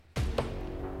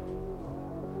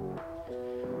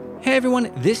Hey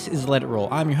everyone, this is Let It Roll.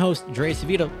 I'm your host, Dre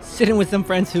Savito, sitting with some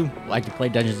friends who like to play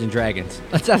Dungeons & Dragons.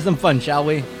 Let's have some fun, shall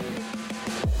we?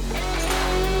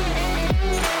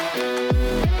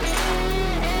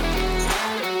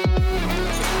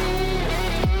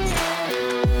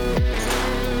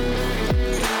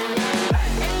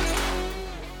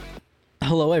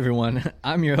 Hello everyone,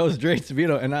 I'm your host, Dre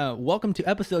Savito, and welcome to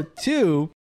episode 2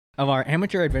 of our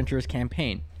Amateur Adventurers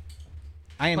campaign.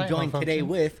 I am joined today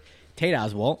with Tate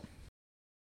Oswalt.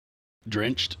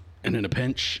 Drenched and in a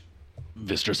pinch,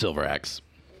 Vistra Silveraxe.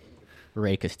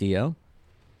 Ray Castillo.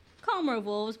 Calmer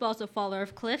Wolves, but also Faller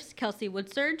of Cliffs, Kelsey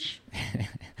Woodsurge.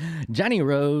 Johnny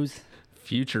Rose.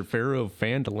 Future Pharaoh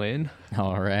Fandolin.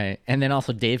 All right. And then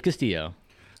also Dave Castillo.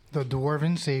 The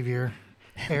Dwarven Savior,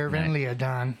 Ervin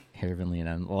Leodon. Ervin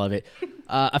Leodon, love it.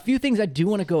 A few things I do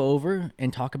want to go over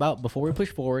and talk about before we push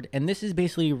forward, and this is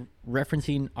basically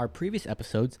referencing our previous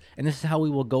episodes, and this is how we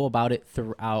will go about it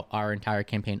throughout our entire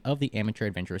campaign of the Amateur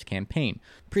Adventurers campaign.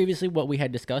 Previously, what we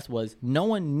had discussed was no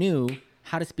one knew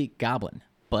how to speak Goblin,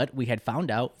 but we had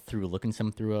found out through looking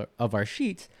through our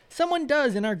sheets, someone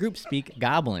does in our group speak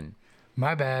Goblin.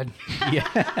 My bad.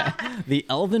 Yeah, the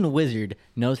Elven Wizard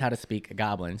knows how to speak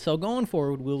Goblin, so going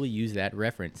forward, we will use that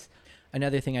reference.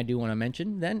 Another thing I do want to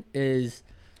mention then is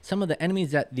some of the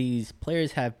enemies that these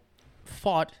players have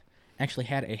fought actually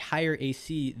had a higher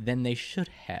AC than they should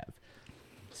have.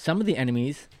 Some of the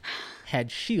enemies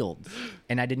had shields,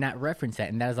 and I did not reference that,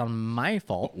 and that is on my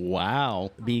fault.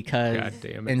 Wow. Because God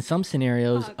damn it. in some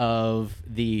scenarios of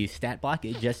the stat block,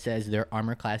 it just says their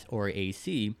armor class or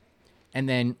AC. And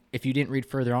then if you didn't read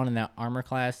further on in that armor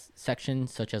class section,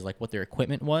 such as like what their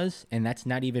equipment was, and that's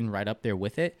not even right up there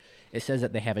with it, it says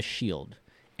that they have a shield.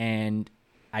 And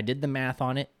I did the math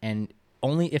on it, and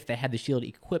only if they had the shield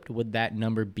equipped would that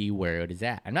number be where it is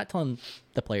at. I'm not telling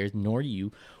the players, nor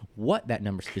you, what that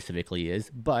number specifically is,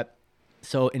 but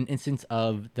so in instance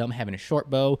of them having a short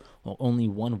bow or only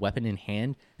one weapon in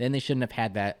hand, then they shouldn't have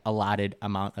had that allotted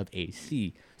amount of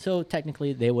AC. So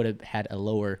technically they would have had a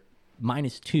lower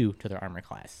 -2 to their armor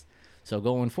class. So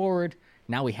going forward,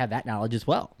 now we have that knowledge as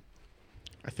well.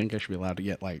 I think I should be allowed to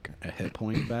get like a hit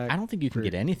point back. I don't think you can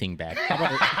get anything back.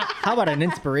 How about an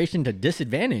inspiration to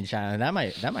disadvantage? That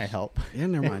might help. Yeah,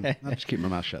 never mind. I'll just keep my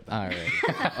mouth shut then. All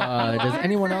right. Does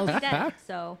anyone else? Dead,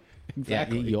 so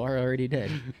Exactly. Yeah, you are already dead.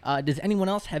 Does anyone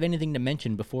else have anything to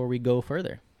mention before we go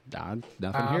further?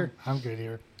 Nothing here. I'm good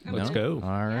here. Let's No? go.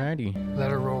 All righty.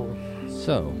 Let her roll.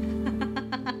 So,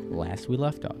 last we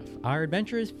left off, our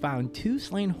adventurers found 2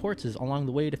 slain horses along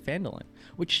the way to Fandolin,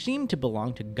 which seemed to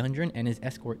belong to Gundren and his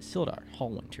escort Sildar,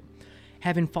 Hallwinter.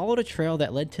 Having followed a trail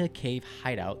that led to a cave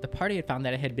hideout, the party had found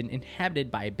that it had been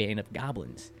inhabited by a band of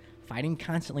goblins, fighting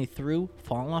constantly through,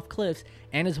 falling off cliffs,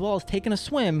 and as well as taking a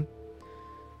swim.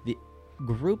 The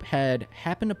group had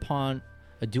happened upon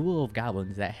a duel of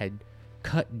goblins that had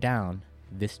cut down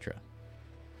Vistra.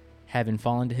 Having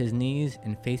fallen to his knees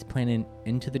and face planted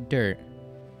into the dirt,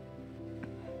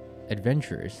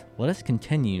 adventurers, let us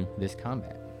continue this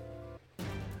combat.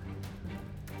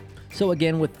 So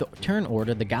again, with the turn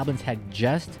order, the goblins had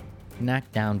just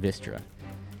knocked down Vistra.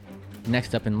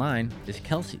 Next up in line is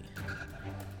Kelsey.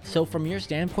 So from your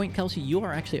standpoint, Kelsey, you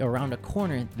are actually around a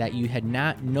corner that you had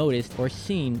not noticed or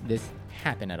seen this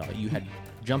happen at all. You had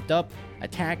jumped up,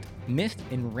 attacked, missed,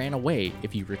 and ran away,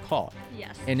 if you recall.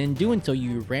 yes. And in doing so,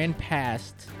 you ran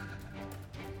past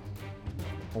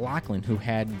Lachlan, who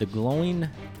had the glowing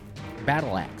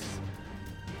battle axe.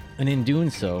 And in doing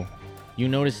so, you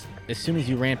notice as soon as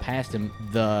you ran past him,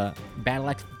 the battle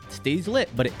axe stays lit,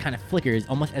 but it kind of flickers,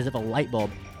 almost as if a light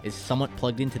bulb is somewhat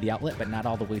plugged into the outlet, but not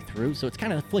all the way through. So it's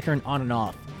kind of flickering on and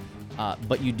off.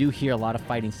 But you do hear a lot of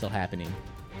fighting still happening.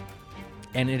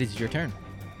 And it is your turn.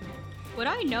 Would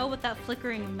I know what that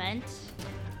flickering meant?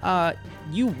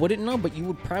 You wouldn't know, but you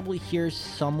would probably hear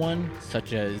someone,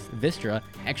 such as Vistra,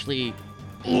 actually...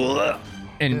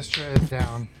 And Vistra is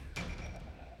down.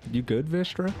 You good,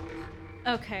 Vistra?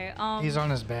 Okay. He's on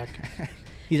his back.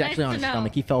 he's Nice actually on to his know.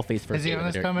 stomach. He fell face first. Is he into on the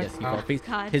his dirt. stomach? Yes, he Oh. fell face.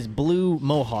 God. His blue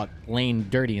mohawk laying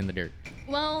dirty in the dirt.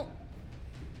 Well,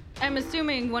 I'm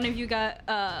assuming one of you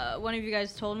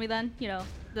guys told me then. You know,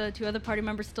 the 2 other party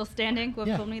members still standing who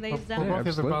have told me that he's We're down. Yeah, both at the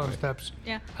absolutely. bottom steps.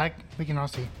 Yeah. We can all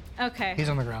see. Okay. He's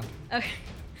on the ground. Okay.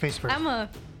 Face first. I'm gonna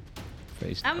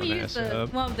Face use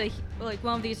up. one of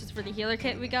the uses for the healer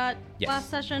kit we got Yes. last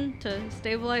session to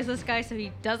stabilize this guy so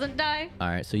he doesn't die. All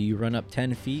right, so you run up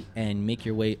 10 feet and make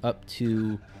your way up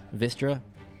to Vistra.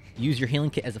 Use your healing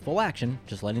kit as a full action,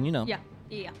 just letting you know. Yeah.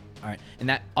 Yeah. All right, and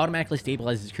that automatically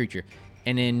stabilizes the creature.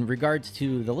 And in regards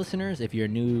to the listeners, if you're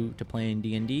new to playing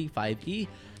D&D 5e,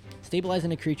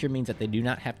 stabilizing a creature means that they do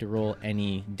not have to roll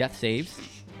any death saves.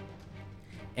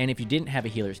 And if you didn't have a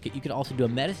healer's kit, you could also do a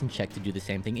medicine check to do the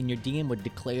same thing, and your DM would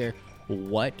declare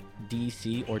what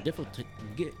DC or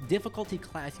difficulty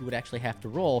class you would actually have to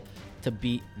roll to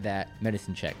beat that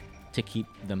medicine check to keep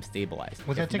them stabilized.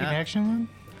 Would that If take an not, action then?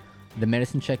 The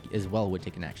medicine check as well would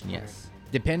take an action, yes.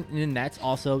 And that's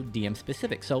also DM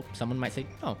specific. So someone might say,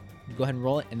 oh, go ahead and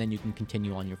roll it, and then you can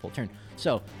continue on your full turn.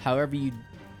 So however you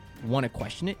want to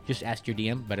question it, just ask your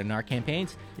DM. But in our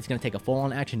campaigns, it's going to take a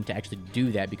full-on action to actually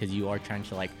do that, because you are trying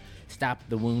to like stop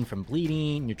the wound from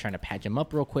bleeding. You're trying to patch them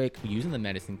up real quick using the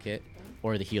medicine kit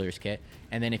or the healer's kit.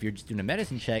 And then if you're just doing a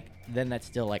medicine check, then that's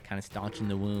still like kind of staunching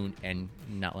the wound and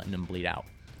not letting them bleed out.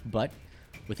 But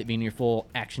with it being your full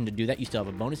action to do that, you still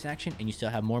have a bonus action, and you still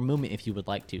have more movement if you would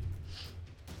like to.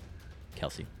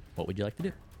 Kelsey, what would you like to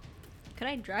do? Could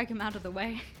I drag him out of the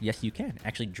way? Yes, you can.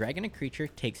 Actually, dragging a creature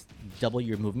takes double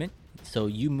your movement. So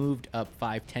you moved up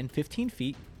 5, 10, 15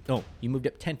 feet. No, you moved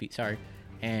up 10 feet, sorry.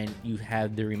 And you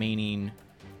have the remaining,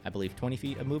 I believe, 20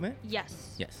 feet of movement?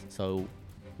 Yes. Yes. So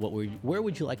where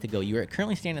would you like to go? You are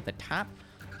currently standing at the top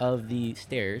of the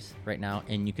stairs right now,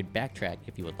 and you could backtrack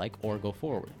if you would like, or go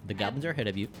forward. The goblins are ahead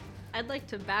of you. I'd like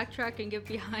to backtrack and get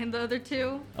behind the other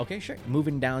two. Okay, sure.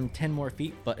 Moving down 10 more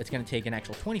feet, but it's going to take an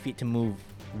actual 20 feet to move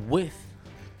with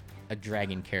a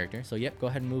dragon character. So, yep, go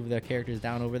ahead and move the characters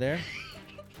down over there.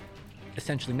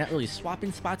 Essentially, not really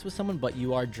swapping spots with someone, but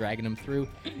you are dragging them through,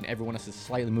 and everyone else is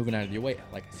slightly moving out of your way.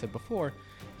 Like I said before,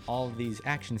 all of these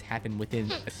actions happen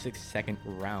within a 6-second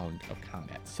round of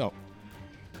combat. So,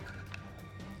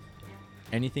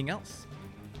 anything else?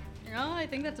 No, I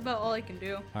think that's about all I can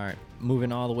do. All right,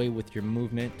 moving all the way with your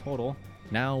movement total.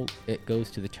 Now it goes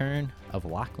to the turn of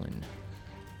Lachlan.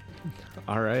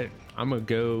 All right, I'm gonna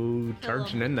go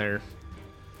charging in there,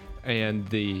 and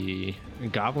the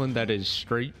goblin that is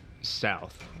straight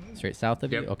south. Straight south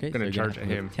of Yep, you? Okay, gonna you're charge have at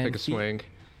to him. move 10 Take a feet. swing.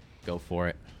 Go for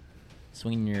it.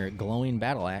 Swinging your glowing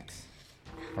battle axe.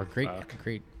 Or great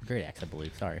axe, I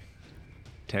believe. Sorry.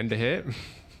 10 to hit.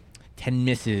 10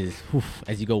 misses. Oof,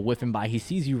 as you go whiffing by, he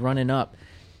sees you running up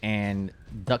and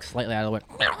ducks slightly out of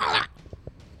the way.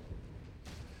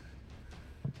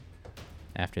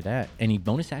 After that, any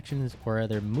bonus actions or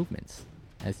other movements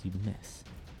as you miss?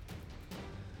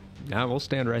 Nah, we'll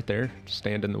stand right there.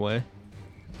 Stand in the way.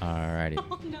 Alrighty.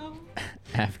 Oh no.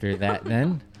 After that,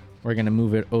 then, we're going to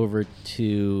move it over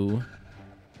to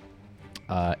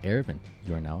Ervin.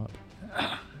 You are now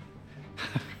up.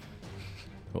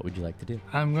 What would you like to do?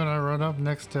 I'm gonna run up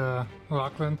next to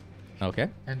Lachlan Okay.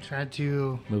 and try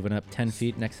to Moving up 10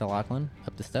 feet next to Lachlan,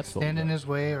 up the steps. stand in his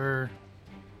way or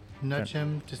nudge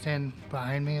him to stand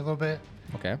behind me a little bit.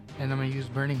 Okay. And I'm gonna use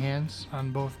Burning Hands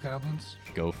on both goblins.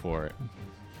 Go for it.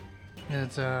 And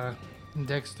it's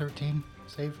Dex 13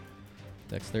 save.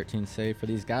 Dex 13 save for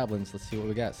these goblins. Let's see what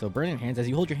we got. So, burning hands. As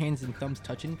you hold your hands and thumbs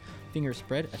touching, fingers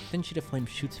spread, a thin sheet of flame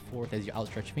shoots forth as you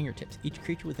outstretch fingertips. Each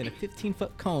creature within a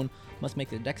 15-foot cone must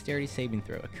make a dexterity saving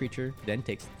throw. A creature then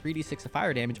takes 3d6 of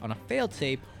fire damage on a failed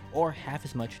save, or half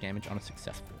as much damage on a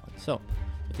successful one. So,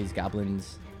 with these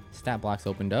goblins' stat blocks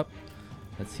opened up,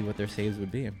 let's see what their saves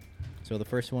would be. So, the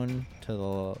first one to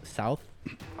the south,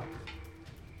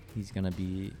 he's going to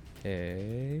be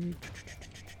a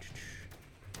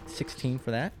 16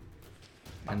 for that.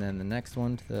 And then the next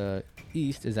one to the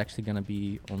east is actually going to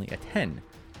be only a 10,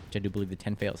 which I do believe the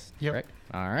 10 fails. Yep. Correct?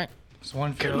 All right. So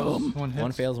one fails, one hits.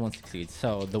 One fails, one succeeds.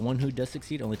 So the one who does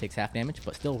succeed only takes half damage,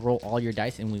 but still roll all your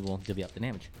dice and we will divvy up the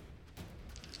damage.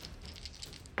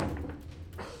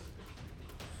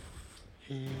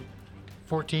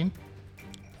 14.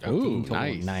 Ooh, Total.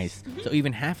 nice. Nice. So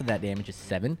even half of that damage is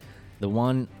 7. The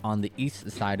one on the east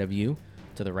side of you,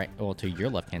 to the right, well, to your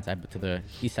left-hand side, but to the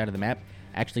east side of the map,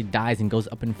 actually dies and goes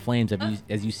up in flames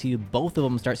as you see both of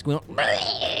them start squealing.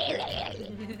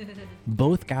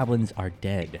 Both goblins are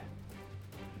dead.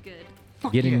 Good.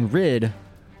 Getting yeah. rid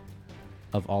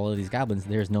of all of these goblins,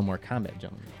 there's no more combat,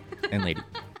 gentlemen and lady.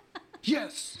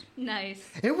 Yes! Nice.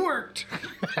 It worked!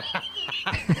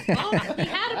 Well, he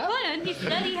had a plan. He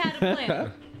said he had a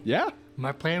plan. Yeah.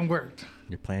 My plan worked.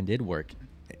 Your plan did work.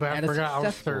 But I At a forgot I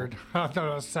was successful- third. I thought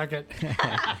I was second.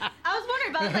 I was wondering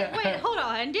about it. Like, wait, hold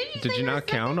on. Did say you were not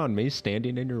count on me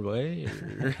standing in your way?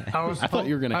 Or? I thought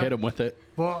you were going to hit him with it.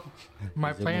 Well, my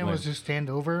He's in the plan way. was to stand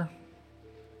over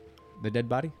The dead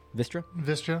body? Vistra?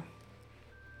 Vistra,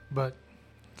 but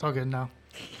it's all good now.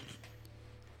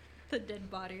 the dead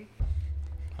body?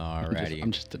 Alrighty.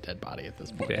 I'm just a dead body at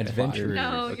this point. Dead Adventurers.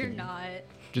 No, you're not.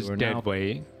 Just We're dead now-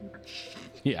 weight.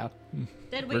 Yeah.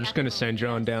 Dead We're weight just gonna after send you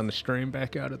on moment. down the stream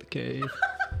back out of the cave.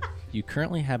 You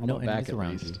currently have no Well, back enemies at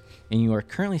around least. you, and you are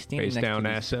currently standing Face next down, to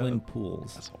these ass up. twin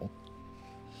pools. Asshole.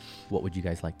 what would you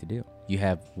guys like to do? You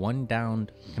have one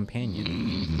downed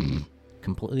companion,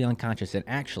 completely unconscious, and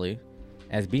actually,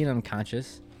 as being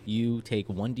unconscious, you take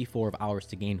 1d4 of hours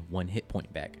to gain 1 hit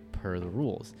point back per the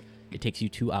rules. It takes you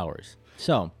 2 hours.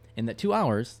 So, in that 2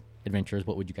 hours, adventurers,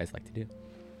 what would you guys like to do?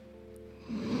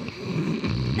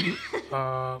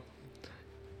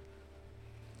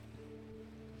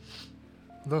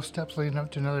 Those steps leading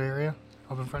up to another area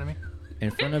up in front of me. In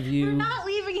front of you, not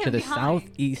leaving him to the behind.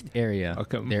 southeast area,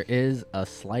 Okay. there is a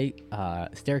slight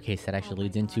staircase that actually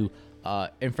leads into.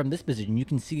 And from this position, you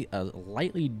can see a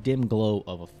lightly dim glow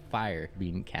of a fire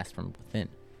being cast from within.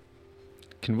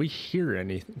 Can we hear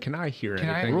anything? Can I hear Can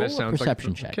I anything? roll That a sounds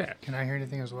perception like, check? Okay. Can I hear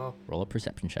anything as well? Roll a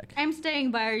perception check. I'm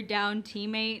staying by our down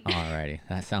teammate. Alrighty,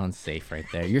 that sounds safe right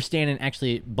there. You're standing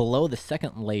actually below the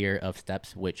second layer of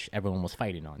steps, which everyone was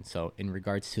fighting on. So, in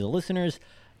regards to the listeners,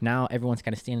 now everyone's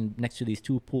kind of standing next to these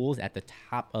two pools at the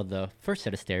top of the first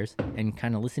set of stairs and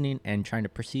kind of listening and trying to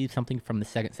perceive something from the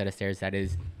second set of stairs that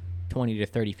is 20 to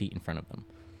 30 feet in front of them.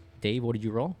 Dave, what did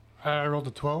you roll? I rolled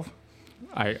a 12.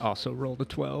 I also rolled a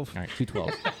 12. All right, 2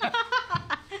 12s.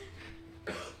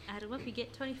 Add them up, you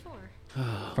get 24.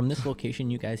 From this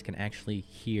location, you guys can actually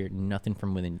hear nothing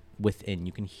from within.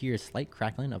 You can hear a slight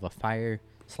crackling of a fire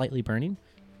slightly burning.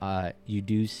 You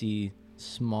do see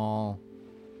small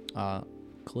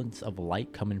glints of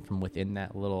light coming from within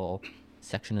that little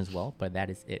section as well, but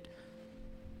that is it.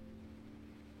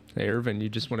 Hey, Irvin, you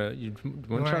just want to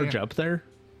Where are charge you? up there?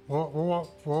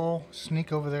 We'll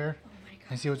sneak over there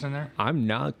and see what's in there. I'm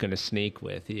not gonna sneak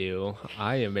with you.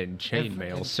 I am in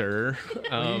chainmail, sir.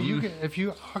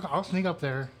 I'll sneak up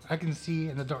there. I can see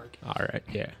in the dark, All right,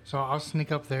 yeah. so I'll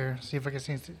sneak up there, see if I can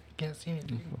see. Can't see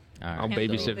anything. All I'll right.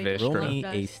 babysit they Roll Vistra. me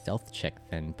Does. a stealth check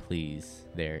then, please,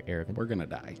 there, Ervin. We're gonna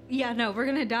die. Yeah, no, we're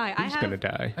gonna die. I Who's have gonna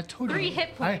die? I told 3 you.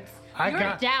 hit points. I You're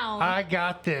got down. I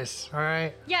got this. All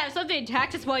right. Yeah, if something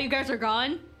attacked us while you guys are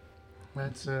gone.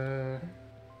 That's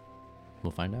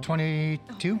We'll find out.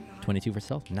 22. 22 for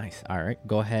stealth. Nice. All right.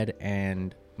 Go ahead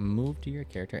and move to your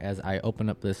character as I open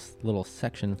up this little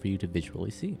section for you to visually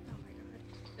see. Oh my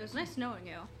god. It was nice knowing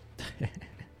you.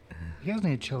 You guys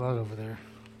need to chill out over there.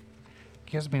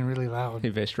 You guys are being really loud.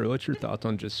 Hey, Vistra, what's your thoughts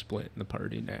on just splitting the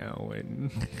party now?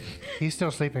 And He's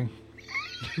still sleeping.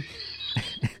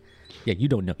 Yeah, you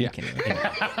don't know. Yeah. You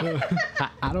can't.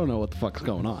 I don't know what the fuck's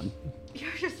going on. You're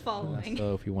just following.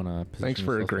 So if you want to Thanks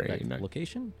for agreeing.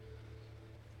 Location.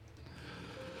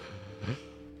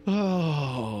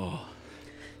 Oh.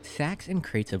 Sacks and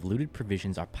crates of looted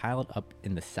provisions are piled up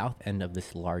in the south end of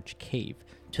this large cave.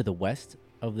 To the west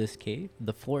of this cave,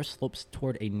 the floor slopes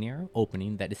toward a narrow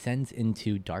opening that descends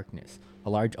into darkness. A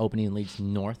large opening leads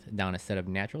north down a set of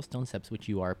natural stone steps which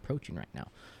you are approaching right now.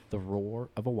 The roar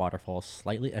of a waterfall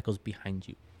slightly echoes behind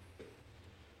you.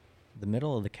 The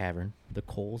middle of the cavern, the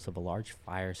coals of a large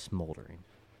fire smoldering.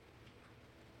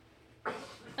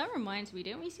 That reminds me,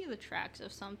 didn't we see the tracks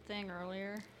of something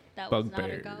earlier? That was not a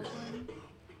Bugbear. goblin.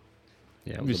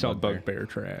 Yeah, it we was a saw bugbear. bugbear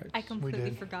tracks. I completely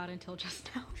did. forgot until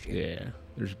just now. Yeah,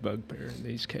 there's bugbear in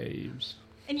these caves.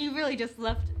 And you really just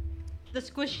left the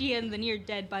squishy and the near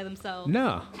dead by themselves.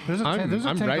 No, There's a tent- there's a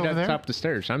I'm tent right over at the there. top of the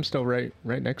stairs. I'm still right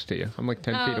next to you. I'm like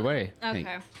 10 feet away. Okay.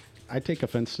 Hey. I take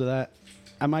offense to that.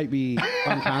 I might be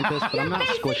unconscious, but I'm not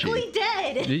Basically squishy.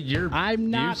 dead. You're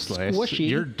I'm not useless. squishy.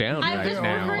 You're down I'm right just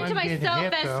now. referring to I'm getting myself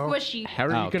hit, as though. squishy. How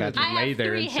are Oh, you gonna gotcha. I lay have there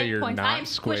 3 and say hit you're points. not I'm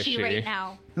squishy right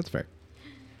now. That's fair.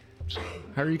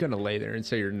 How are you gonna lay there and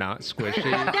say you're not squishy?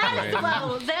 That as when-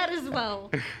 well. That as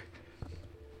well.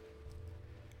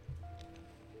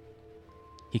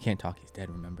 He can't talk. He's dead,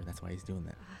 remember? That's why he's doing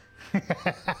that.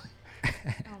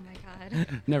 Oh my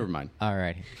god. Never mind. All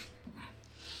right.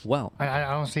 Well, I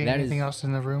don't see That anything is- else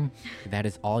in the room. that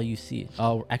is all you see.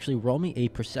 Oh, actually, roll me a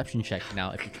perception check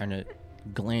now if you're trying to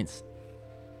glance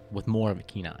with more of a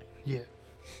keen eye. Yeah.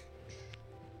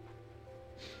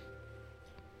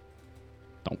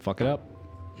 Don't fuck it up.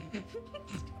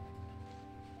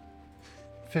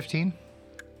 15.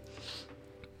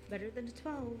 Better than a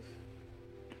 12.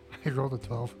 I rolled a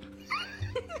 12.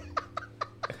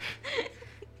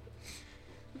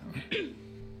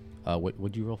 What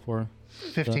would you roll for?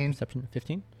 the 15. Perception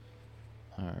 15.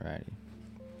 Alrighty.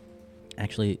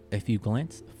 Actually, if you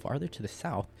glance farther to the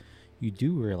south, you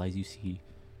do realize you see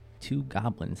 2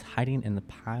 goblins hiding in the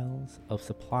piles of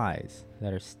supplies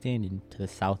that are standing to the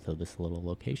south of this little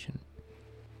location.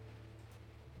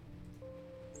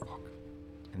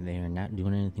 And they are not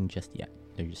doing anything just yet.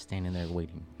 They're just standing there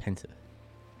waiting, pensive.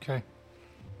 Okay.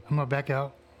 I'm gonna back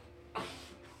out.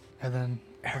 And then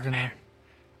we're gonna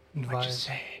advise.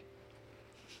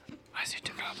 I see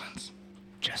 2 goblins.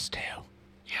 Just 2.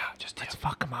 Yeah, just 2. Let's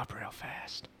fuck them up real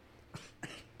fast.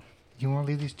 You want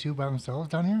to leave these two by themselves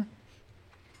down here?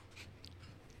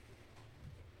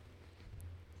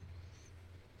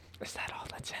 Is that all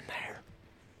that's in there?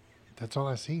 That's all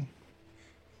I see.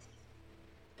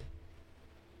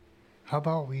 How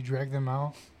about we drag them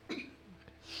out and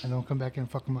then we'll come back and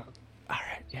fuck them up? All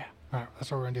right, yeah. All right,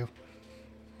 that's what we're gonna do.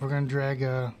 We're gonna drag.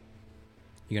 You're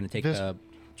gonna take This-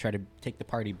 try to take the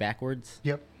party backwards.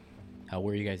 Yep.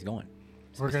 Where are you guys going?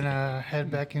 We're gonna head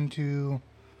back into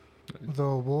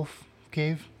the wolf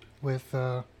cave with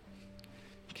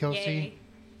Kelsey Yay.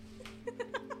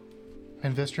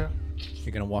 and Vistra.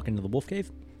 You're gonna walk into the wolf cave.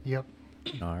 Yep.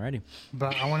 Alrighty.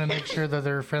 But I want to make sure that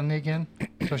they're friendly again,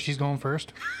 so she's going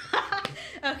first.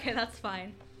 Okay, that's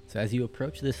fine. So as you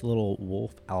approach this little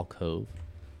wolf alcove,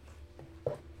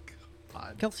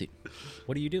 Kelsey,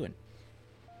 what are you doing?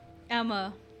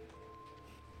 Emma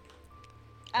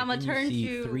And turn you see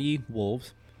to. 3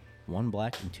 wolves, 1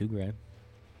 black and 2 gray. Are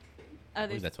I they,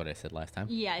 believe that's what I said last time.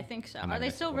 yeah, I think so. I might Are they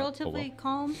have still messed it up. Oh, relatively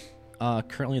calm?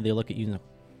 Currently they look at you and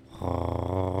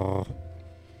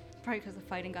Probably because the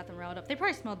fighting got them riled up. They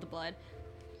probably smelled the blood.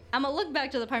 I'm gonna look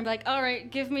back to the party and be like, all right,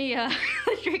 give me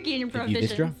Tricky and your Give you Vistra?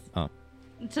 provisions. Oh.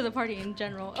 To the party in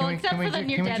general. Can Oh, we- except can we for the ju-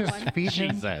 near can we dead just one. feed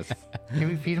him? Jesus. Can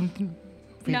we feed him?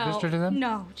 Feed No, Vistra to them?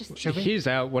 no, just Should we? He's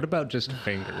out. What about just a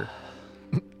finger?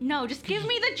 no, just give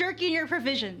me the jerky and your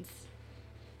provisions.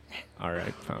 All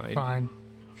right, fine. Fine.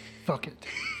 Fuck it.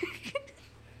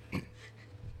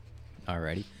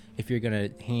 Alrighty. If you're gonna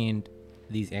hand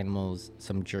these animals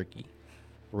some jerky,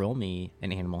 roll me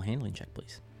an animal handling check,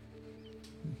 please.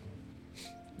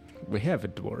 We have a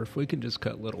dwarf. We can just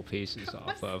cut little pieces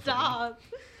off of him. Stop.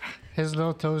 His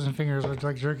little toes and fingers look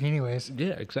like jerky, anyways.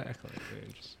 Yeah, exactly.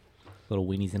 Yeah, just- Little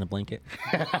weenies in a blanket.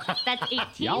 That's 18.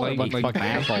 Y'all are a bunch of Like- fucking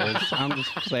assholes. I'm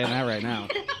just saying that right now.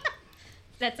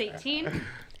 That's 18.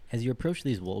 As you approach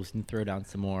these wolves and throw down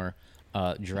some more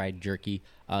dried jerky,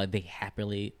 they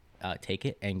happily take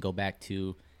it and go back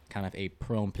to kind of a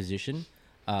prone position.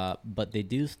 But they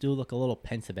do still look a little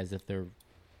pensive, as if they're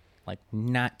like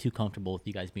not too comfortable with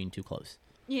you guys being too close.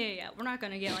 Yeah. We're not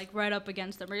gonna get like right up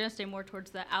against them. We're gonna stay more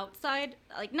towards the outside,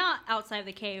 like not outside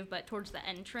the cave, but towards the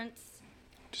entrance.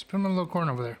 Just put him in a little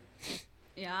corner over there.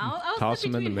 Yeah, I'll Toss sit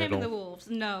him in the between him and the middle. wolves.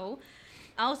 No,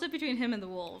 I'll sit between him and the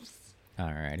wolves.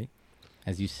 Alrighty.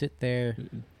 As you sit there,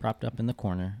 propped up in the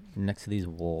corner, next to these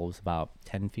wolves, about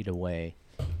 10 feet away,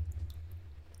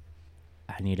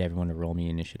 I need everyone to roll me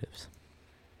initiatives.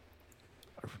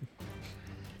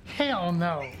 Hell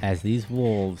no. As these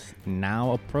wolves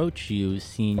now approach you,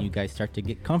 seeing you guys start to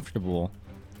get comfortable,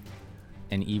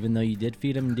 and even though you did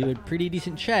feed them and do a pretty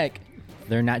decent check,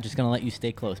 they're not just going to let you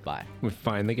stay close by. We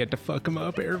finally get to fuck him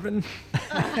up, Irvin.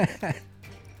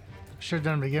 Should have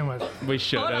done it to begin with. We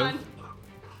should Hold have.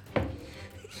 on.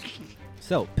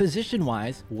 So,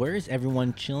 position-wise, where is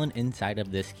everyone chilling inside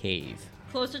of this cave?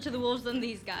 Closer to the wolves than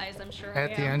these guys, I'm sure. I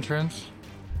At the am. entrance.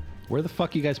 Where the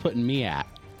fuck you guys putting me at?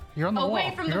 You're on the wall.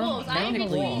 Away from the You're on- wolves. you're I on am the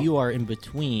between- wall. Technically, you are in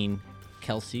between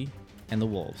Kelsey and the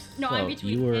wolves. No, so I'm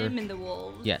between you were, him and the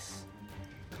wolves. Yes.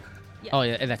 Yeah. Oh,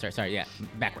 yeah, that's right. Sorry, yeah,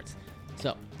 backwards.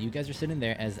 So, you guys are sitting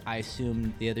there, as I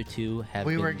assume the other two have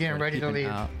We been were getting sort of ready to keeping leave.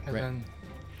 out- And right. then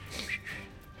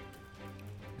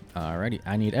Alrighty,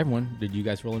 I need everyone. Did you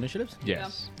guys roll initiatives?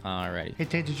 Yes. Alrighty. Hey,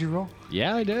 Tate, did you roll?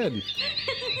 Yeah, I did.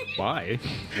 Why?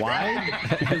 Why?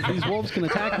 Because these wolves can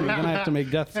attack me. You're gonna have to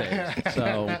make death saves.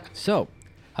 So,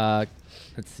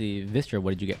 let's see. Vistra,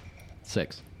 what did you get?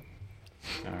 6.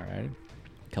 Alrighty.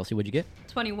 Kelsey, what'd you get?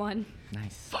 21.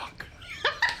 Nice. Fuck.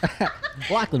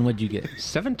 Lachlan, what'd you get?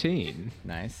 17.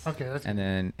 Nice. Okay, that's And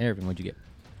then Ervin, what'd you get?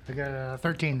 I got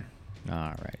 13.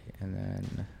 Alrighty. And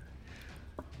then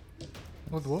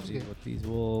What the wolves see get? what these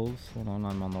wolves. Hold on,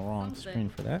 I'm on the wrong Sounds screen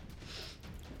for that.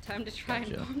 Time to try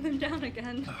Gotcha. and calm them down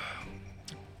again.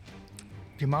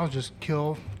 You might as well just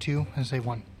kill 2 and say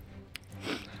 1.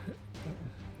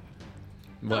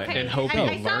 What? Okay, And hope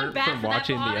I you sound learn bad from for that,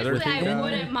 watching but the other honestly, two I die?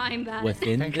 wouldn't mind that.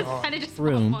 Within Thank this God. Kind of just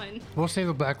room. one. We'll save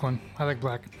the black one. I like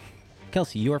black.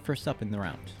 Kelsey, you are first up in the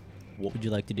round. What would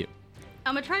you like to do?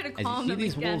 I'm gonna try to As you calm see them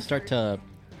these again wolves start first. to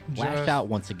lash Just- out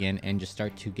once again and just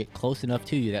start to get close enough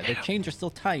to you that their chains are still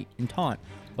tight and taut,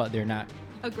 but they're not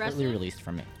completely Aggressive? released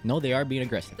from it. No, they are being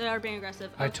aggressive. They are being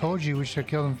aggressive. I Okay. told you we should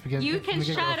kill them. Because You can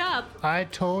shut up. I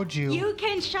told you. You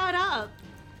can shut up.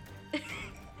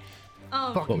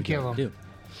 What Fucking would you kill like to them. do?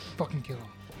 Fucking kill them.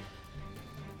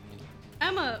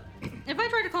 Emma, if I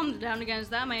try to calm them down again, is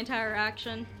that my entire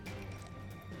action?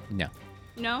 No,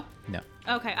 No? no.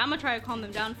 Okay, I'm gonna try to calm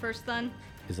them down first then.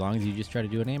 As long as you just try to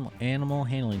do an animal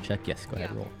handling check, yes, go ahead,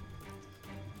 Yeah. roll.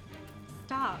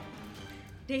 Stop.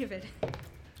 David.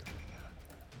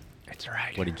 It's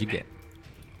right. What did you get?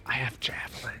 I have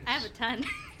javelins. I have a 10.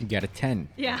 You got a 10.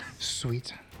 Yeah.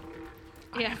 Sweet.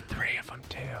 Yeah. 3 of them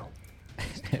too.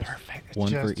 Perfect. One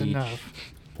for Just each. enough.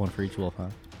 One for each wolf, huh?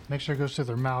 Make sure it goes to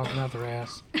their mouth, not their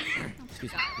ass.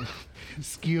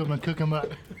 Skew them and cook them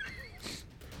up.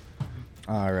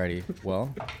 Alrighty.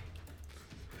 Well,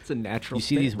 It's a natural. you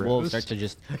see these thing, wolves Rose. start to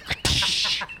just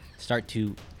start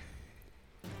to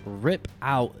rip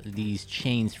out these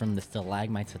chains from the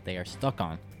stalagmites that they are stuck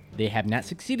on. They have not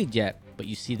succeeded yet, but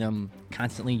you see them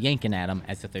constantly yanking at them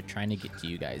as if they're trying to get to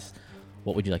you guys.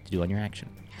 What would you like to do on your action?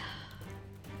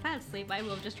 If I had sleep, I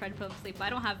will just try to put them to sleep. But I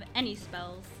don't have any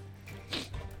spells.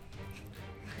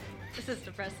 This is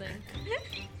depressing.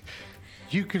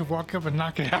 You could walk up and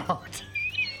knock it out.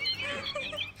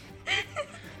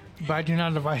 But I do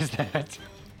not advise that.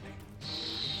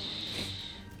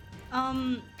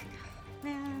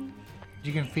 Man.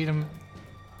 You can feed them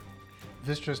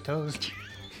Vistra's toast.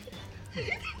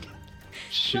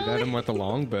 Shoot at him with a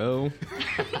longbow.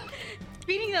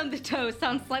 Feeding them the toast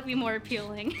sounds slightly more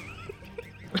appealing.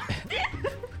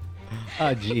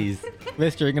 Oh, jeez.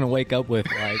 Mister, you're going to wake up with,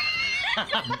 like,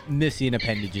 missing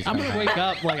appendages. I'm gonna wake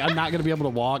up like I'm not gonna be able to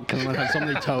walk because I'm gonna have so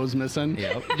many toes missing.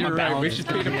 Yep. You're right. We should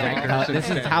feed him This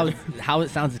is how it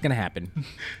sounds it's going to happen.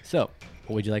 So,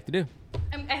 what would you like to do?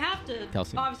 I have to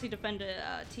Kelsey. obviously defend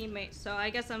a teammate, so I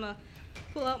guess I'm gonna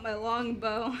pull out my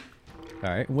longbow. All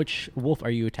right. Which wolf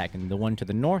are you attacking? The one to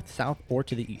the north, south, or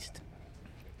to the east?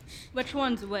 Which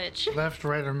one's which? Left,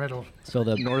 right, or middle. So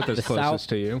the North is the closest south,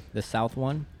 to you. The south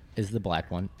one is the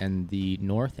black one, and the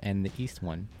north and the east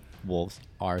one, wolves,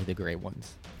 are the gray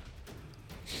ones.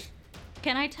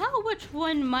 Can I tell which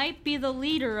one might be the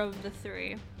leader of the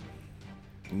three?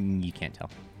 You can't tell.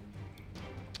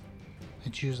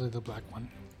 It's usually the black one.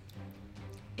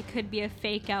 It could be a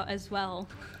fake out as well.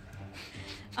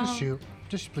 Just shoot.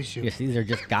 Just please shoot. Yes, these are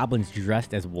just goblins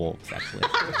dressed as wolves, actually.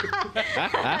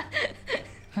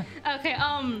 Okay,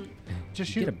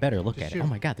 Just Get shoot. a better look Just at shoot. it. Oh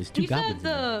my god, there's two you said goblins in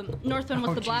there. the north one was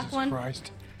Oh, the black Jesus one?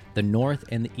 Christ. The north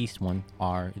and the east one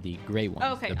are the gray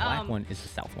ones. Okay, the black one is the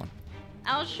south one.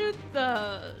 I'll shoot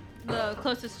the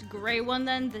closest gray one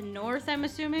then, the north, I'm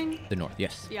assuming. The north,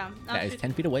 yes. Yeah, I'll That is shoot-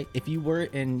 10 feet away. If you were,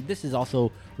 and this is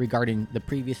also regarding the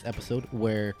previous episode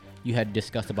where you had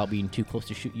discussed about being too close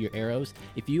to shoot your arrows.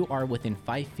 If you are within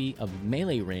 5 feet of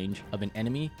melee range of an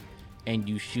enemy and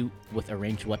you shoot with a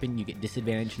ranged weapon, you get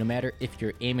disadvantage no matter if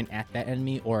you're aiming at that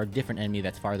enemy or a different enemy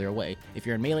that's farther away. If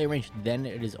you're in melee range, then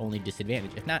it is only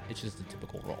disadvantage. If not, it's just a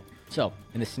typical roll. So,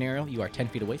 in this scenario, you are 10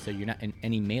 feet away, so you're not in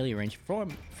any melee range from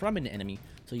an enemy,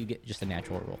 so you get just a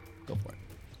natural roll. Go for it.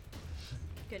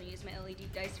 Gonna use my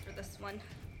LED dice for this one.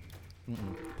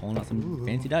 Pulling out some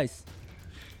fancy dice.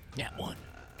 Yeah, one.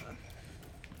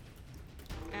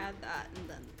 Add that and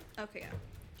then, okay, yeah.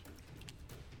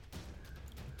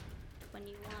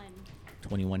 21.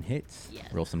 21 hits.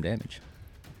 Yes. Roll some damage.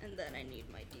 And then I need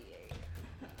my D8.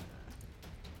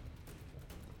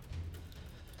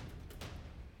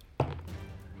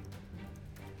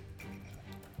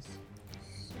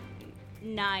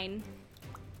 9.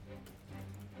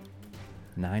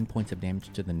 9 points of damage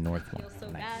to the north one. Feels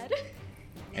so Nice. bad.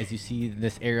 As you see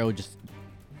this arrow just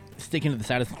sticking to the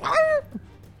side of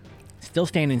still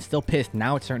standing, still pissed.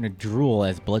 Now it's starting to drool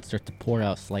as blood starts to pour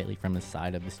out slightly from the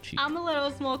side of his cheek. I'm a little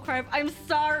small crab. I'm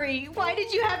sorry. Why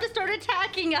did you have to start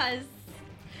attacking us?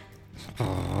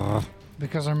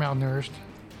 Because they're malnourished.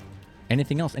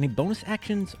 Anything else? Any bonus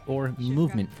actions or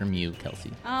movement from you,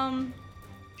 Kelsey?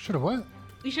 Should have what?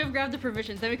 We should have grabbed the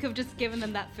provisions. Then we could have just given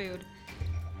them that food.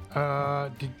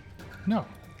 No.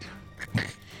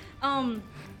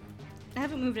 I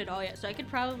haven't moved at all yet, so I could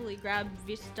probably grab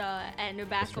Vista and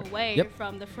back away Yep.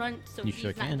 from the front so You he's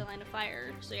sure not in can. the line of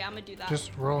fire. So yeah, I'm gonna do that.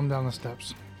 Just roll them down the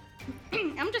steps.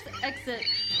 I'm just exit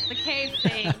the cave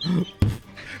thing.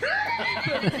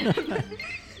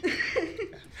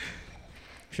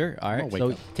 Sure. All right. wake So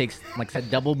up. it takes, like I said,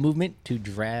 double movement to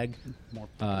drag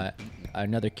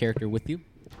another character with you.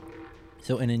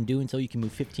 So, and in doing so, you can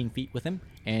move 15 feet with him,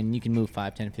 and you can move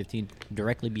 5, 10, 15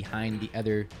 directly behind the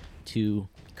other two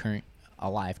current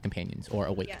alive companions or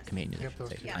awake Yes. companions. Yep, I should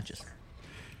say, those- Yes. conscious.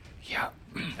 Yeah.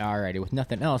 Alrighty, with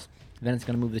nothing else, then it's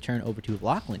going to move the turn over to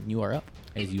Lachlan. You are up,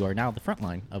 as you are now the front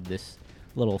line of this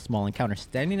little small encounter.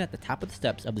 Standing at the top of the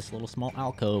steps of this little small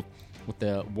alcove with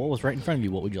the wolves right in front of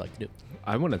you, what would you like to do?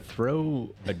 I want to throw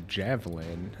a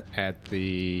javelin at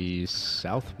the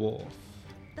south wolf.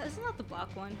 That's not the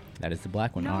black one. That is the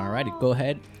black one. No. Alrighty, go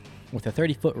ahead. With a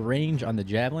 30-foot range on the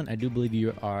javelin, I do believe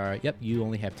you are, yep, you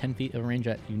only have 10 feet of range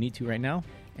that you need to right now,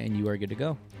 and you are good to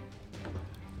go.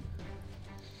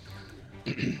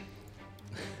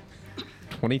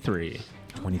 23.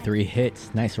 23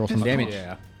 hits. Nice, roll some damage.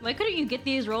 Yeah. Why couldn't you get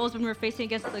these rolls when we were facing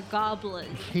against the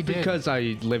goblin? He did. Because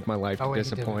I live my life to wait,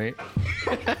 he didn't. disappoint.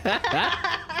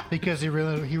 Because he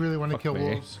really wanted to kill me.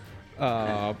 wolves.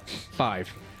 5.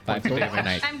 5 total.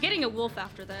 Nice. I'm getting a wolf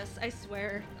after this, I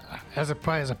swear.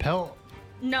 Probably as a pelt.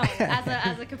 No,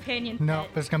 as a companion No, pet.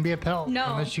 but it's gonna be a pelt. No.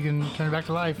 Unless you can turn it back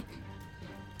to life.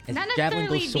 As Not the javelin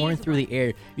necessarily goes soaring these through the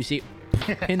air, you see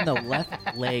pin the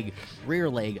left leg, rear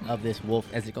leg of this wolf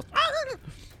as it goes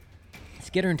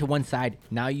skittering to one side.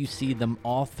 Now you see them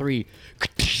all three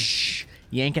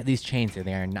yank at these chains, and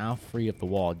they are now free of the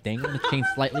wall, dangling the chain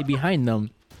slightly behind them.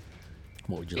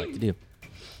 What would you like to do?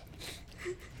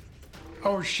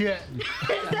 Oh shit!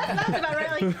 That's about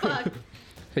right, like, fuck.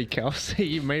 Hey, Kelsey,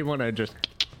 you may want to just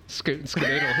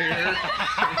skedaddle here.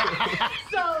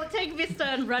 So, take Vista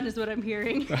and run is what I'm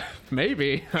hearing.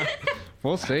 Maybe.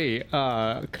 We'll see.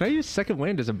 Can I use Second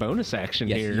Wind as a bonus action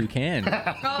Yes, here? you can. Oh,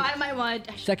 I might want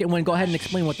to... Second wind. Go ahead and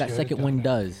explain what that Should've second done wind that.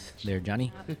 does there,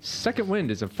 Johnny. Second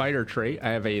Wind is a fighter trait. I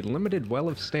have a limited well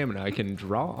of stamina I can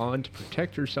draw on to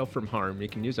protect yourself from harm. You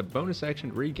can use a bonus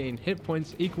action to regain hit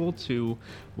points equal to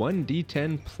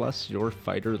 1d10 plus your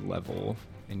fighter level.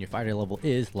 And your fighter level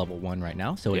is level 1 right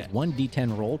now, so it's Yeah.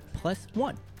 1d10 rolled plus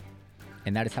 1.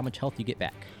 And that is how much health you get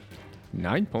back.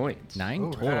 9 points. 9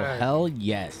 All total. right. Hell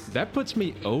yes. That puts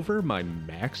me over my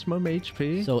maximum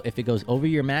HP. So if it goes over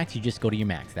your max, you just go to your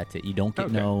max. That's it. You don't get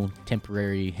Okay. no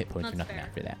temporary hit points or That's nothing fair.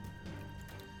 after that.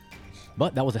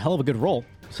 But that was a hell of a good roll.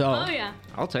 So Oh, yeah.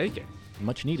 I'll take it.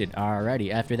 much needed.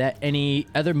 Alrighty. After that, any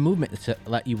other movements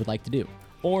that you would like to do,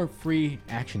 or free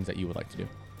actions that you would like to do?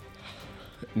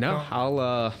 No,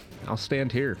 I'll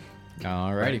stand here. Right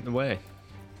Alrighty. in the way.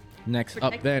 Next up,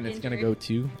 Protect then the it's gonna injured. go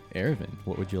to Ervin.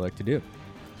 What would you like to do?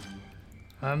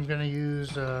 I'm gonna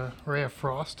use Ray of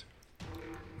Frost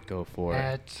Go for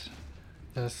at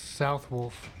the South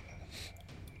Wolf.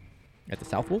 at the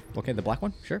South Wolf. Okay, the black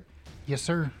one. Sure. Yes,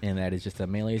 sir. And that is just a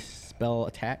melee spell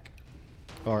attack,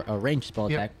 or a ranged spell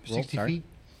Yep, attack. Roll, 60 sorry. feet.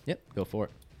 Yep. Go for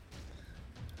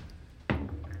it.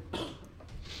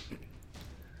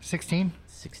 16.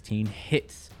 16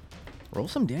 hits. Roll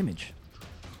some damage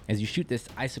as you shoot this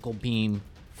icicle beam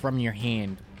from your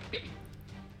hand.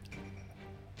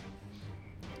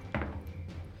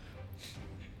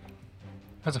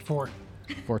 That's a 4.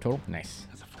 4 total. Nice.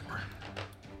 That's a 4.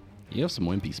 You have some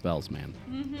wimpy spells, man.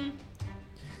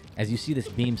 As you see this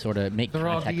beam sort of make They're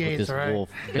all contact with D8s, this right? wolf,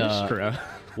 Extra.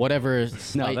 whatever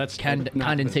slight that's not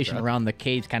condensation extra. around the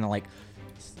caves kind of like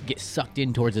get sucked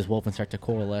in towards this wolf and start to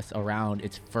coalesce around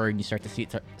its fur, and you start to see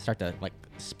it start to like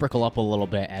sprinkle up a little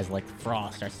bit as like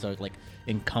frost starts to like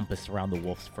encompass around the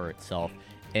wolf's fur itself,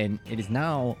 and it is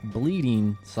now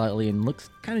bleeding slightly and looks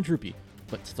kind of droopy,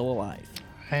 but still alive.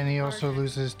 And he also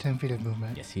loses 10 feet of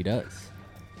movement. Yes, he does,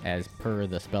 as per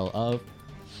the spell of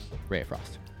Ray of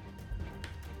Frost.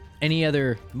 Any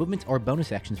other movements or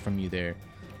bonus actions from you there,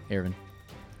 Aaron?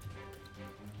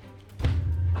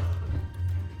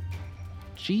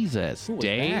 Jesus, Who was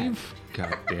Dave.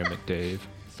 God damn it, Dave.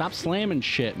 Stop slamming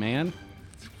shit, man.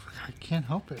 I can't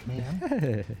help it,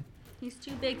 man. He's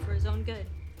too big for his own good.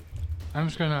 I'm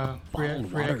just gonna free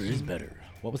Water is action, better.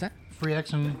 What was that? free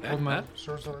action, hold my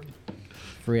short sword.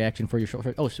 Free action for your short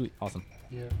sword. Oh, sweet. Awesome.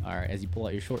 Yeah. All right, as you pull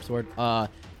out your short sword.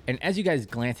 And as you guys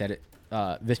glance at it,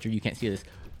 Vistor, you can't see this,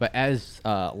 but as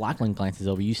Lachlan glances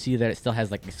over, you see that it still has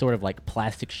like a sort of like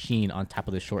plastic sheen on top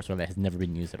of the short sword that has never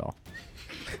been used at all.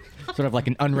 Sort of like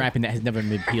an unwrapping that has never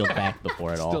been peeled back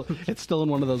before at all. It's still in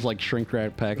one of those like shrink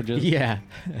wrap packages. Yeah.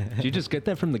 Did you just get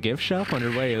that from the gift shop on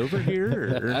your way over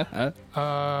here?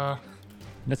 Or?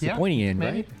 That's Yeah, the pointy end,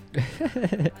 maybe.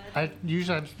 right? I'm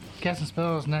casting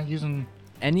spells, not using.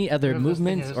 Any other Whatever this thing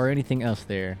movements is. or anything else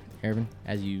there, Ervin,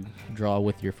 as you draw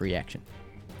with your free action?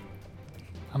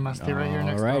 I'm gonna stay right here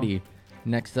next to Alrighty. him.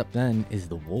 Next up then is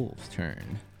the wolves'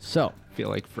 turn. So, I feel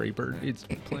like Freebird needs to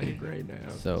be playing right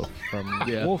now. from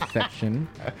the Yeah. wolf section,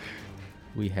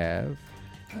 we have.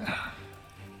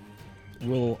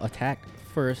 We'll attack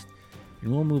first,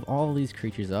 and we'll move all of these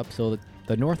creatures up. So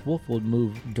the north wolf will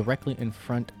move directly in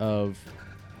front of.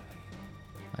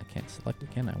 I can't select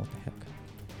it, can I? What the heck?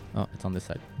 Oh, it's on this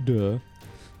side. Duh.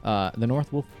 The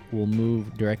north wolf will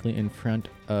move directly in front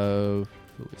of.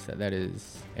 Who is that? That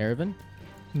is Erevin.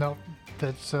 No,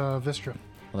 that's Vistra.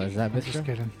 Well, is that I'm just Vistra?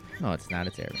 kidding. No, it's not.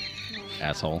 It's Erevin.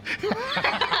 Asshole.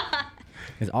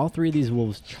 As all three of these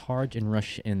wolves charge and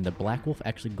rush in, the black wolf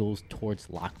actually goes towards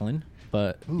Lachlan,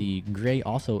 but the gray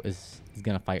also is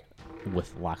going to fight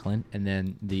with Lachlan, and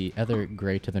then the other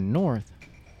gray to the north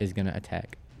is going to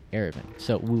attack Erevin.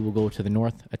 So we will go to the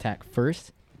north attack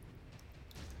first.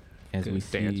 As we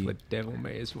Dance see, with devil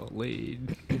may as well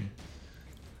lead.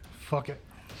 Fuck it.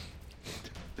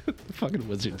 The fucking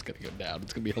wizard's gonna go down.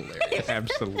 It's gonna be hilarious.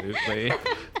 Absolutely.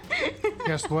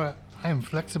 Guess what? I am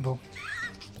flexible.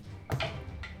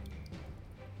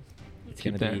 It's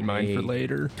Keep gonna that be in mind for a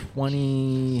later.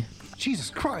 23 Jesus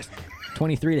Christ.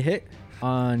 to hit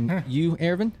on you,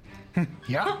 Ervin.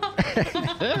 Yeah. All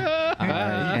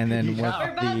right, and then We're with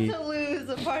about the to lose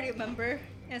a party member.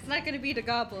 It's not going to be the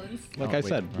goblins. Like Oh, I wait,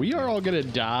 said, we are all gonna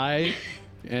die,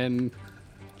 and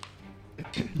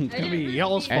it's gonna be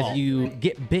y'all's fault. as you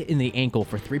get bit in the ankle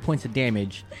for 3 points of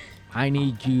damage, I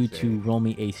need you to roll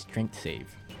me a strength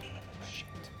save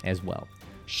as well.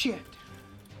 Shit.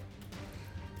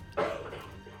 My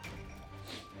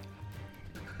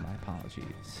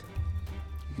apologies.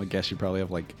 I guess you probably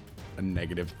have like a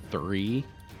 -3.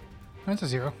 That's a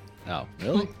 0. Oh,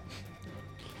 really?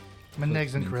 My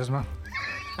neg's in charisma.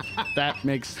 That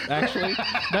makes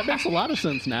a lot of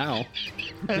sense now,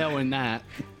 knowing that.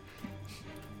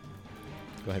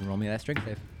 Go ahead and roll me that strength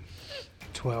save.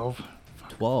 12.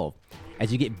 12.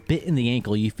 As you get bit in the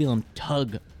ankle, you feel him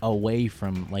tug away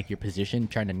from like your position,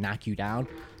 trying to knock you down,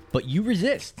 but you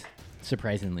resist.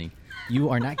 Surprisingly, you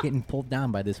are not getting pulled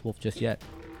down by this wolf just yet.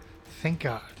 Thank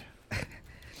God.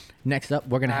 Next up,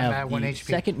 we're gonna I'm have at the 1 HP.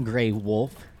 second gray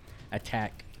wolf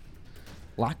attack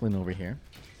Lachlan over here.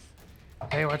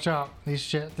 Hey, watch out. This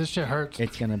shit hurts.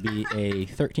 It's gonna be a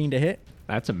 13 to hit,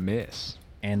 That's a miss.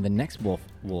 and the next wolf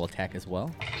will attack as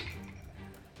well.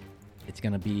 It's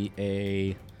gonna be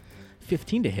a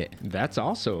 15 to hit. That's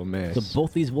also a miss. So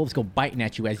both these wolves go biting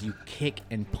at you as you kick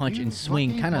and punch You and swing,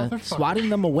 lucky kind of motherfucker. swatting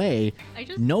them away. I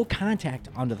just- No contact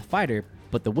onto the fighter,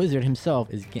 but the wizard himself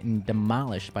is getting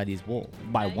demolished by these wolves.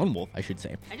 By Okay. one wolf, I should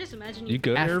say. I just imagine You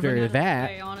good, After Ervin?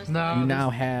 that, honestly. No. You this- now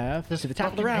have This to the top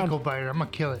of the fucking ankle round. biter. I'm gonna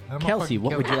kill it. Kelsey,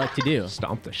 what would you like to do?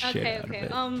 Stomp the shit Okay, out okay.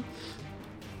 of it.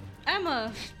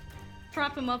 Emma,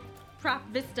 prop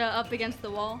Vista up against the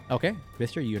wall. Okay,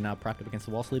 Mister, you are now propped up against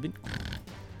the wall, sleeping.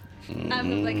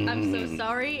 I'm so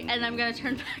sorry, and I'm gonna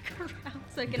turn back around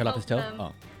so I can Cut off help his toe. them.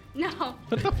 Oh, No,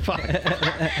 What the fuck?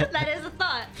 that is a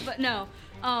thought, but no.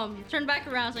 Turn back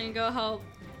around so I can go help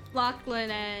Lachlan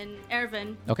and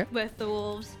Ervin Okay. with the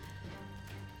wolves.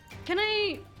 Can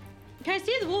I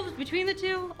see the wolves between the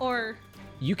two, or?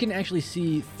 you can actually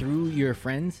see through your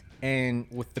friends, and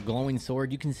with the glowing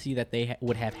sword, you can see that they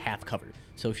would have half cover.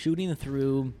 So shooting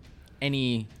through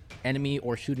any enemy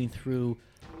or shooting through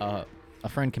a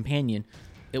friend companion,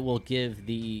 it will give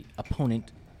the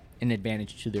opponent an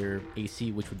advantage to their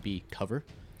AC, which would be cover.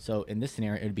 So in this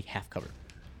scenario, it would be half cover.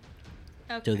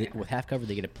 So Okay. with half cover,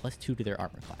 they get a +2 to their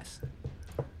armor class.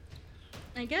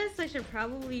 I guess I should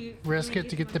probably Risk it to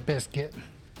use get my- the biscuit.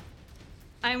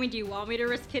 I mean, do you want me to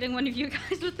risk hitting one of you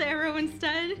guys with the arrow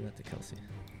instead? That's a Kelsey.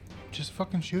 Just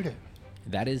fucking shoot it.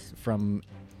 That is from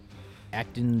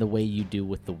acting the way you do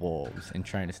with the wolves and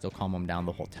trying to still calm them down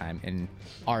the whole time and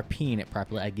RPing it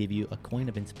properly. I give you a coin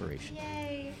of inspiration.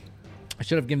 Yay! I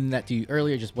should have given that to you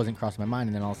earlier, just wasn't crossing my mind,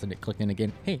 and then all of a sudden it clicked in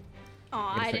again. Hey, Aw,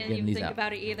 Gotta I start didn't getting even these think out.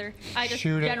 about it either. I just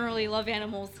Shoot it. generally love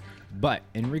animals. but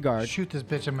in regard, Shoot this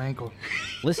bitch in my ankle.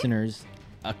 listeners,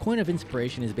 a coin of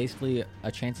inspiration is basically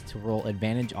a chance to roll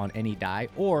advantage on any die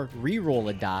or re-roll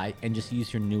a die and just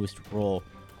use your newest roll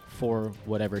for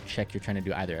whatever check you're trying to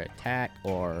do, either attack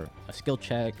or a skill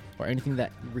check or anything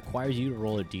that requires you to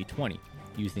roll a d20.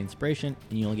 Use the inspiration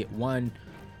and you only get one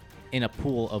in a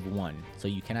pool of one. So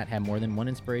you cannot have more than one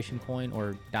inspiration coin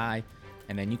or die.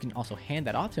 And then you can also hand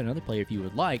that off to another player if you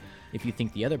would like, if you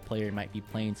think the other player might be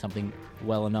playing something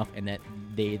well enough and that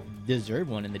they deserve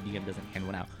one and the DM doesn't hand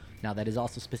one out. Now, that is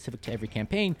also specific to every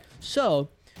campaign. So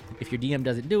if your DM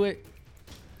doesn't do it,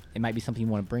 it might be something you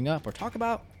want to bring up or talk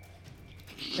about.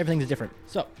 Everything's different.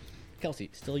 So, Kelsey,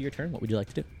 still your turn. What would you like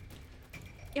to do?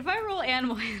 If I roll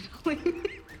animal handling,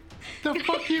 The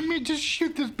fuck you mean? Just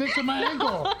shoot this bitch in my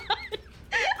ankle.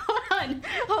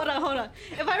 hold on.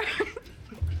 If I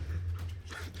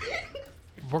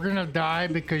We're gonna die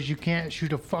because you can't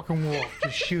shoot a fucking wolf.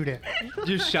 Just shoot it.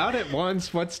 You shot it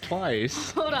once, what's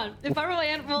twice? hold on, if I roll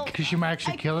animal, Because you might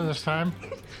actually kill it this time.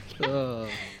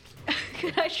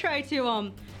 could I try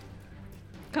to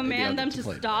command them to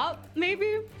play. stop?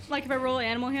 Maybe, like if I roll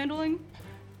animal handling,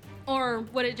 or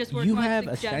would it just work? You my have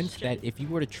a suggestion? sense that if you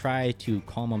were to try to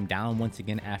calm them down once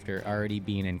again after already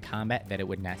being in combat, that it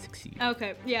would not succeed.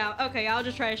 Okay, yeah, okay. I'll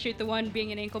just try to shoot the one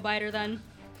being an ankle biter then.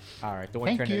 All right, the one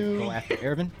Thank trying you. to go after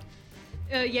Ervin.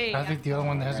 Yeah. I think the other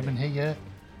one that hasn't been hit yet.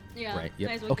 Yeah. Right, yep.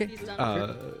 Might as well Okay. get these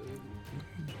done.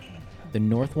 The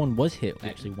north one was hit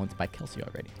actually once by Kelsey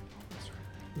already.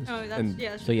 Oh, that's and-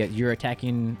 yeah. So yeah, you're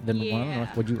attacking the one on the north.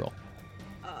 Yeah. What'd you roll?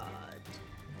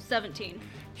 17.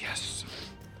 Yes.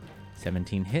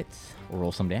 17 hits.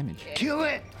 Roll some damage. Kill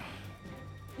it.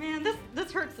 Man,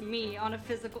 this hurts me on a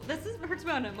physical. Hurts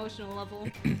me on an emotional level.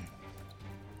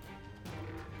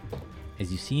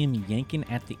 As you see him yanking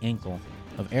at the ankle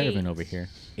of Erebin over here.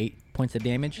 8 points of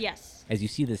damage. Yes. As you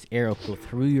see this arrow go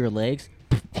through your legs,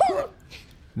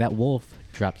 that wolf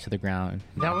drops to the ground.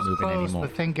 That not was moving close, anymore.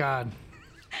 but thank God.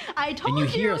 I told And you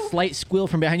hear a slight squeal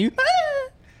from behind you.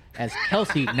 As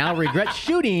Kelsey now regrets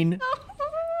shooting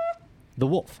the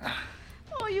wolf.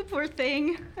 Oh, you poor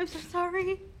thing. I'm so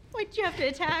sorry. Why'd you have to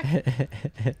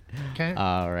attack? Can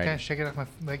Alright. I shake it off my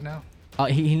leg now?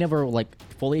 He never like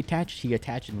fully attached. He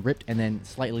attached and ripped, and then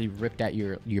slightly ripped at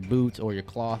your boots or your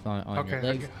cloth on your Okay,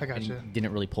 legs. I got and you.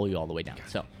 Didn't really pull you all the way down.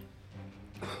 So,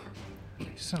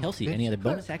 Son of a Kelsey, bitch. any other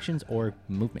bonus actions or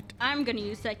movement? I'm gonna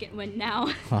use second wind now.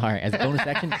 All right, as a bonus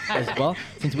action as well,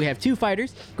 since we have 2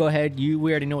 fighters, go ahead. We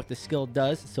already know what the skill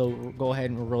does, so go ahead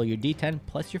and roll your D10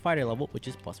 plus your fighter level, which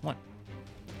is +1.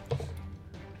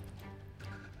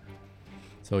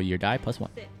 So your die +1.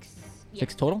 6.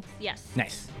 6 total? Yes.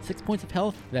 Nice. 6 points of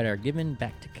health that are given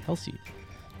back to Kelsey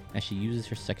as she uses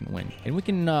her second wind. And we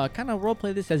can kind of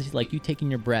roleplay this as like you taking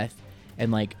your breath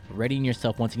and like readying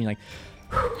yourself once again, like,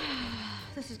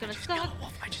 This is gonna suck.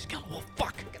 I just killed a wolf.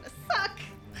 Fuck. It's gonna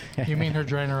suck. You mean her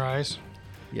drying her eyes?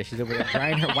 Yeah, she's over there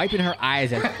drying her, wiping her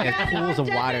eyes as pools of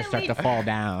water start to fall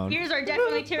down. Ears are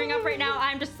definitely tearing up right now.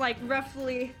 I'm just like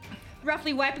roughly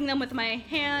wiping them with my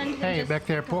hand. and Hey, just- back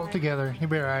there, pull it together. You'll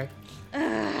be alright.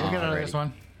 We'll get out of this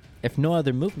one. If no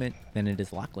other movement, then it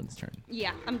is Lachlan's turn.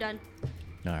 Yeah, I'm done.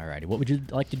 Alrighty, what would you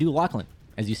like to do, Lachlan?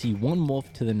 As you see one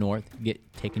wolf to the north get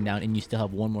taken down, and you still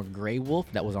have one more gray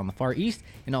wolf that was on the far east,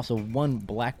 and also one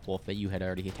black wolf that you had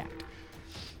already attacked.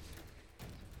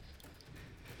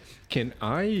 Can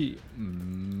I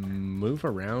move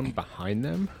around behind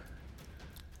them?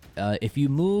 If you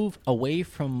move away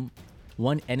from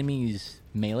one enemy's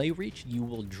melee reach, you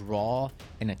will draw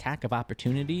an attack of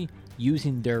opportunity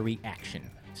using their reaction.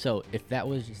 So if that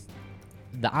was just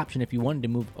the option, if you wanted to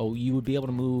move, you would be able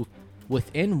to move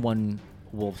within one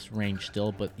wolf's range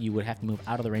still, but you would have to move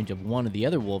out of the range of one of the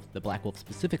other wolves, the black wolf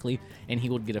specifically, and he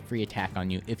would get a free attack on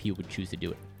you if you would choose to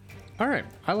do it. All right,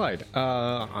 I lied.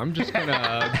 I'm just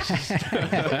gonna.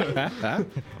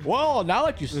 Well, now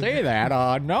that you say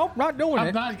that, nope, not doing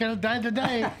I'm not gonna die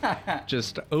today.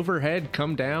 Just overhead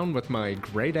come down with my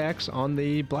great axe on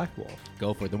the black wolf.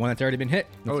 Go for it. The one that's already been hit.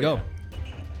 Let's Oh, go. yeah.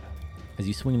 As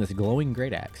you swing this glowing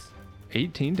great axe.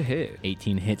 18 to hit.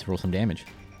 18 hits, roll some damage.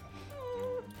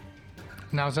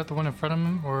 Now, is that the one in front of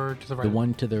him or to the right? The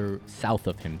one to the south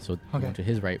of him, so the Okay. one to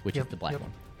his right, which Yep, is the black yep.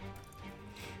 one.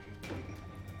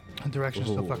 The direction's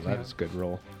still Ooh, fucking that up. was a good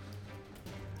roll.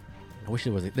 I wish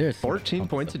it was there's 14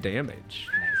 points of damage.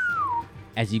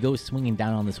 As you go swinging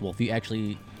down on this wolf, you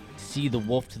actually see the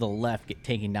wolf to the left get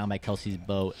taken down by Kelsey's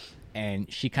bow,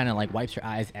 and she kind of like wipes her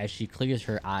eyes. As she clears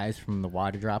her eyes from the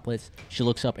water droplets, she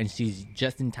looks up and sees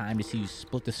just in time to see you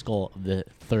split the skull of the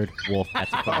third wolf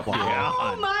that's in front of her.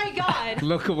 Oh my god.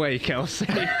 Look away, Kelsey.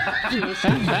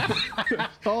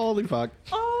 Holy fuck.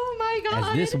 Oh my god.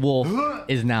 As this wolf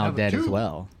is now Number dead as 2.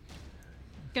 well.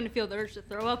 Gonna feel the urge to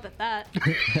throw up at that.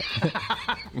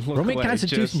 Look Roll me a away,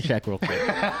 constitution just- check real quick.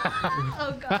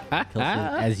 Oh god. Kelsey,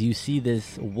 as you see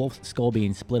this wolf's skull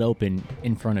being split open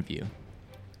in front of you.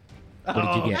 What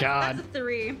did you get? That's a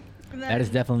 3. That is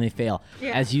definitely a fail.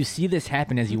 Yeah. As you see this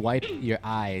happen, as you wipe your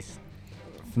eyes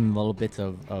from the little bits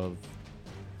of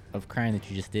crying that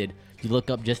you just did, you look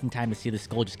up just in time to see the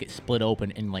skull just get split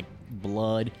open and like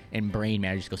blood and brain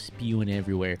matter just go spewing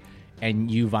everywhere.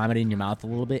 And you vomit in your mouth a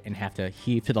little bit and have to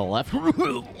heave to the left,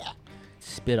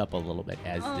 spit up a little bit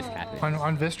as this happens.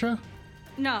 On Vistra?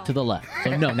 No. To the left.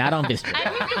 So no, not on Vistra. I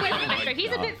moved away from Vistra.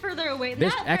 He's a bit further away.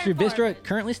 Vis- Not actually, very far. Vistra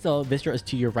currently still Vistra is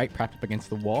to your right, propped up against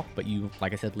the wall, but you,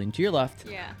 like I said, lean to your left.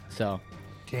 Yeah. So,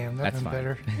 Damn, That's that's fine.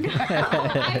 better.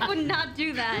 I would not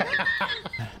do that.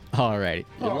 alrighty.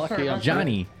 You're lucky I'm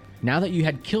Johnny, now that you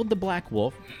had killed the black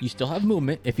wolf, you still have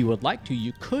movement. If you would like to,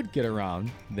 you could get around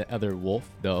the other wolf,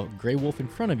 the gray wolf in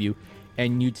front of you,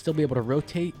 and you'd still be able to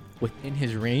rotate within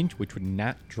his range, which would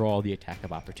not draw the attack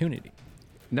of opportunity.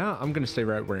 No, I'm gonna stay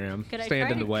right where I am. Could I Stand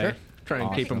try? in the way. Sure. Try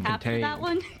and keep Awesome. them After contained. that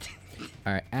one.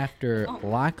 All right, after Oh.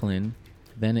 Lachlan,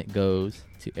 then it goes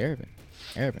to Erebin.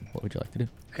 Erebin, what would you like to do?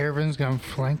 Erebin's gonna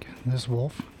flank this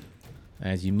wolf.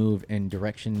 As you move in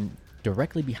direction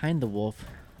directly behind the wolf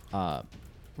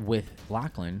with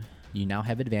Lachlan, you now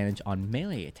have advantage on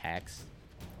melee attacks.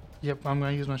 Yep, I'm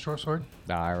gonna use my short sword.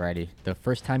 Alrighty. The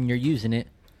first time you're using it,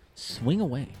 swing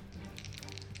away.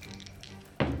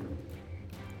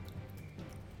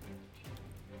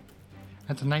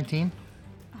 That's a 19.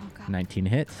 Oh god. 19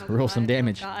 hits. Oh, Roll some God.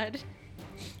 damage. Oh god.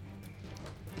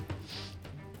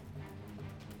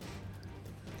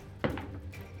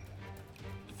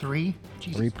 3?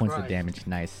 Jesus 3 points of Christ. damage.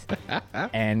 Nice.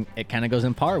 And it kind of goes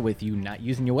in par with you not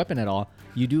using your weapon at all.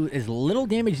 You do as little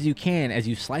damage as you can as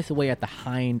you slice away at the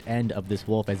hind end of this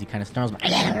wolf as he kind of snarls.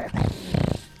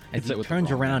 As he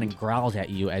turns around and growls at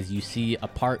you as you see a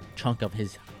chunk of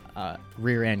his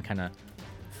rear end kind of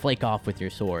flake off with your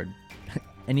sword.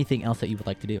 Anything else that you would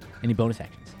like to do? Any bonus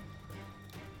actions?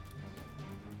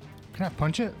 Can I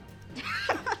punch it?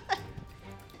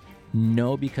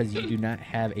 No, because you do not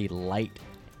have a light.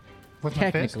 With my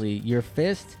fist? Technically, your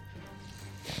fist.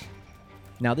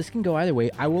 Now, this can go either way.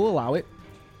 I will allow it.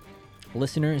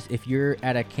 Listeners, if you're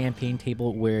at a campaign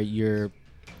table where you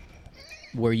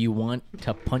want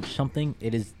to punch something,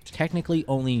 it is technically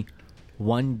only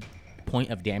 1 point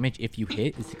of damage if you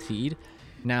hit and succeed.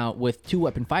 Now, with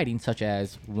 2-weapon fighting, such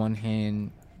as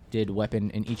one-handed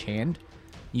weapon in each hand,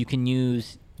 you can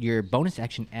use your bonus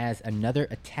action as another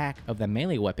attack of the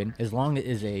melee weapon as long as it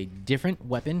is a different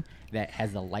weapon that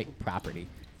has the light property.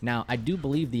 Now, I do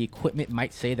believe the equipment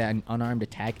might say that an unarmed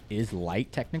attack is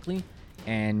light technically,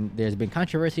 and there's been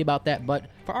controversy about that, but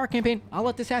for our campaign, I'll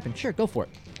let this happen. Sure, go for it.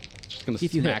 Just gonna See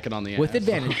if you smack hit it on the with ass.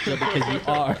 advantage, so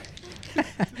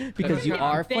because you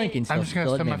are flanking. So I'm just going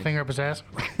to still stick my advantage. finger up his ass.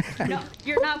 No,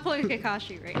 you're not pulling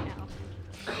Kakashi right now.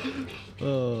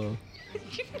 Oh.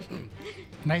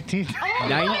 19.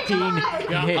 19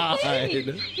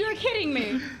 hits. You're kidding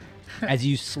me. As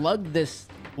you slug this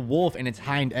wolf in its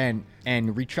hind end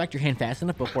and retract your hand fast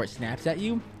enough before it snaps at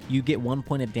you, you get 1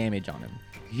 point of damage on him.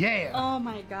 Yeah. Oh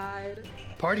my god.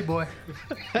 Party boy.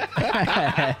 This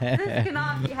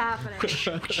cannot be happening.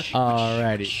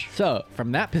 Alrighty. So,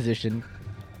 from that position,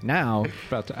 now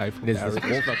About to Eiffel This Tower is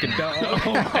this fucking dog.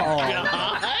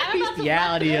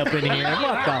 bestiality up in here.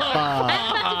 What the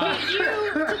fuck? You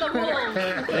to the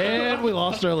wolves. And we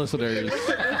lost our listeners.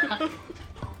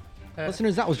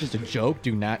 Listeners, that was just a joke.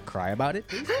 Do not cry about it.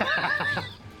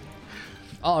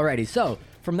 Alrighty, so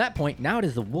from that point, now it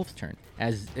is the wolf's turn.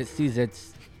 As it sees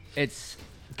its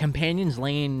companions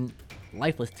laying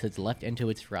lifeless to its left and to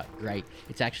its right,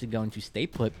 it's actually going to stay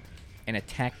put and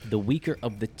attack the weaker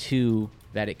of the two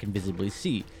that it can visibly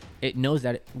see. It knows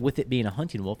that with it being a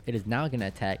hunting wolf, it is now going to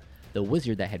attack the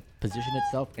wizard that had positioned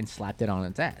itself and slapped it on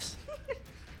its ass.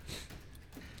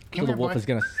 So the here, wolf boy. is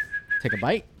going to take a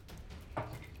bite.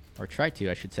 Or try to,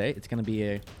 I should say. It's going to be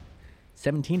a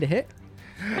 17 to hit.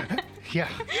 Yeah.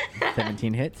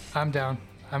 17 hits. I'm down.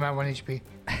 I'm at 1 HP.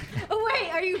 Oh wait,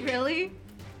 are you really?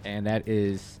 And that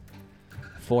is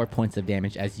 4 points of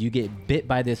damage as you get bit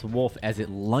by this wolf as it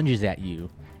lunges at you,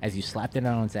 as you slapped it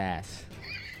on its ass.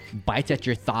 Bites at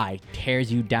your thigh,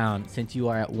 tears you down. Since you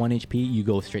are at 1 HP, you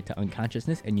go straight to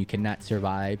unconsciousness and you cannot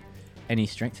survive any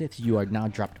strength saves. You are now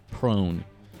dropped prone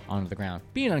onto the ground.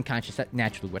 Being unconscious, that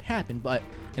naturally would happen, but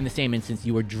in the same instance,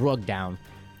 you were drugged down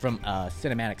from a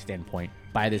cinematic standpoint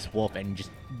by this wolf and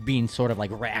just being sort of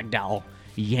like ragdoll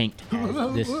yanked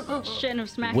as this Shouldn't have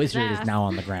smacked wizard his is ass. now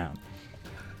on the ground.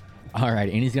 All right,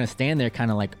 and he's gonna stand there,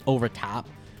 kind of like over top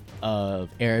of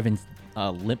Erevan's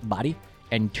limp body,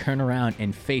 and turn around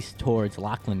and face towards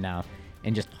Lachlan now,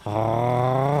 and just.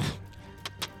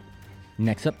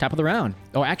 Next up, top of the round.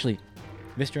 Oh, actually,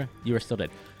 Vistra, you are still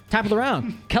dead. Top of the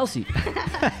round, Kelsey.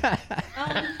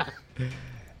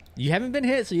 You haven't been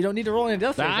hit, so you don't need to roll any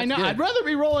death saves. I That's know. good. I'd rather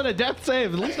be rolling a death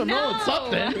save. At least I'm rolling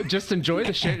something. Just enjoy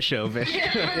the shit show, Vish.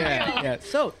 Yeah.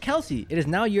 So, Kelsey, it is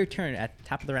now your turn at the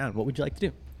top of the round. What would you like to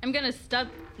do? I'm gonna step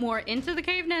more into the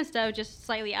cave now instead of just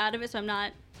slightly out of it, so I'm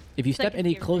not. If you step Second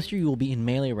any gear. closer, you will be in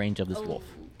melee range of this Oh. wolf.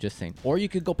 Just saying. Or you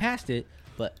could go past it,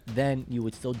 but then you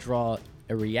would still draw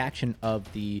a reaction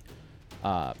of the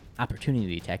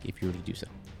opportunity attack if you were to do so.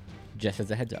 Just as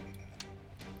a heads up.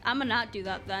 I'm gonna not do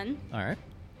that then. All right.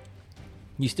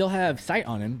 You still have sight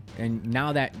on him, and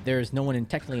now that there's no one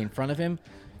technically in front of him,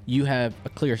 you have a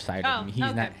clear sight of Oh, him. He's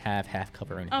okay. not half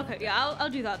cover or anything. Okay, yeah, I'll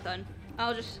do that then.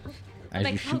 I'll just. As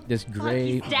you shoot this fuck,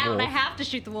 gray he's down. I wolf. have to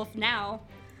shoot the wolf now.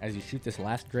 As you shoot this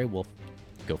last gray wolf,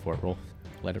 go for it. Roll.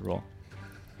 Let it roll.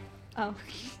 Oh.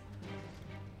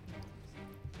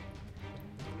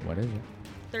 What is it?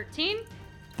 13?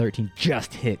 13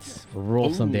 just hits.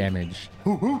 Roll some damage.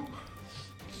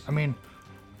 I mean,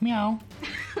 meow.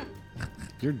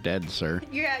 You're dead, sir.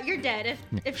 You're dead.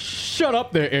 If Shut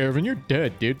up there, Ervin. You're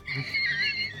dead, dude.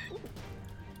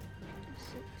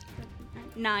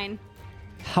 9.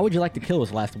 How would you like to kill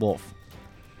this last wolf?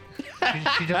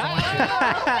 She doesn't want to.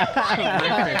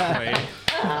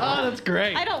 Oh, that's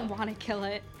great. I don't want to kill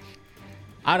it.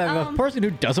 Out of a person who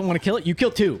doesn't want to kill it, you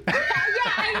kill two. Yeah,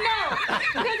 I know.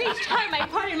 Because each time my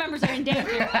party members are in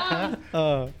danger.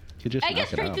 You just I knock get it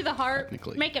straight out, through the heart.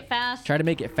 technically. Make it fast. Try to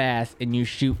make it fast, and you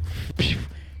shoot.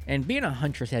 And being a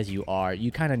huntress as you are,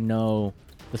 you kind of know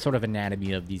the sort of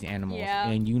anatomy of these animals, Yeah.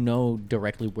 and you know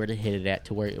directly where to hit it at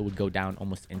to where it would go down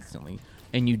almost instantly,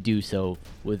 and you do so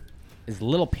with as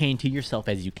little pain to yourself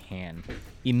as you can.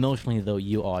 Emotionally, though,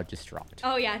 you are distraught.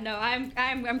 Oh yeah, no,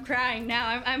 I'm crying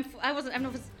now. I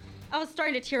was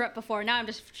starting to tear up before. Now I'm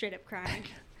just straight up crying.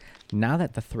 Now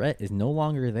that the threat is no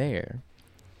longer there,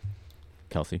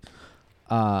 Kelsey,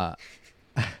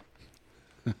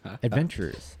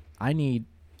 adventurers, I need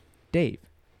Dave.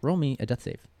 Roll me a death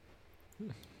save.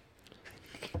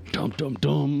 Dum dum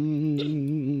dum.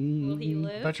 Will he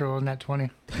live? Bet you're rolling that 20.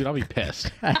 Dude, I'll be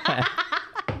pissed.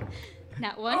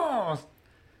 Not one. Oh.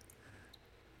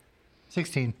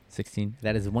 16. 16.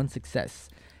 That is one success.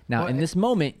 Now, Well, in this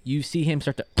moment, you see him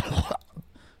start to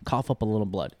cough up a little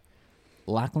blood.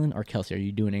 Lachlan or Kelsey, are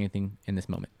you doing anything in this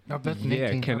moment? No, that's an Yeah,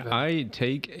 18. can I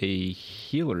take a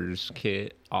healer's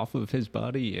kit off of his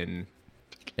body and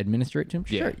Administer it to him?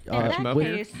 Yeah. Sure. In Catch him that up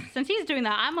here? case, since he's doing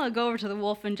that, I'm gonna go over to the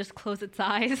wolf and just close its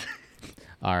eyes.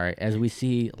 All right. As we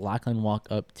see Lachlan walk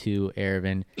up to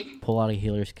Erebin, pull out a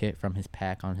healer's kit from his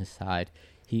pack on his side.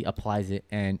 He applies it,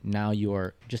 and now you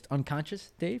are just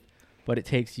unconscious, Dave. But it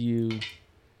takes you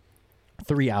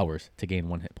 3 hours to gain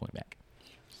 1 hit point back.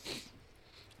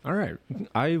 all right,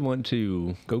 I want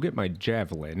to go get my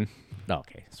javelin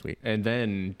Okay, sweet. and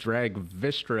then drag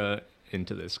Vistra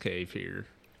into this cave here.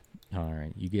 All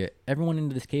right, you get everyone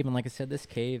into this cave, and like I said, this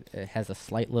cave has a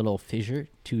slight little fissure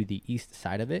to the east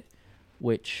side of it,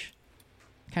 which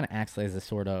kind of acts as a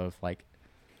sort of like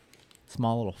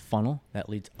small little funnel that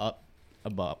leads up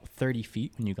about 30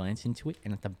 feet when you glance into it,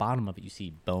 and at the bottom of it, you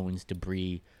see bones,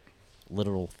 debris,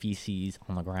 literal feces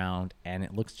on the ground, and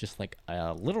it looks just like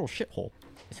a literal shithole,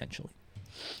 essentially.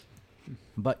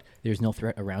 But there's no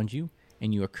threat around you,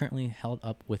 and you are currently held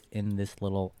up within this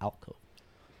little alcove.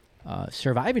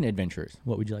 Surviving adventurers,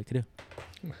 what would you like to do?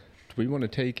 Do we want to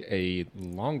take a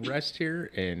long rest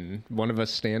here and one of us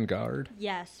stand guard?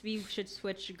 Yes, we should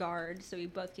switch guards so we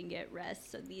both can get rest,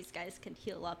 so these guys can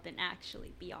heal up and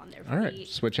actually be on their feet. All right,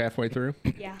 switch halfway through.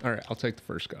 Yeah. All right, I'll take the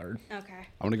first guard. Okay.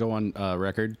 I'm gonna go on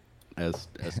record as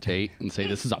Tate and say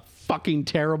this is a fucking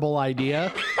terrible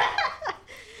idea.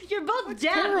 You're both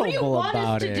dead. What do you terrible want us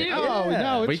about to it. do? Oh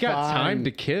no, it's We got fine. time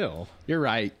to kill. You're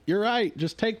right. You're right.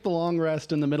 Just take the long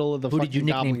rest in the middle of the Who fucking did you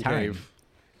nickname goblin Time? cave.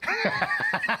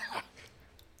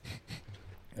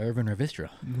 Irvin or Vistra?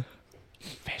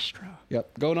 Vistra.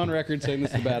 Yep. Going on record saying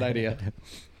this is a bad idea.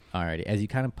 Alrighty, as you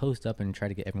kind of post up and try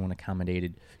to get everyone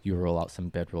accommodated, you roll out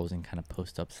some bedrolls and kind of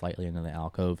post up slightly into the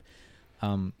alcove.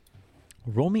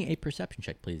 Roll me a perception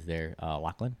check, please, there,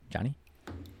 Lachlan, Johnny.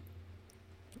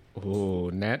 Oh,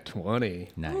 nat 20.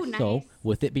 Nice. Ooh, So, nice.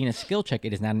 with it being a skill check,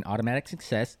 it is not an automatic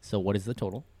success. So, what is the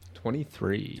total?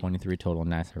 23. 23 total.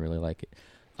 Nice. I really like it.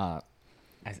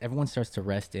 As everyone starts to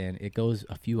rest in, it goes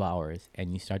a few hours,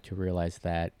 and you start to realize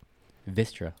that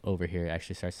Vistra over here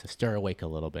actually starts to stir awake a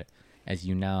little bit as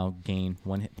you now gain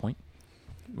 1 hit point.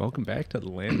 Welcome back to the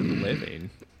land of the living.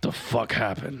 The fuck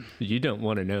happened? You don't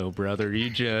want to know, brother. You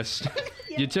just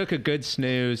you took a good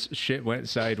snooze. Shit went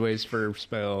sideways for a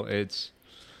spell.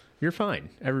 You're fine.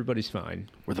 Everybody's fine.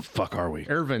 Where the fuck are we?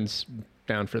 Irvin's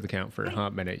down for the count for a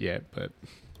hot minute yet, but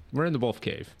we're in the wolf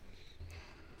cave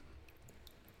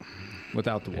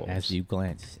without the wolves. As you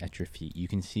glance at your feet, you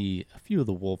can see a few of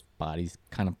the wolf bodies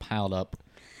kind of piled up,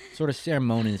 sort of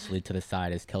ceremoniously to the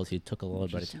side as Kelsey took a little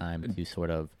bit of time to sort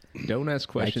of Don't ask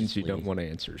questions you righteously don't want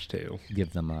answers to.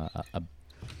 give them a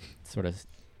sort of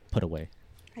put away.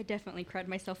 I definitely cried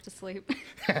myself to sleep.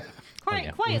 yeah, without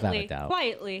a Quietly, doubt.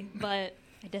 but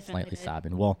I definitely Slightly did.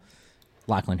 sobbing. Well,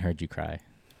 Lachlan heard you cry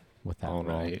without All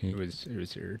roll. right. He- It was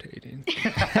irritating.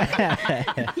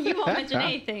 You won't mention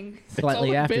anything. Slightly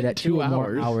only after been that, 2 2 more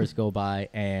hours. hours go by,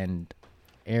 and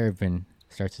Ervin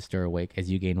starts to stir awake as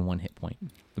you gain 1 hit point.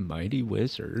 The mighty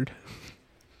wizard.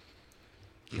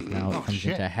 Now it Oh, comes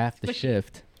shit. into half the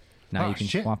shift. Now Oh, you can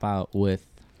shit. swap out with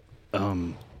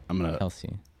I'm gonna.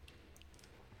 Kelsey.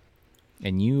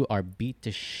 And you are beat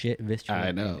to shit, Vistra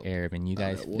I know. and Ervin. You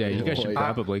guys will Yeah, you guys Boy. should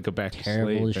probably go back to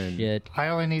terrible as sleep. And shit. I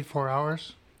only need 4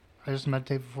 hours. I just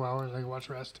meditate for 4 hours. I can watch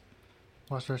rest.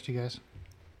 Watch the rest of you guys.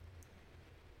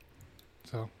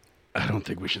 So, I don't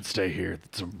think we should stay here.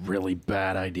 That's a really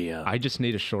bad idea. I just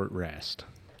need a short rest.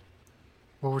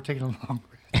 well, we're taking a long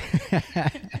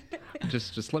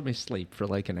Just let me sleep for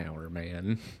like an hour,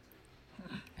 man.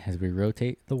 As we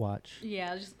rotate the watch,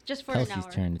 Yeah, just for Kelsey's an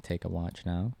hour. turn to take a watch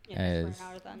now. Yeah, just as for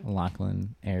an hour then.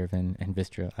 Lachlan, Ervin, and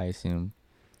Vistra, I assume,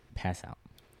 pass out.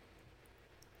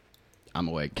 I'm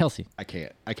awake. Kelsey, I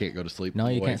can't go to sleep. no,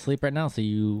 I'm you awake. can't sleep right now, so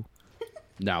you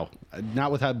No,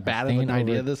 not with how bad of Staying an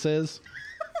idea over. this is.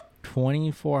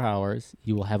 24 hours,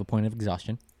 you will have a point of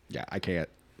exhaustion. Yeah, I can't.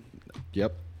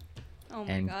 Yep. Oh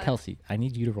my And god. Kelsey, I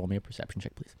need you to roll me a perception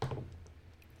check, please.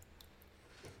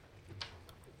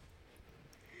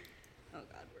 Oh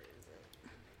god, where is it?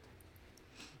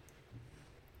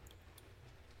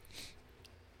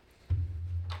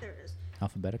 There it is.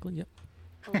 Alphabetically, yep.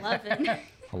 11.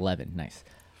 11, nice.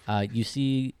 You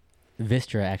see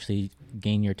Vistra actually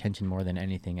gain your attention more than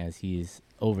anything as he's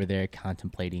over there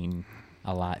contemplating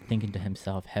a lot, thinking to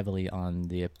himself heavily on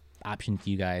the options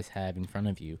you guys have in front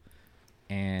of you.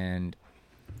 And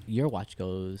your watch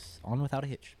goes on without a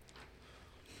hitch.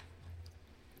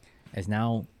 As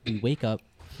now we wake up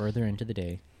further into the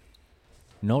day,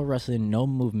 no rustling, no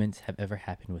movements have ever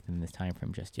happened within this time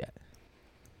frame just yet.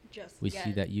 Just We yet.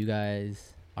 see that you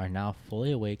guys are now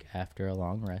fully awake after a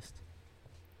long rest.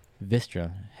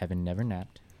 Vistra, having never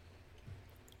napped,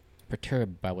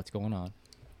 perturbed by what's going on.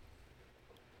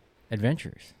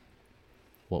 Adventurers,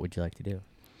 what would you like to do?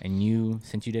 And you,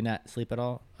 since you did not sleep at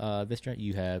all, Vistra,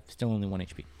 you have still only 1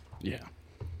 HP. Yeah.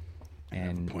 I have a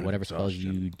And point of whatever spells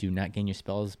exhaustion. you do not gain your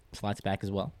spells slots back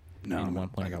as well. No, and I'm- 1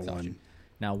 point I of got exhaustion. one.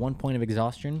 Now, 1 point of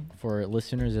exhaustion for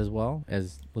listeners as well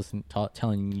as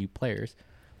telling you players.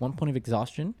 1 point of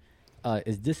exhaustion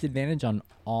is disadvantage on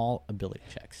all ability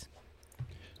checks.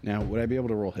 Now, would I be able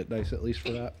to roll hit dice at least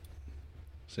for that?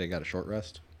 Say I got a short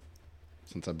rest?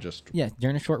 Since I'm just... Yeah,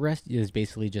 during a short rest is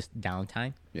basically just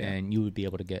downtime, Yeah. and you would be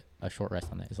able to get a short rest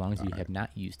on that as long as you have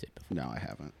not used it before. No, I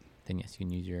haven't. Then yes, you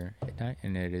can use your hit die,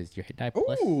 and it is your hit die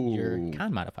plus your Ooh.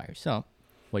 con modifier. So,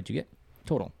 what'd you get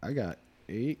total? I got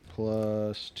 8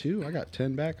 plus 2. I got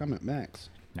 10 back. I'm at max.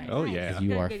 Nice. Oh, Nice. yeah. Because you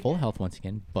Good, are good, full good. health once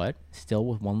again, but still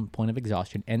with 1 point of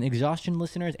exhaustion. And exhaustion,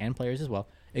 listeners and players as well,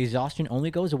 exhaustion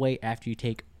only goes away after you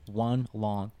take 1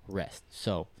 long rest.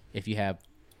 So, if you have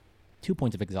 2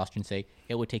 points of exhaustion, say,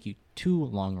 it would take you 2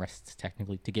 long rests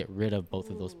technically to get rid of both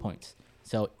of those points.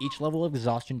 So each level of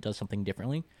exhaustion does something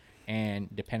differently, and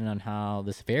depending on how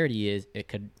the severity is, it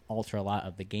could alter a lot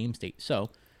of the game state. So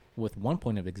with 1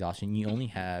 point of exhaustion, you only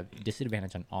have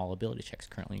disadvantage on all ability checks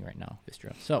currently right now,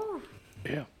 Vistra. So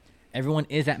Yeah. everyone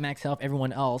is at max health.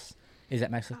 Everyone else is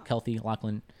at max health. Kelsey,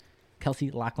 Lachlan,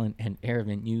 and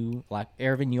Ervin.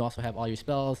 Ervin, you also have all your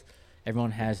spells.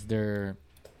 Everyone has their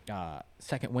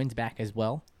second winds back as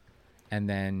well. And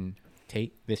then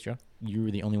Tate, Vistra,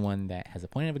 you're the only one that has a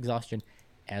point of exhaustion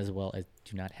as well as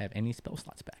do not have any spell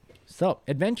slots back. So,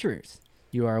 adventurers,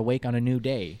 you are awake on a new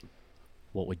day.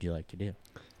 What would you like to do?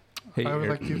 Hey, I would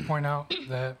Eric- like to point out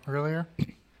that earlier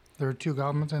there were 2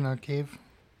 goblins in a cave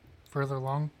further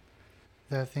along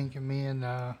that I think me and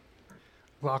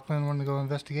Lachlan wanted to go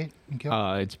investigate and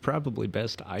kill. It's probably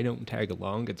best I don't tag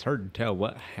along. It's hard to tell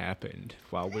what happened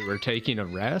while we were taking a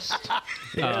rest.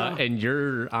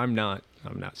 And I'm not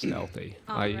stealthy.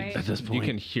 Alright. At this You point-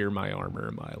 can hear my armor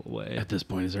a mile away. At this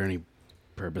point, is there any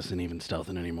purpose in even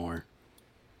stealthing anymore?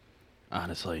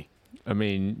 Honestly. I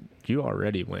mean, you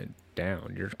already went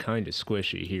down. You're kind of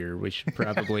squishy here. We should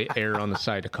probably err on the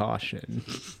side of caution.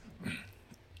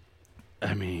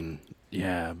 I mean,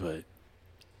 yeah, but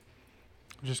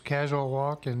Just casual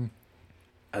walk and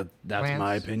that's my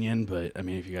Lance? opinion. But, I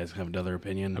mean, if you guys have another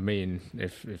opinion, I mean,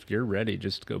 if you're ready,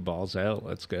 just go balls out.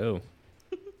 Let's go.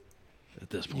 at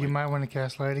this point... you might want to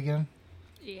cast light again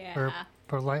Yeah. or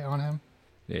put light on him.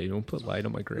 Yeah, you don't put light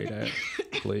on my great axe,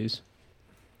 please.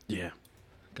 Yeah.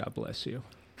 God bless you.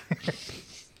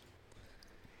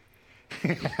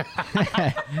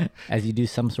 As you do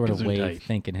some sort of wave, Gesundheit.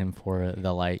 thanking him for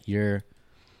the light, your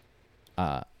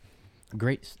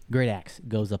great axe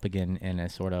goes up again in a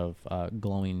sort of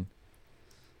glowing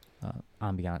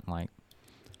ambient light.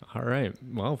 All right.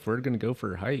 Well, if we're gonna go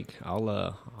for a hike,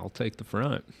 I'll take the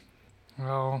front.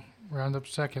 I'll round up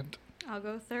second. I'll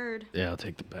go third. Yeah, I'll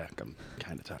take the back. I'm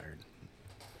kind of tired.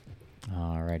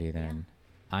 Alrighty then.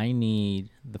 I need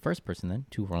the first person then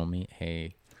to roll me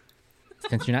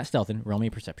since you're not stealthing, roll me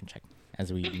a perception check.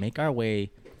 As we make our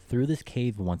way through this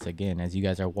cave once again, as you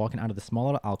guys are walking out of the small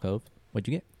little alcove. What'd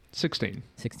you get? 16.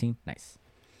 16? Nice.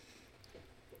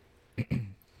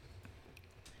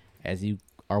 As you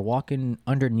are walking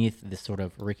underneath this sort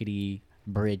of rickety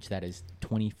bridge that is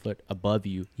 20 foot above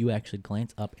you, you actually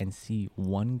glance up and see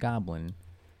one goblin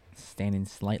standing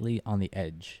slightly on the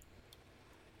edge.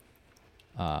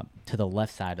 To the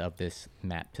left side of this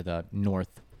map, to the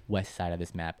northwest side of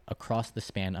this map, across the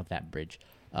span of that bridge.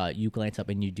 You glance up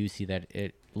and you do see that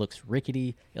it looks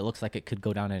rickety. It looks like it could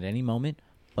go down at any moment,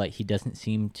 but he doesn't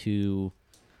seem to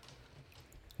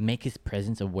make his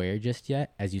presence aware just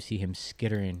yet, as you see him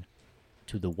skittering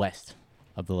to the west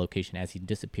of the location as he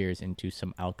disappears into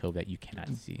some alcove that you cannot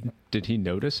see. Did he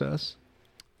notice us?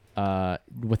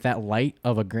 With that light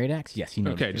of a great axe, yes, you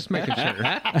noticed. Okay, just making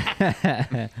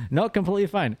sure. No, completely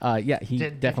fine. Yeah, he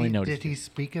definitely did noticed. Did he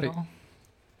speak at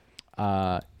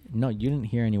all? No, you didn't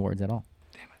hear any words at all.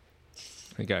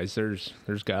 Hey guys, there's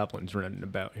goblins running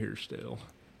about here still.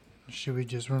 Should we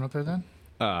just run up there then?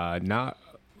 Not.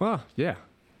 Well, yeah.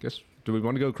 Guess. Do we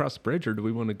want to go across the bridge, or do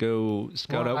we want to go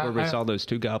scout Well, out where we I- saw those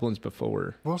two goblins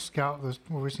before? We'll scout those.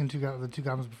 Where we've seen the two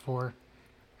goblins before,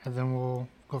 and then we'll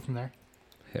go from there.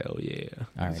 Hell yeah.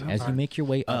 All right, Sounds as you fine. make your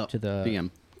way up to the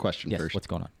DM question yes, first. what's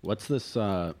going on? What's this?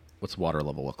 What's water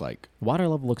level look like? Water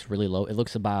level looks really low. It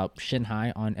looks about shin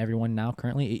high on everyone now.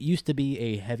 Currently, it used to be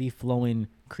a heavy flowing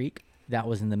creek that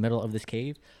was in the middle of this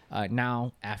cave.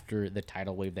 Now, after the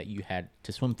tidal wave that you had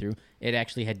to swim through, it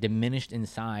actually had diminished in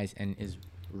size and is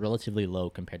relatively low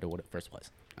compared to what it first was.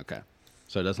 Okay,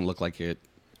 so it doesn't look like it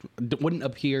wouldn't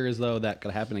appear as though that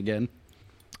could happen again.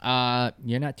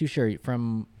 You're not too sure.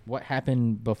 From what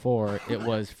happened before, it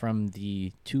was from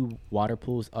the two water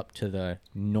pools up to the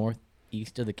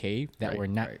northeast of the cave that Right, were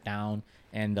knocked right. down,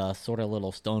 and the sort of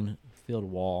little stone-filled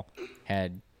wall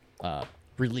had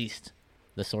released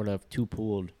the sort of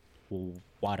two-pooled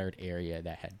watered area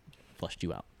that had flushed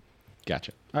you out.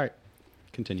 Gotcha. All right,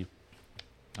 continue.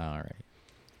 All right.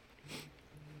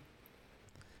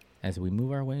 As we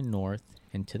move our way north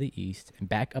and to the east and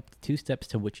back up the 2 steps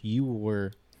to which you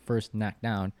were first knocked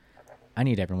down, I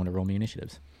need everyone to roll me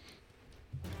initiatives.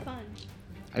 Fun.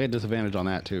 I get disadvantage on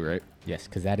that too, right? Yes,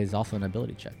 because that is also an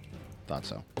ability check. Thought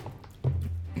so.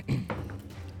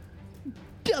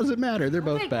 Doesn't matter. They're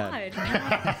both Oh my bad.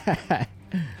 God.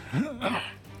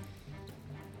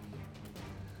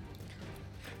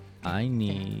 I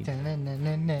need...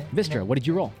 Vistra, what did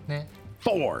you roll?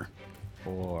 4.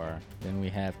 4. Then we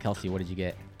have Kelsey, what did you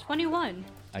get? 21.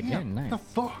 Again, The nice.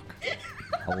 fuck?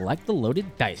 I like the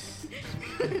loaded dice.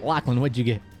 Lachlan, what'd you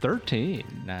get? 13.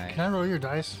 Nice. Can I roll your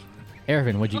dice?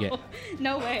 Ervin, what'd you get?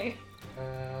 No way.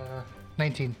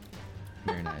 19.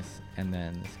 Very nice. And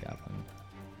then this goblin.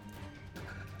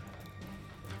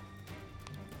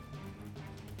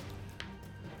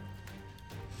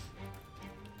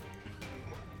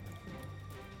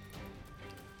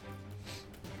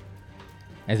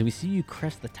 As we see you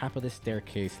crest the top of the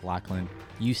staircase, Lachlan,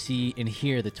 you see and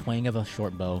hear the twang of a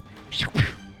short bow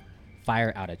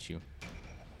fire out at you.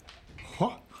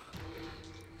 Huh?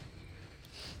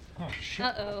 Oh shit.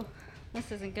 Uh-oh.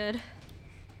 This isn't good.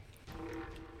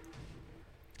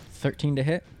 13 to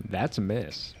hit. That's a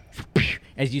miss.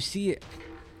 As you see it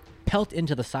pelt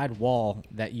into the side wall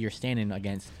that you're standing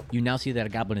against, you now see that a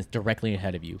goblin is directly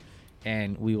ahead of you.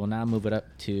 And we will now move it up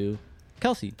to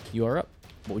Kelsey. You are up.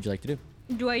 What would you like to do?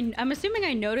 I'm assuming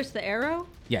I noticed the arrow?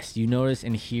 Yes, you notice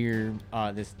and hear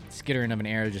this skittering of an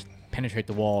arrow just penetrate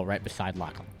the wall right beside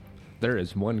Lachlan. There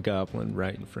is one goblin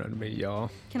right in front of me,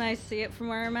 y'all. Can I see it from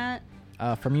where I'm at?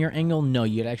 From your angle, no.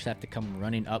 You'd actually have to come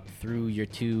running up through your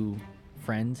two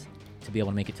friends to be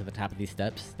able to make it to the top of these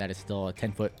steps. That is still a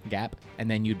 10-foot gap,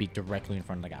 and then you'd be directly in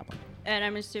front of the goblin. And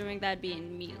I'm assuming that'd be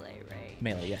in melee, right?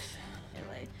 Melee, yes.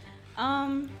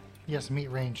 Melee. Yes, meat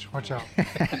range. Watch out.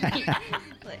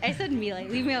 I said melee.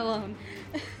 Leave me alone.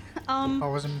 Oh,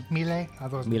 was it melee? I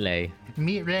thought it was Melee.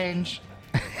 meat range.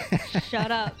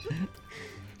 Shut up.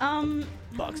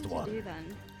 Boxed What one. to do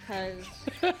then? Because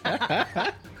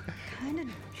kind of.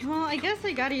 Well, I guess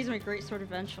I gotta use my greatsword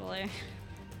eventually.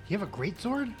 You have a great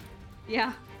sword?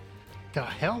 Yeah. The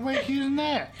hell were you using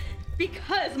that?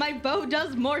 Because my bow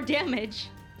does more damage.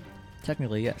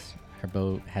 Technically, yes. Her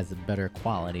bow has a better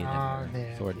quality than her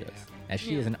yeah, sword yeah. does, as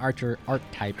she Yeah. is an archer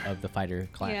archetype of the fighter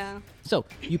class. Yeah. So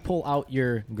you pull out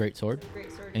your greatsword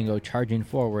Greatsword. and go charging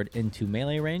forward into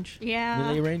melee range. Yeah.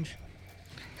 Melee range.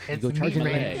 It's Go meat charging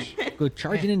range. go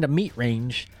charging into meat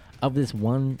range of this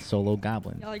one solo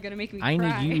goblin. Y'all are gonna make me I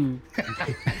cry. need you.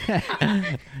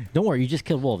 Don't worry, you just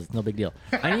killed wolves. It's no big deal.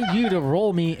 I need you to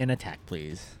roll me an attack,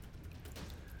 please.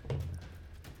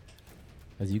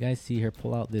 As you guys see her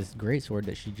pull out this greatsword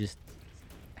that she just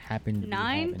happened to be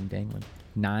 9? having dangling.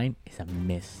 9 is a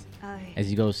miss. Aye. As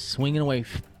you go swinging away,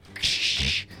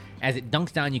 as it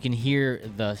dunks down, you can hear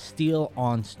the steel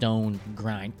on stone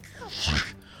grind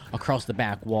across the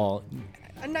back wall.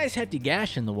 A nice hefty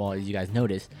gash in the wall, as you guys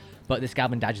notice. But this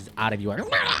goblin dodges out of you.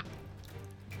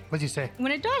 What'd you say?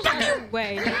 When it dodged out of the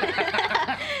way.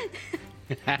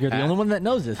 You're the only one that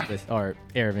knows this, or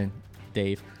Ervin,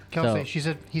 Dave. Kelsey,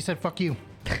 So, he said, fuck you.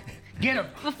 Get him.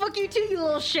 Well, fuck you too, you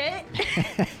little shit.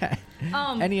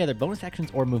 any other bonus actions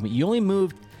or movement? You only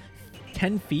moved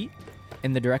 10 feet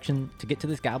in the direction to get to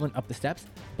this goblin up the steps,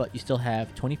 but you still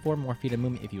have 24 more feet of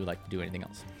movement if you would like to do anything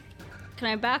else. Can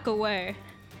I back away?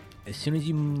 As soon as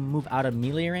you move out of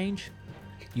melee range,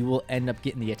 you will end up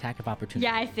getting the attack of opportunity.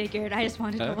 Yeah, I figured. I just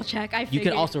wanted to double check. I You figured.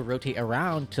 can also rotate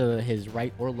around to his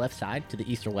right or left side, to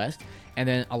the east or west, and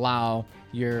then allow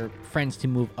your friends to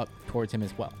move up towards him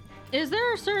as well. Is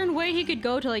there a certain way he could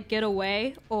go to like get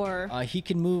away, or? He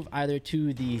can move either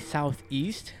to the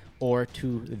southeast or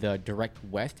to the direct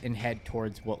west and head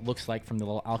towards what looks like, from the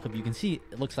little alcove you can see,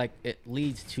 it looks like it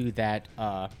leads to that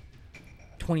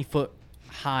 20-foot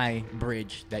high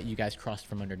bridge that you guys crossed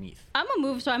from underneath. I'm gonna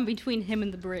move so I'm between him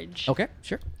and the bridge. Okay,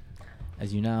 sure.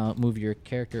 As you now move your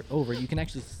character over, you can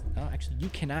actually you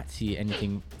cannot see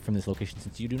anything from this location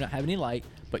since you do not have any light,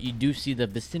 but you do see the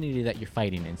vicinity that you're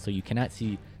fighting in, so you cannot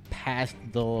see past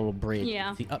the little bridge.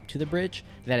 Yeah. See up to the bridge,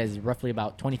 that is roughly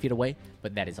about 20 feet away,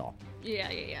 but that is all.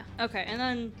 Yeah. Okay, and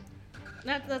then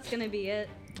that's gonna be it.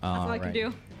 That's all I can Alright.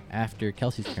 do. After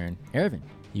Kelsey's turn, Ervin,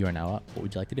 you are now up. What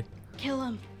would you like to do? Kill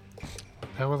him.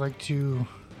 I would like to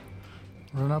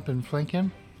run up and flank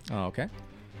him Oh, okay.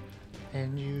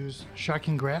 and use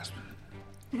Shocking Grasp.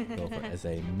 Go for it as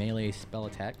a melee spell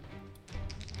attack.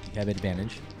 You have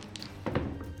advantage.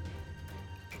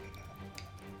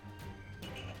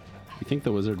 You think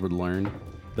the wizard would learn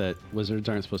that wizards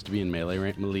aren't supposed to be in melee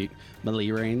range?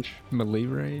 Melee range? Melee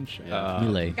range.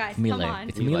 Melee. Guys, come melee. on.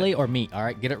 It's melee or meat. All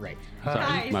right, get it right. Sorry,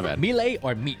 Guys. my bad. Melee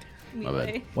or meat.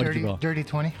 Melee. What did you roll? Dirty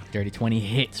 20. Dirty 20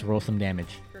 hits. Roll some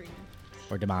damage Green.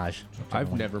 or damage. whichever I've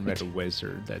one. never met a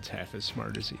wizard that's half as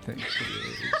smart as he thinks he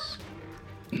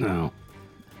is. No.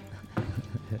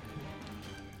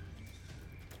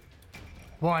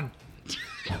 1.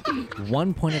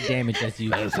 1 point of damage as you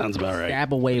That sounds about right.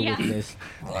 stab away Yeah. with this.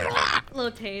 A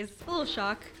little tase. A little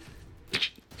shock.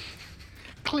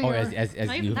 Clear. Or as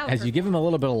Not even that you give him a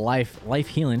little bit of life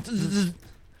healing.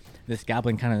 This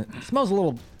goblin kind of smells a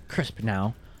little crisp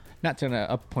now. Not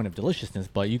to a point of deliciousness,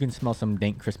 but you can smell some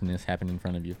dank crispness happening in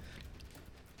front of you.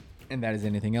 And that is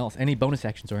anything else. Any bonus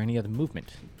actions or any other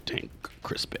movement? Tank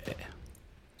crispy.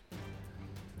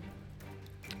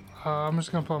 I'm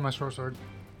just going to pull out my short sword.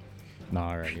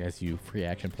 Alright, as you free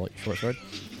action pull out your short sword.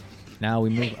 Now we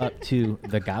move up to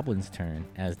the goblin's turn,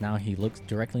 as now he looks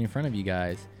directly in front of you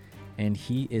guys, and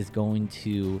he is going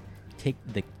to take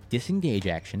the disengage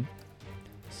action.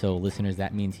 So listeners,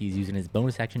 that means he's using his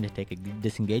bonus action to take a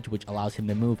disengage, which allows him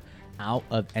to move out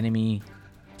of enemy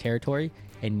territory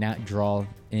and not draw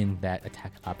in that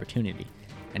attack opportunity.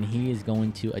 And he is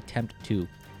going to attempt to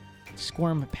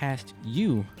squirm past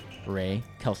you,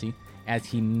 Kelsey, as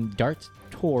he darts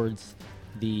towards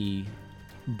the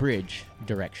bridge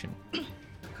direction.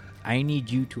 I need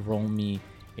you to roll me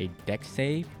a dex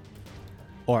save,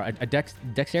 or a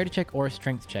dexterity check or a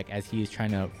strength check, as he is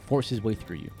trying to force his way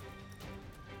through you.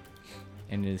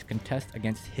 And it is contest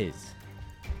against his.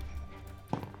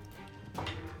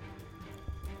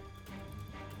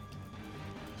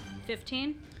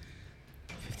 15.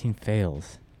 15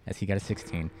 fails, as he got a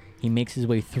 16. He makes his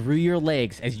way through your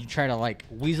legs as you try to like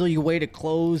weasel your way to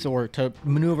close or to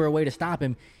maneuver a way to stop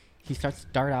him. He starts to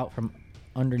dart out from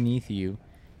underneath you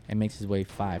and makes his way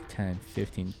 5, 10,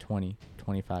 15, 20,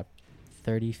 25,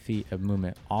 30 feet of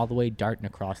movement, all the way darting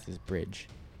across this bridge.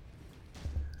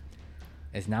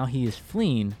 As now he is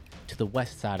fleeing to the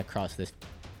west side across this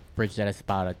bridge that is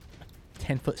about a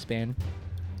 10-foot span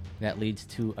that leads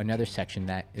to another section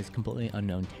that is completely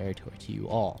unknown territory to you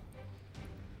all.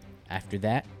 After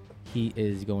that, he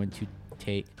is going to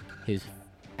take his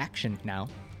action now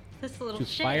This little to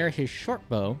shit. fire his short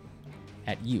bow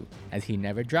at you, as he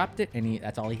never dropped it, and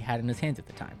that's all he had in his hands at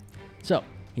the time. So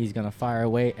he's going to fire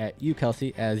away at you,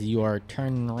 Kelsey, as you are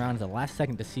turning around at the last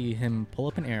second to see him pull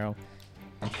up an arrow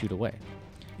and shoot away.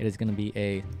 It is going to be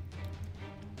a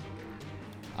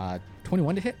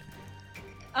 21 to hit.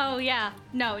 Oh yeah.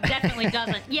 No, it definitely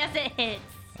doesn't. Yes, it hits.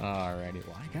 Alrighty,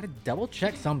 well, I gotta double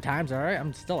check sometimes, alright?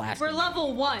 I'm still asking. We're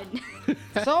level 1.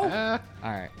 So,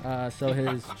 alright, so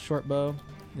his short bow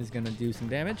is gonna do some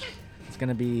damage. It's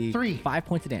gonna be 3. 5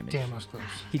 points of damage. Damn, I was close.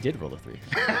 He did roll a 3.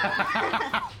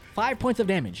 5 points of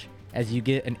damage as you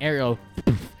get an arrow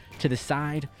to the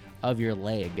side of your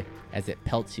leg as it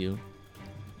pelts you.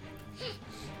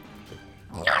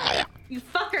 You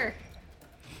fucker.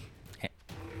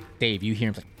 Dave, you hear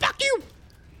him say, "Fuck you!"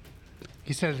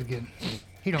 He said it again.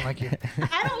 He don't like you.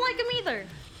 I don't like him either.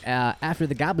 After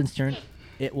the goblin's turn,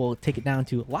 it will take it down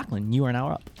to Lachlan. You are now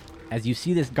up. As you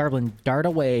see this goblin dart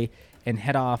away and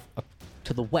head off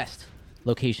to the west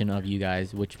location of you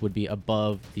guys, which would be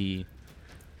above the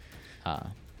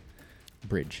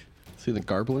bridge. See the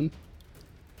garblin?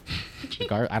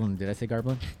 I don't. Did I say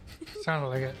goblin? Sounded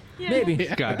like it. Yeah. Maybe.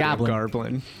 God, Goblin.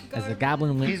 Garblin. As the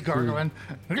goblin He's gargling.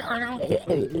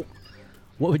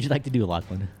 What would you like to do,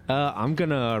 Lachlan? I'm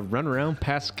gonna run around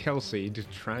past Kelsey to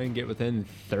try and get within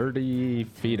 30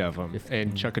 feet of him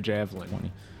and chuck a javelin.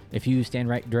 20. If you stand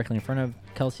right directly in front of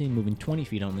Kelsey, moving 20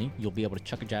 feet only, you'll be able to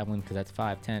chuck a javelin because that's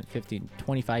 5, 10, 15,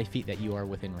 25 feet that you are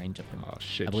within range of him. Oh,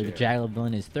 shit, I believe the yeah.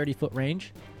 javelin is 30-foot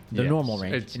range, the Yes, normal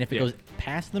range. it's- And if it yeah. goes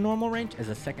past the normal range, as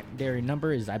a secondary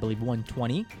number is, I believe,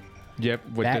 120. Yep,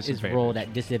 with That is disadvantage. rolled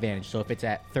at disadvantage. So if it's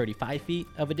at 35 feet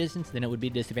of a distance, then it would be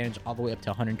disadvantage all the way up to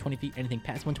 120 feet. Anything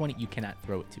past 120, you cannot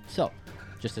throw it to. So,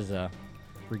 just as a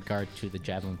regard to the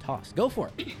javelin toss, go for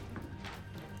it.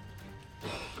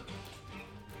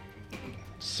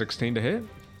 16 to hit.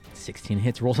 16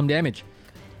 hits. Roll some damage.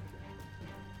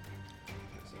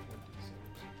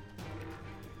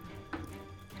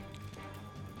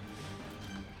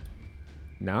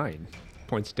 Nine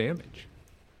points damage.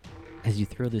 As you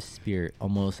throw this spear,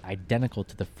 almost identical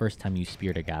to the first time you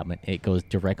speared a goblin, it goes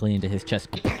directly into his chest.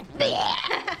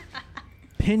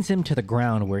 Pins him to the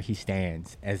ground where he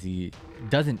stands as he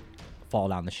doesn't fall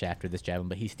down the shaft of this javelin,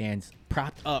 but he stands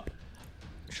propped up.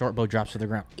 Short bow drops to the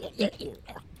ground.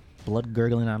 Blood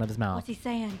gurgling out of his mouth. What's he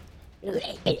saying?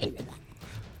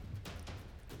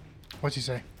 What's he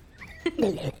say?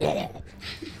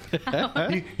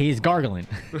 He's gargling.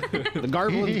 The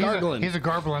garblin's gargling. He's a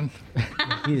garblin.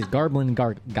 He is garbling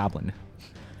goblin.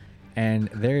 And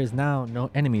there is now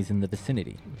no enemies in the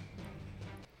vicinity.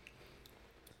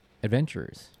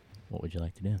 Adventurers, what would you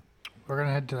like to do? We're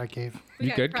gonna head to that cave. We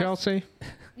You got good, cross- Kelsey?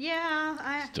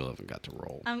 Yeah, Still haven't got to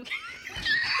roll.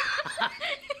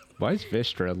 Why does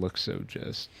Vistra look so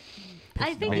just...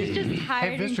 I think he's just Hey,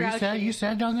 tired and Vistor, grouchy. you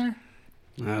sad down there?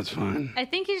 That's fine. I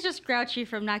think he's just grouchy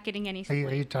from not getting any Are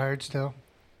sleep. you tired still?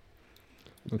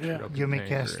 Looks Yeah. real You make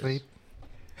us cantankerous. sleep.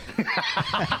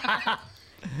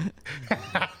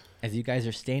 As you guys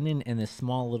are standing in this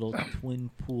small little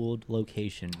twin-pooled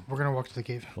location, We're gonna walk to the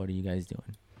cave. what are you guys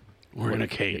doing? We're in a You're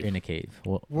cave. in a cave.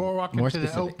 Well, We're walking more to the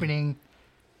specific. opening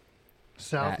That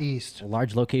southeast.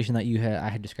 large location that I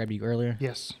had described to you earlier.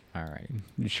 Yes. Alrighty.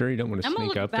 You sure you don't want to I'm gonna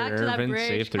sneak look up back there, to that Irvin, bridge,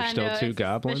 see if there's still kinda two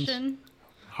goblins? suspicion.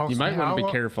 You might want to be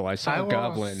will- careful. I saw I a will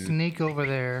goblin sneak over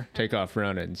there. take off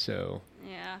running, so...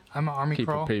 Yeah. I'm an army Keep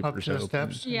your crawl up papers to the open.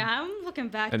 steps. Yeah, I'm looking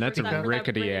back. And that's towards a that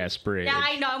rickety-ass bridge. Yeah,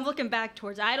 I know. I'm looking back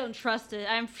towards. I don't trust it.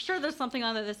 I'm sure there's something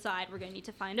on the other side we're gonna need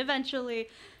to find eventually.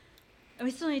 And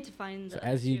we still need to find. So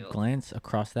as you two. glance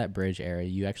across that bridge area,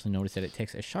 you actually notice that it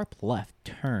takes a sharp left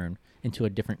turn into a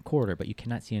different corridor, but you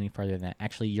cannot see any farther than that.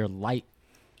 Actually, your light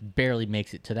barely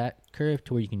makes it to that curve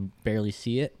to where you can barely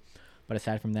see it. But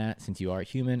aside from that, since you are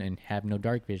human and have no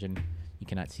dark vision, you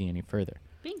cannot see any further.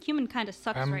 Being human kind of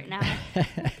sucks right now.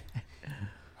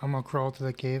 I'm gonna crawl to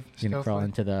the cave. You're gonna crawl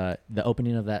into the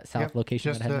opening of that south Yep, location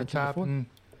just that I had the mentioned top before. and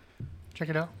check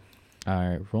it out. All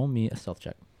right, roll me a stealth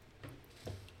check.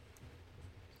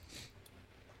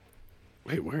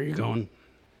 Wait, where are you going?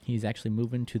 He's actually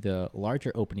moving to the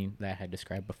larger opening that I had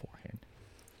described beforehand.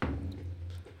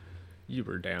 You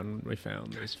were down when we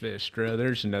found this Vistra.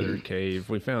 There's another cave.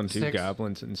 We found two 6.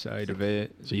 goblins inside of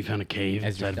it. So you found a cave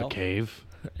As inside of a yourself? cave?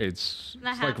 It's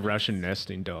That like happens. Russian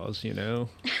nesting dolls, you know?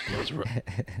 What's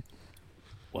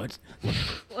what?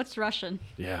 What's Russian?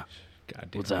 Yeah. Goddamn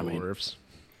What's that mean? dwarves.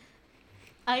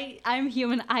 I'm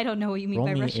human. I don't know what you mean Roll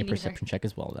by me Russian a either. perception check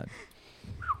as well then.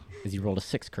 As you rolled a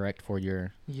 6, correct, for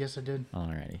your... Yes, I did.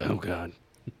 Alrighty. Oh God.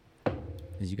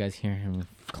 As you guys hear him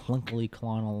clunkily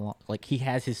clawing along, like he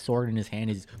has his sword in his hand,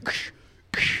 he's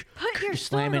Put your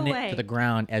slamming sword it away. to the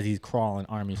ground as he's crawling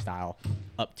army style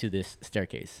up to this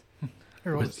staircase. I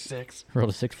rolled a 6. Roll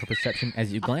a 6 for perception.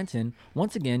 As you glance in,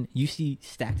 once again, you see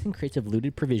stacks and crates of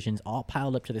looted provisions all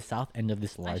piled up to the south end of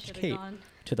this large should've cave. gone.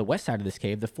 To the west side of this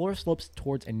cave, the floor slopes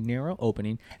towards a narrow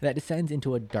opening that descends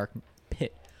into a dark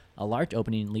pit. A large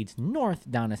opening leads north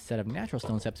down a set of natural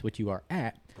stone steps, which you are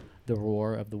at. The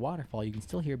roar of the waterfall you can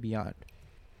still hear beyond.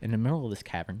 In the middle of this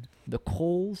cavern, the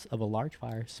coals of a large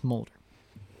fire smolder.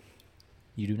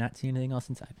 You do not see anything else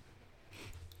inside.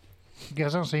 You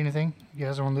guys don't see anything? You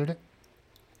guys don't loot it?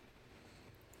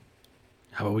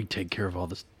 How about we take care of all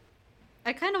this?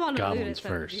 I kind of want to loot Goblins it, though,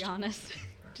 to be first. honest.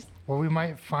 Just Well, we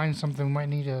might find something we might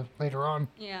need to later on.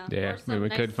 yeah. Yeah, or I mean, some we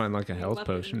nice could find like a new health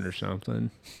potion or weapons.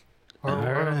 something.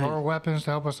 Or weapons to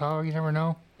help us out. You never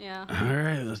know. Yeah. All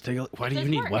right, let's take a look. Why do you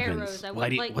There's need more weapons? arrows. I Why would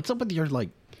do you, like- what's up with your like?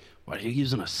 Why are you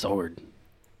using a sword?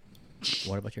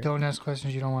 What about your Don't ask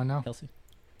questions you don't want to know. Kelsey?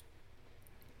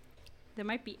 There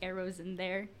might be arrows in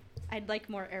there. I'd like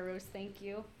more arrows, thank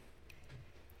you.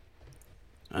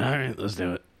 All right, let's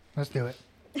do it. Let's do it.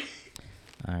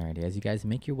 Alrighty, as you guys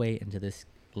make your way into this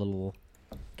little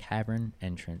cavern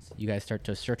entrance, you guys start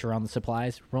to search around the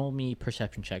supplies. Roll me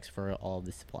perception checks for all of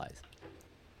the supplies.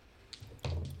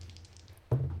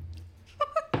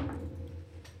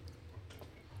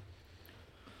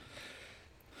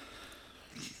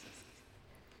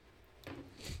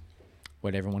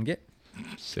 What'd everyone get?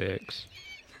 6.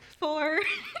 4.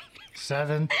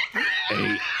 7.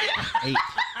 8.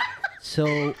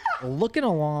 So, looking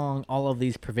along all of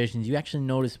these provisions, you actually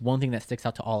notice one thing that sticks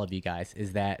out to all of you guys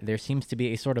is that there seems to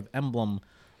be a sort of emblem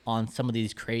on some of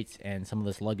these crates and some of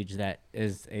this luggage that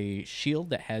is a shield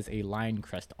that has a lion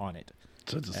crest on it.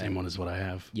 So it's the same one as what I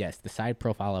have. Yes, the side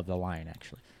profile of the lion,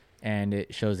 actually. And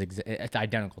it shows it's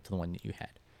identical to the one that you had.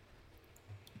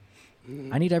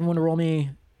 I need everyone to roll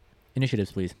me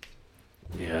initiatives, please.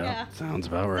 Yeah, sounds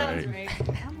about right. Sounds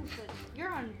right. You're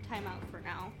on timeout for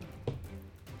now.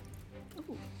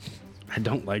 Ooh. I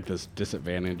don't like this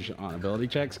disadvantage on ability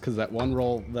checks because that one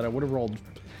roll that I would have rolled,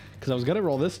 because I was going to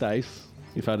roll this dice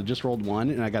if I had just rolled 1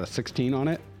 and I got a 16 on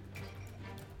it.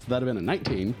 So that'd have been a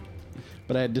 19,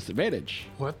 but I had disadvantage.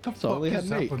 What the So I fuck only had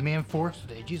is an up 8. with me and Force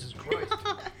today? Jesus Christ.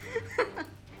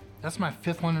 That's my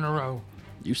 5th one in a row.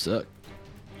 You suck.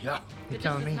 Yeah. You're It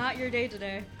telling just me. is not your day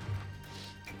today.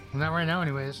 Well, not right now,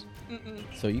 anyways.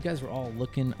 So you guys were all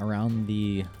looking around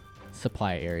the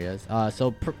supply areas.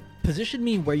 So position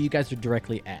me where you guys are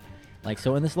directly at. Like,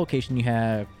 so in this location you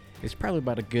have, it's probably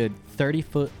about a good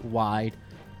 30-foot wide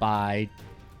by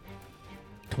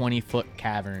 20-foot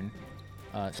cavern,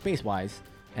 space-wise.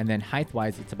 And then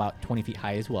height-wise, it's about 20 feet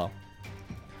high as well.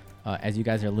 As you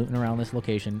guys are looting around this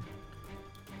location,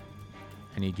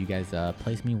 I need you guys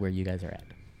place me where you guys are at.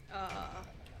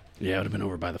 Yeah, it would have been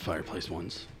over by the fireplace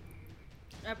ones.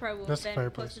 I probably would That's have the been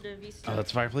fireplace. closer to Vista. Oh,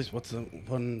 that's fireplace? What's the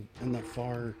one in the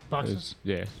far... Boxes.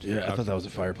 Yeah. Yeah, I thought that was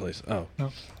a fireplace. Oh.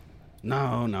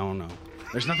 No. No.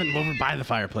 There's nothing over by the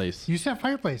fireplace. You said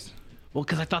fireplace. Well,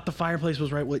 because I thought the fireplace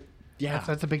was right with... Yeah.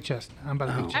 That's a big chest. I'm by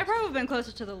the big Oh. I chest. probably would have been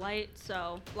closer to the light,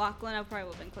 so Lachlan, I probably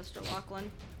would have been closer to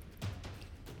Lachlan.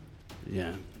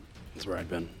 Yeah. That's where I'd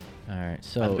been. All right. By the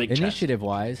So big chest.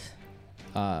 initiative-wise,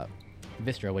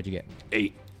 Vistra, what'd you get?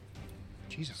 8.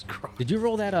 Jesus Christ. Did you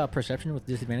roll that perception with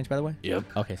disadvantage, by the way? Yep.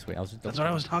 Okay, sweet. I was just That's what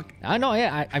I was talking... I know,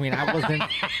 yeah. I mean, I wasn't.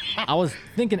 I was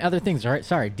thinking other things. All right,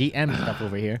 sorry, DM stuff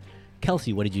over here.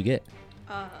 Kelsey, what did you get?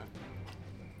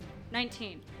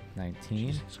 19.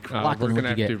 19. We're Lachlan, going what'd to you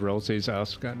have get? to do Rosie's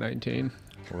house. Got 19.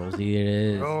 Rosie, it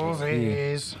is.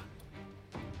 Roses.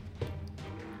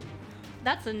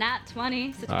 That's a nat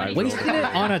 20. So All right, 20. Wasting it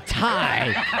on a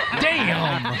tie.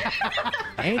 Damn.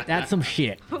 Ain't that some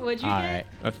shit? What'd you All get?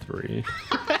 right. A 3.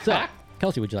 So,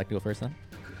 Kelsey, would you like to go first then?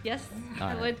 Yes, All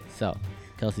I right. would. So,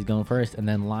 Kelsey's going first, and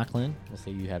then Lachlan. We'll say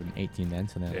you had an 18 then,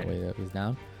 so then that way that was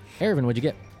down. Ervin, what'd you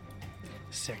get?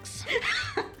 6.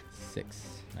 6.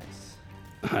 Nice.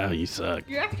 Oh, you suck.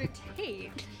 You're after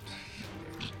Tate.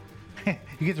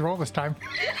 You get to roll this time.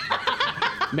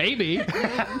 Maybe.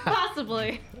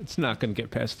 Possibly. It's not going to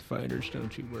get past the fighters,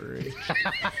 don't you worry.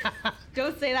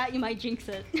 Don't say that, you might jinx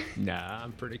it. Nah,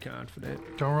 I'm pretty confident.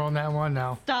 Don't roll that one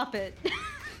now. Stop it.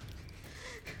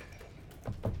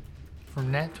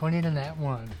 From nat 20 to nat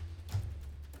 1.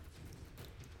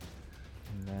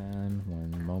 And then,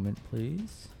 one moment,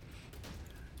 please.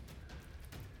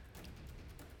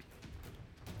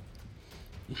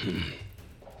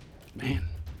 Man.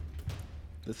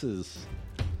 This is...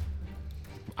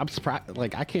 I'm surprised.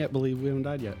 Like, I can't believe we haven't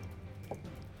died yet.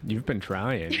 You've been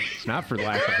trying. It's not for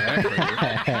lack of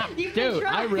effort. You can Dude,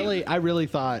 try. I really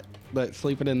thought that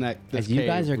sleeping in this As you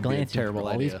guys cave are would be a glancing terrible through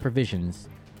all idea. these provisions,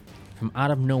 from out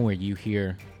of nowhere you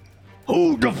hear,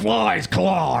 "Who defies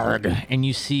Clark?" And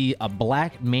you see a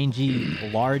black, mangy,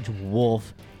 large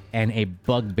wolf and a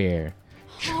bugbear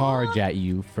charge at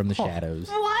you from the shadows.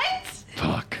 What?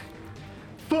 Fuck.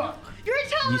 Fuck! You're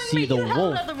telling You see me the you held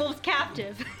wolf. other wolves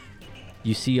captive.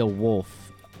 You see a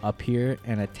wolf appear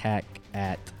and attack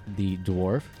at the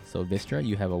dwarf. So Vistra,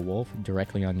 you have a wolf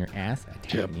directly on your ass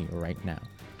attacking you right now.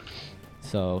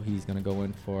 So he's gonna go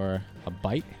in for a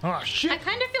bite. Oh, I shit!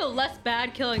 kind of feel less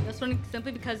bad killing this one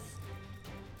simply because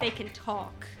they can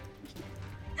talk.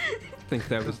 I think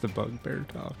that was the bugbear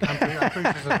talk. I'm pretty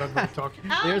sure there's a bugbear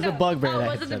talking. I don't There's a know. bugbear Oh, that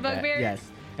was had it the said that. bugbear?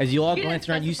 Yes. As you all You glance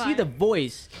didn't around, you see specify. the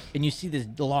voice, and you see this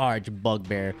large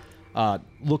bugbear.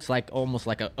 Looks like almost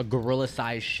like a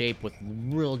gorilla-sized shape with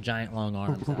real giant long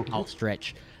arms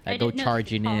outstretched I that go didn't know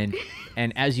charging it in. could talk.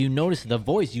 And as you notice the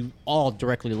voice, you all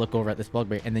directly look over at this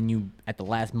bugbear, and then you, at the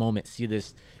last moment, see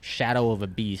this shadow of a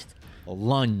beast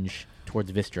lunge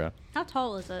towards Vistra. How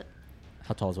tall is it?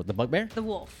 How tall is it? The bugbear? The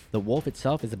wolf. The wolf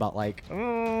itself is about like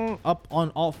up on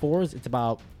all fours. It's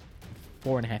about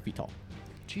 4.5 feet tall.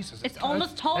 Jesus. It's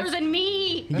almost taller than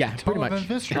me. That's Yeah, pretty taller much.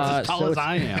 than Vistra. As tall so as it's-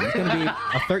 I am. It's gonna be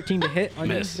a 13 to hit on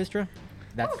you, Miss. Vistra.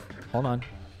 That's hold on.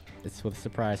 It's with a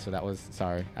surprise, so that was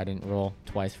sorry. I didn't roll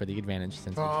twice for the advantage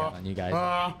since we count on you guys.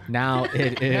 Now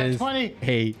it is 20.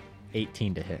 a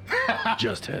 18 to hit.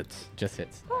 Just hits. Just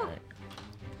hits. All right.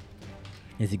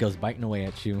 as he goes biting away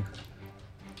at you.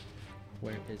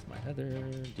 Where is my other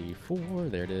D4?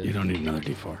 There it is. You don't need another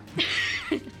D4.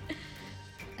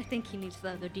 I think he needs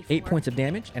the other D4. 8 points of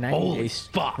damage, and I need Holy a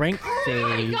fuck. strength Oh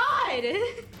save. my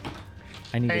god!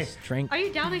 I need Hey. a strength Are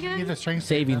you down Need again? the strength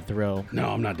saving save, throw. No,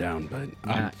 I'm not down, but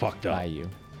I'm not fucked by up. you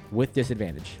with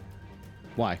disadvantage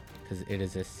Why? because it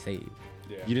is a save.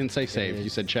 You didn't say save. You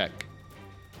is- said check.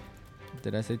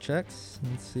 Did I say checks?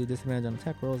 Let's see, disadvantage on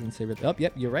attack rolls and save it. Oh,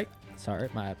 yep, you're right. Sorry,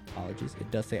 my apologies. It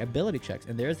does say ability checks,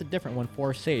 and there is a different one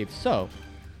for saves. So,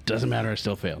 Doesn't matter. I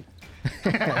still failed.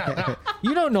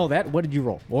 you don't know that. What did you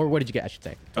roll? Or what did you get, I should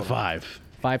say? A 5.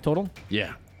 5 total?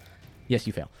 Yeah. Yes,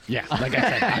 you fail. Yeah. Like I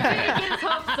said. Get his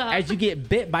hopes up. As you get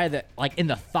bit by the, like, in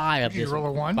the thigh of Did you this, roll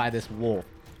a 1? by this wolf,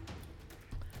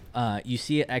 you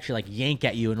see it actually, like, yank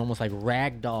at you and almost, like,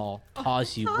 ragdoll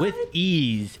toss you with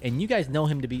ease. And you guys know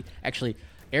him to be, actually,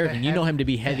 Ervin, you know him to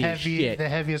be heavy as shit. The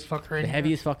heaviest fucker in The here.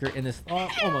 heaviest fucker in this,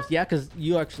 almost, yeah, because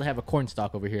you actually have a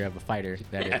cornstalk over here of a fighter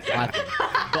that is laughing.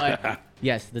 But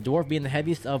yes, the dwarf being the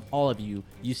heaviest of all of you,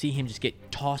 you see him just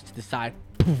get tossed to the side,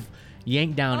 poof,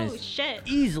 yanked down Oh, as shit.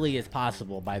 easily as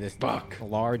possible by this Fuck.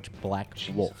 large black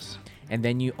wolf. And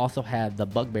then you also have the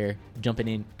bugbear jumping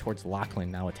in towards Lachlan,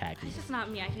 now attacking. It's just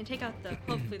not me. I can take out the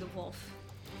hopefully the wolf.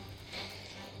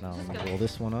 Now I'm Just gonna go. roll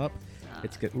this one up.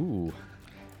 It's good. Ooh.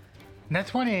 Net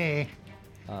 20.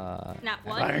 Not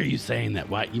Why one. are you saying that?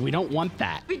 Why? We don't want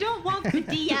that. We don't want the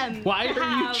DM. Why to are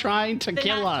you have trying to the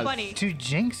kill nat us? 20. To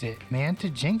jinx it, man. To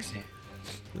jinx it.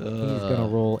 He's gonna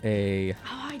roll a Oh,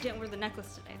 I didn't wear the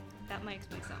necklace today. That might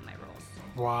explain some of my rolls.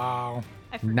 Wow.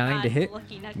 I forgot 9 to hit. the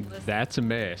lucky necklace. That's a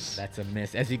miss. That's a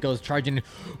miss. As he goes charging,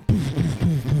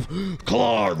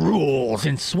 claw rules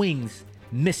and swings,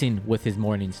 missing with his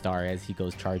morning star as he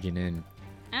goes charging in.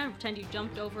 I'm gonna pretend you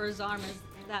jumped over his arm as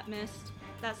that missed.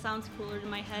 That sounds cooler in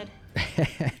my head.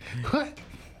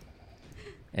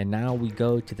 And now we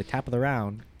go to the top of the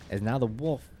round, as now the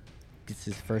wolf gets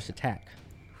his first attack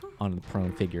on the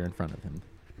prone figure in front of him.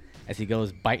 As he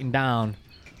goes biting down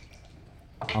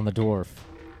on the dwarf,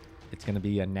 it's gonna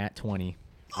be a nat 20.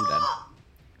 I'm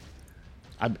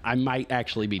dead. I might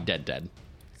actually be dead.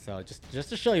 So just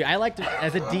to show you, I like to,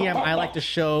 as a DM, I like to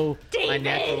show my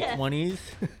natural David! 20s.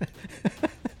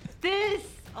 This.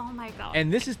 Oh my god.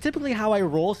 And this is typically how I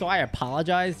roll, so I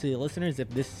apologize to the listeners if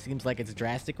this seems like it's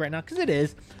drastic right now, because it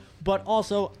is. But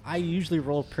also, I usually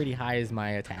roll pretty high as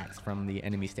my attacks from the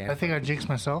enemy I standpoint. think I jinxed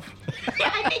myself.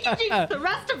 I think you jinxed the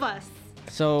rest of us.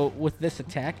 So with this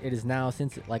attack, it is now,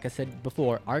 since, like I said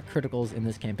before, our criticals in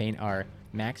this campaign are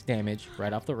max damage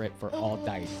right off the rip for all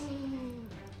dice.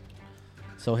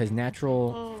 So his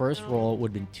natural first roll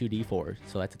would have been 2d4,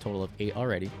 so that's a total of 8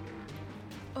 already.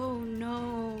 Oh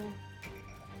no.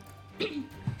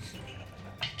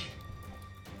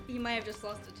 You might have just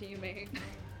lost a teammate.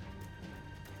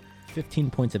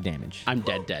 15 points of damage. I'm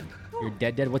dead. You're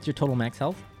dead. What's your total max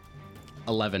health?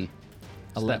 11.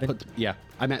 So that 11? puts- yeah,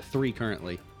 I'm at 3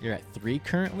 currently. You're at 3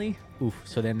 currently. Oof.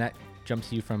 So then that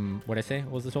jumps you from, what I say?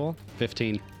 What was the total?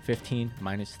 15. 15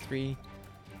 minus 3.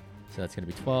 So that's going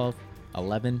to be 12.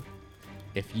 11.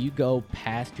 If you go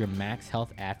past your max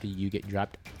health after you get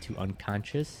dropped to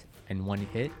unconscious and one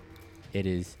hit, it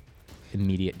is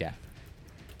immediate death.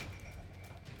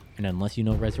 And unless you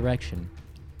know resurrection,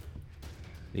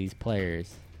 these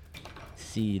players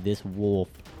see this wolf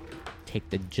take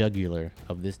the jugular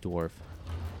of this dwarf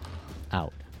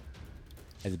out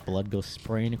as blood goes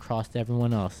spraying across to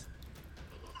everyone else.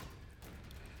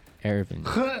 Ervin,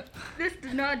 This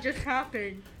did not just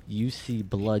happen. you see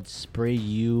blood spray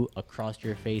you across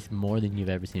your face more than you've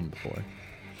ever seen before.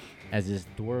 As this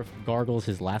dwarf gargles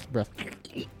his last breath,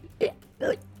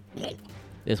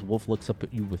 this wolf looks up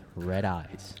at you with red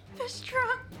eyes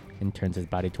Vistra. and turns his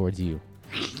body towards you.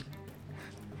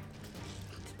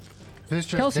 Vistra's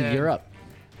Kelsey, dead. you're up.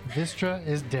 Vistra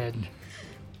is dead.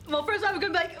 Well, first I'm gonna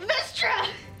be like, Vistra!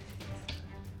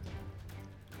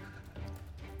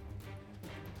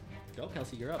 Go,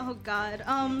 Kelsey, you're up. Oh god.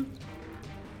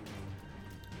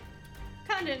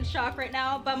 Kinda in shock right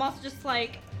now, but I'm also just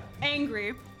like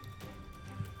angry.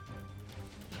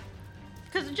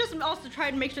 Because I just also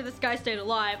tried to make sure this guy stayed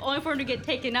alive, only for him to get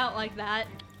taken out like that.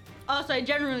 Also, I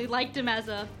generally liked him as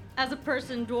a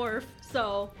person dwarf,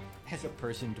 so As a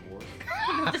person dwarf.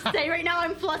 just say right now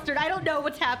I'm flustered. I don't know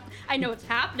what's I know what's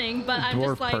happening, but I'm Dwarf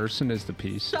just like person is the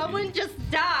piece. someone just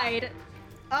died.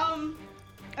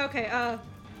 Okay,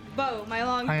 bow, my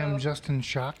longbow. I am just in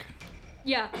shock.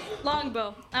 Yeah,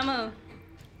 longbow. I'm gonna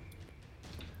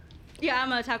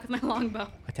attack with my longbow.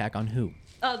 Attack on who?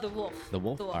 The wolf. The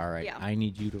wolf? All right. Yeah. I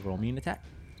need you to roll me an attack.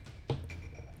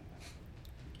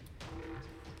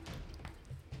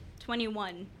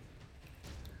 21.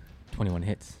 21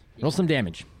 hits. Roll some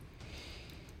damage.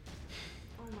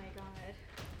 Oh my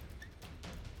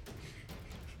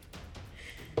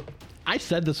god. I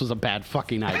said this was a bad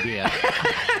fucking idea.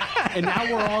 And now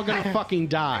we're all gonna fucking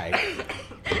die.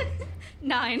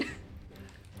 9.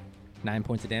 9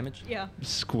 points of damage. Yeah.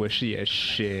 Squishy as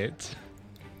shit.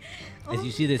 As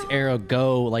you see this arrow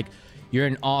go, like you're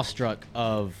in awestruck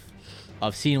of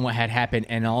seeing what had happened,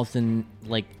 and all of a sudden,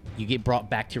 like you get brought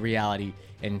back to reality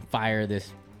and fire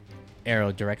this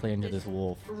arrow directly into this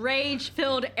wolf.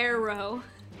 Rage-filled arrow.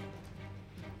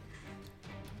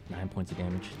 9 points of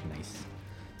damage. Nice.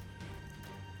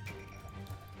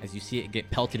 As you see it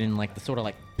get pelted in like the sort of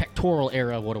like pectoral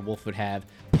area of what a wolf would have.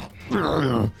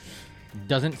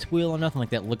 Doesn't squeal or nothing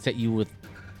like that. Looks at you with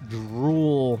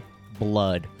drool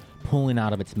blood pulling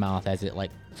out of its mouth as it like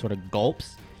sort of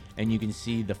gulps, and you can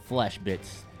see the flesh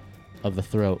bits of the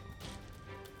throat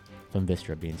from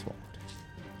Vistra being swallowed.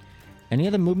 Any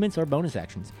other movements or bonus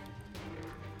actions?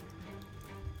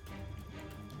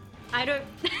 I don't.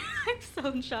 I'm so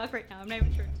in shock right now. I'm not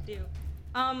even sure what to do.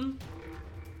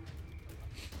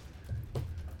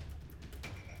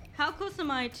 How close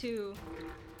am I to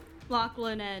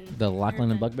Lachlan and The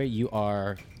Lachlan and Irvin? Bugbear, you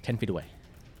are 10 feet away.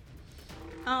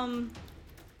 I don't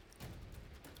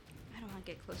want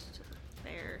to get close to the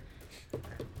bear.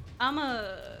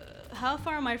 How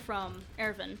far am I from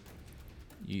Ervin?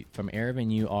 From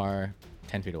Erebin, you are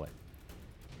 10 feet away.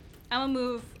 I'm gonna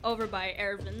move over by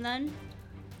Ervin then.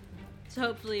 So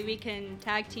hopefully we can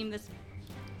tag team this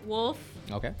wolf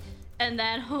Okay. and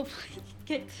then hopefully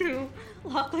get to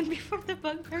Lachlan before the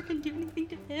bugbear can do anything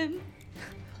to him.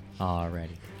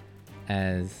 Alrighty.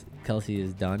 As Kelsey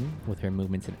is done with her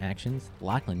movements and actions,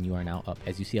 Lachlan, you are now up.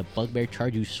 As you see a bugbear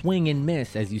charge you, swing and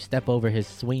miss. As you step over his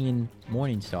swinging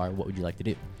Morning Star, what would you like to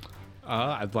do?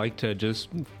 I'd like to just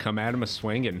come at him a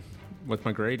swinging with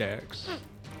my great axe.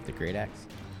 The great axe.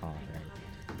 Alright.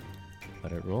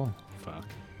 Let it roll. Fuck.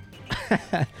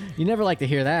 You never like to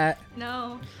hear that.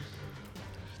 No.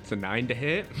 It's a 9 to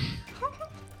hit.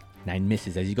 9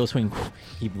 misses. As you go swing,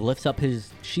 he lifts up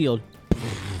his shield.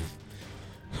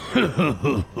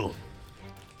 And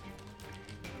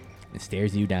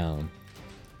stares you down.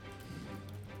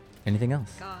 Anything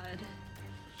else? God.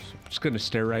 Just gonna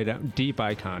stare right out. Deep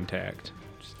eye contact.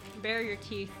 Bare your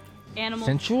teeth. Animal.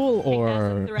 Sensual thick as a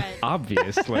or thread.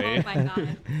 Obviously. Oh my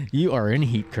god. you are in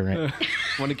heat current?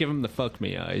 Want to give him the fuck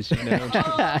me eyes, you know?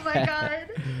 Oh my god.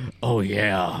 Oh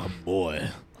yeah, boy.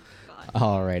 God.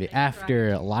 Alrighty.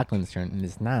 After Lachlan's turn, it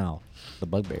is now the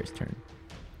bugbear's turn.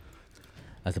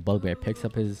 As the bugbear picks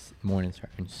up his Morning Star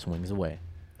and swings away.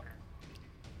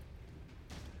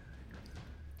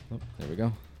 Oh, there we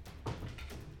go.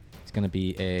 It's gonna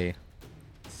be a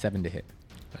 7 to hit.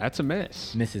 That's a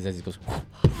miss. Misses as it goes.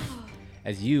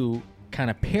 As you kind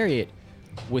of parry it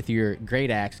with your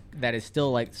great axe, that is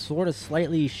still like sort of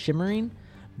slightly shimmering,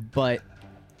 but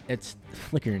it's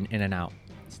flickering in and out,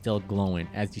 still glowing.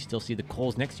 As you still see the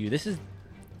coals next to you. This is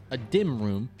a dim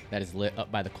room that is lit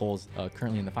up by the coals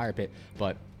currently in the fire pit,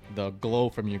 but the glow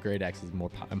from your great axe is more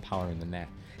empowering than that.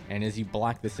 And as you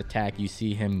block this attack, you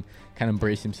see him kind of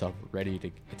brace himself, ready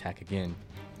to attack again,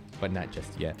 but not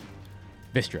just yet.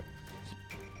 Vistra.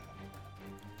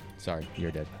 Sorry,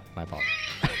 you're dead. My apologies.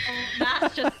 Oh,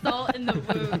 that's just salt in the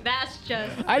wound. That's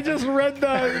just I just read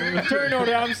the turn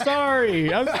order. I'm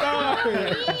sorry. I'm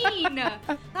sorry. mean.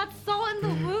 That's salt in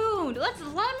the wound. That's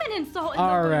lemon and salt in the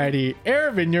wound. Alrighty.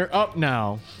 Ervin, you're up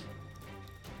now.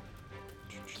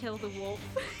 Kill the wolf.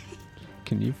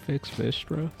 Can you fix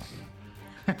Vistra?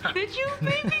 Did you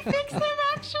maybe fix him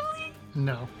actually?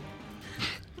 No.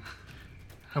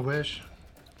 I wish.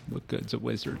 What good's a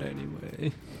wizard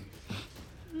anyway?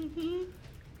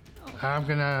 I'm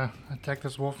gonna attack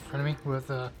this wolf in front of me with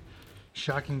a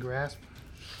shocking grasp.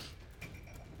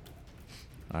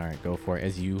 Alright, go for it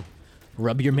as you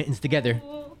rub your mittens together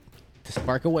Oh, to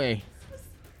spark away.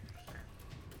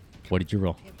 What did you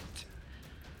roll?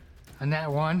 A nat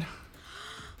 1.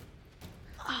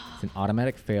 It's an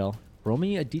automatic fail. Roll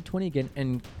me a d20 again.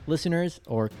 And listeners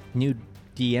or new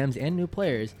DMs and new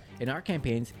players, in our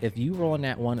campaigns, if you roll a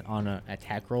nat 1 on an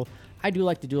attack roll, I do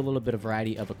like to do a little bit of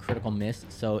variety of a critical miss.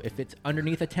 So if it's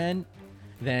underneath a 10,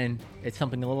 then it's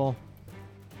something a little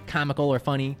comical or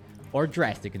funny or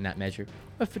drastic in that measure.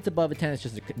 If it's above a 10, it's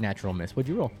just a natural miss. What'd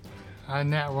you roll? A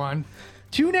nat 1.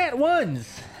 2 nat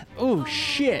 1s! Oh,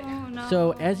 shit. no.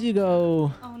 So as you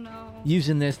go oh no.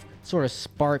 using this sort of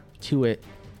spark to it,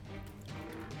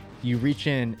 you reach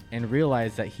in and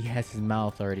realize that he has his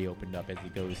mouth already opened up as he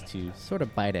goes to sort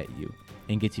of bite at you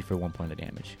and gets you for 1 point of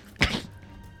damage.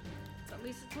 At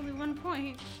least it's only 1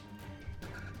 point.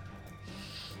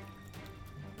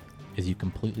 as you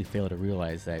completely fail to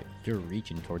realize that you're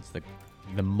reaching towards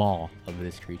the maw of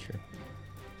this creature.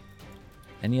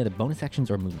 Any other bonus actions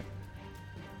or movement?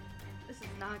 This is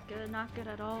not good. Not good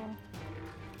at all.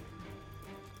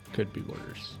 Could be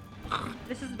worse.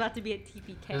 This is about to be a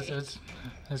TPK.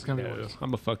 It's gonna be No, worse. I'm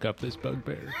gonna fuck up this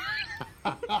bugbear.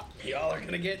 Y'all are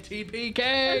gonna get TPK.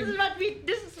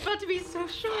 This is about to be so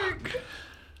short.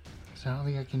 So I don't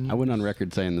think I can. I went on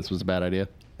record saying this was a bad idea.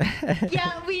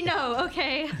 Yeah, we know.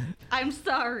 Okay, I'm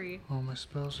sorry. All my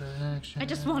spells are in action. I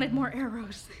just wanted more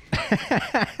arrows.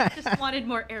 Just wanted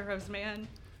more arrows, man.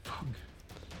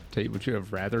 Tell you, would you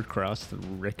have rather crossed the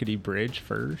rickety bridge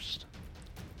first?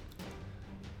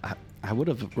 I would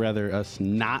have rather us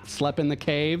not slept in the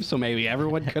cave, so maybe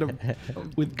everyone could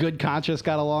have, with good conscience,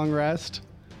 got a long rest.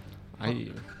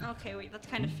 Okay, wait, that's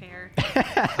kind of fair. I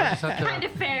just have Kind to.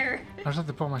 of fair. I just have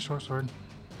to pull my short sword.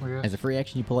 We're good. As a free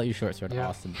action, you pull out your short sword. Yeah.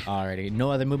 Awesome. Alrighty. No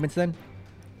other movements then?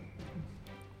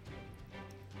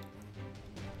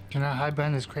 Can I hide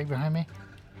behind this crate behind me?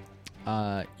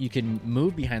 You can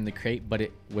move behind the crate, but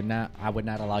it would not. I would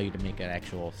not allow you to make an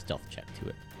actual stealth check to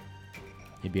it.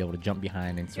 You'd be able to jump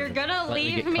behind and sort You're of gonna slightly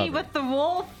leave get me cover. with the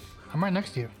wolf? I'm right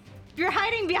next to you. You're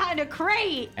hiding behind a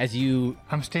crate. As you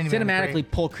I'm standing behind the cinematically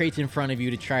crate. pull crates in front of you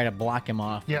to try to block him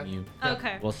off. Yep. From you.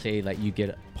 Okay. We'll say that you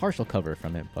get partial cover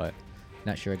from it, but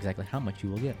not sure exactly how much you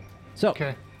will get. So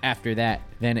Okay. after that,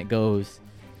 then it goes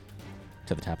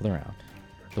to the top of the round.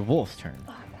 The wolf's turn.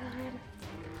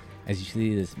 As you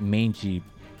see this mangy,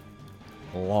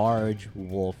 large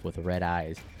wolf with red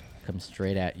eyes come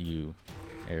straight at you,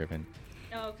 Erevin.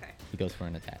 Oh, okay. He goes for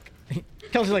an attack.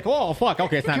 Kelsey's like, "Oh fuck!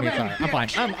 Okay, it's not me. Sorry, I'm fine.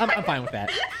 I'm fine with that."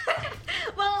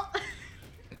 Well,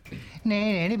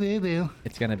 Nanny boo boo.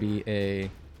 It's gonna be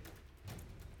a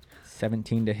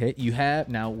 17 to hit. You have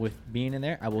now with being in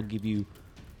there. I will give you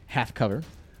half cover,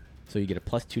 so you get a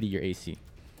 +2 to your AC.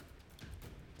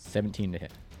 17 to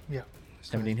hit. Yeah.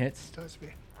 17 hits. Does be.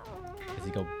 As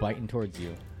he go biting towards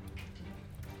you.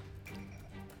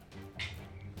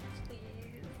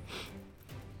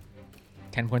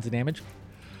 10 points of damage.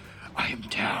 I am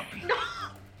down.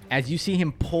 As you see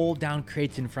him pull down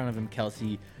crates in front of him,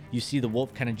 Kelsey, you see the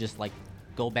wolf kind of just like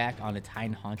go back on its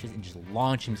hind haunches and just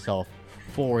launch himself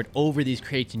forward over these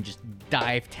crates and just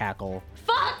dive tackle.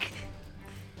 fuck.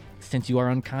 Since you are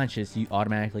unconscious, you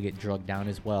automatically get drugged down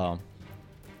as well.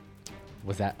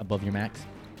 Was that above your max?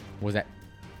 Was that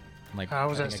like I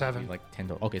was think at I gave 7. you, like 10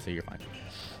 to, okay, so you're fine.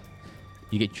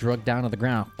 You get drugged down to the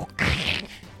ground.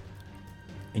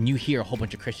 And you hear a whole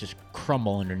bunch of crates just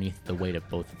crumble underneath the weight of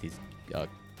both of these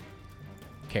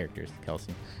characters,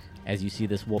 Kelsey. As you see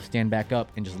this wolf stand back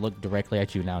up and just look directly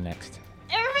at you now next.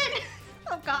 Ervin!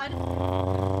 Oh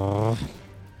god.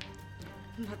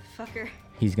 Motherfucker.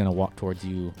 He's going to walk towards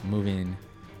you, moving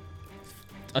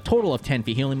a total of 10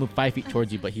 feet. He only moved 5 feet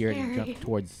towards you, but he already Scary. jumped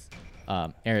towards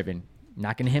Erevin,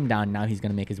 knocking him down. Now he's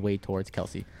going to make his way towards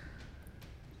Kelsey.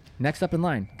 Next up in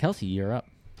line, Kelsey, you're up.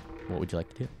 What would you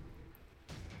like to do?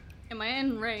 Am I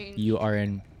in range? You are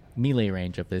in melee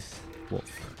range of this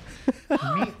wolf.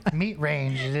 meat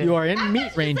range. Is it? You are in I was meat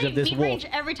just range saying of this meat wolf. range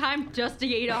every time just to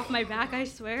get off my back, I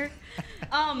swear.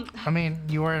 I mean,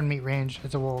 you are in meat range.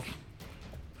 It's a wolf.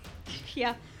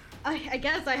 Yeah. I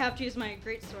guess I have to use my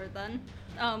greatsword then.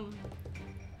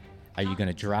 Are you going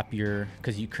to drop your...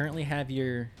 Because you currently have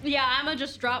your... Yeah, I'm gonna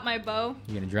just drop my bow.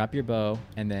 You're going to drop your bow,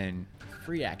 and then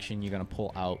free action, you're going to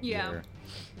pull out Yeah. your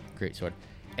greatsword.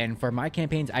 And for my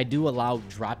campaigns, I do allow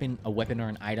dropping a weapon or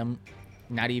an item,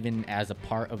 not even as a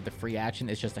part of the free action.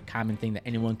 It's just a common thing that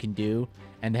anyone can do.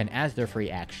 And then as their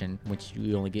free action, which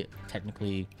you only get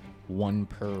technically one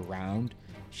per round,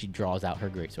 she draws out her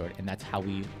greatsword. And that's how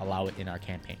we allow it in our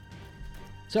campaign.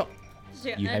 So, So,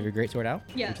 yeah, you have your greatsword out? What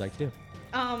would Yes. you like to do?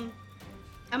 I'm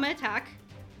gonna attack.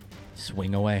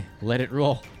 Swing away. Let it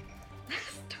roll.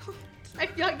 I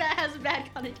feel like that has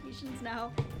bad connotations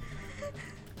now.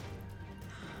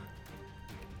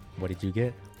 What did you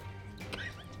get?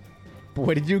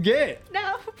 What did you get?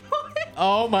 No.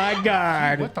 Oh my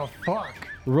god. What the fuck?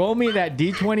 Roll me that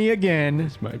d20 again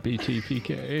This might be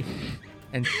TPK.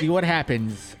 and see what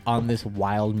happens on this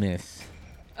wild miss.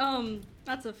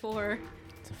 That's a 4.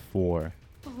 It's a 4.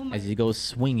 Oh my. As he goes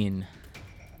swinging,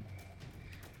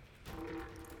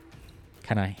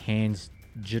 kind of hands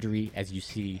jittery as you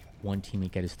see one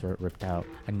teammate get his throat ripped out,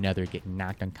 another get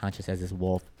knocked unconscious as this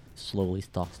wolf slowly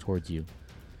stalks towards you.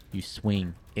 You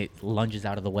swing, it lunges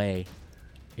out of the way,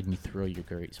 and you throw your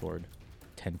greatsword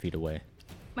 10 feet away.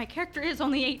 My character is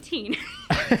only 18.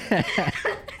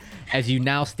 As you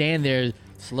now stand there,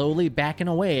 slowly backing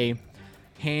away,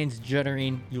 hands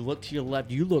juddering, you look to your left,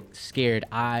 you look scared,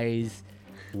 eyes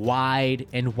wide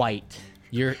and white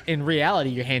You're in reality,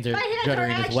 your hands are My hands are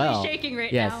juddering as actually well. shaking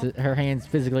right yes, now. her hands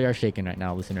physically are shaking right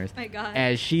now, listeners. My God.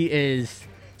 As she is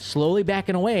slowly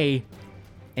backing away.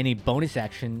 Any bonus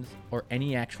actions or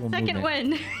any actual Second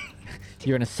movement? win.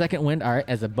 You're in a second wind. All right,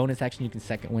 as a bonus action, you can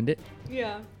second wind it.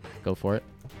 Yeah. Go for it.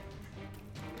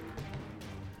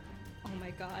 Oh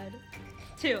my God.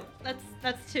 2.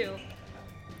 That's 2.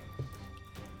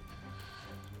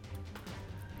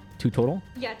 2 total?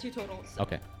 Yeah, 2 totals.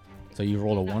 Okay. So you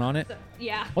rolled a 1 on it?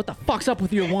 Yeah. What the fuck's up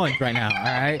with your ones right now? All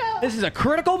right. This is a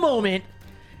critical moment.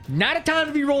 Not a time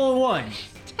to be rolling ones.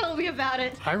 Tell me about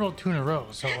it. I rolled 2 in a row,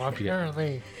 so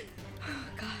apparently. Oh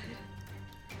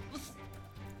God.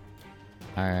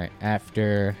 All right.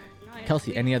 After Nice.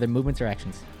 Kelsey, any other movements or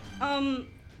actions? There's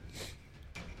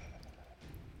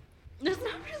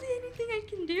not really anything I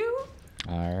can do.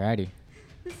 All righty.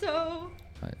 So.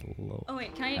 Low. Oh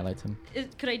wait, can I? Highlight him.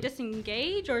 Could I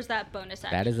disengage, or is that bonus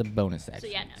action? That is a bonus action.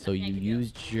 yeah, no, so nothing I you can do.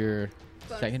 used your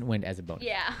Bonus. second wind as a bonus.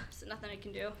 Yeah. So nothing I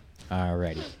can do.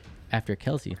 Alrighty. After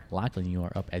Kelsey, Lachlan, you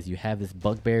are up. As you have this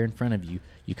bugbear in front of you,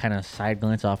 you kind of side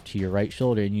glance off to your right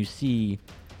shoulder, and you see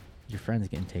your friend's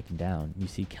getting taken down. You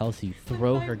see Kelsey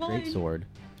throw her greatsword.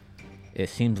 It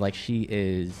seems like she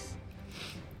is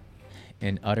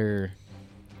in utter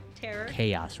Terror.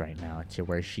 chaos right now, to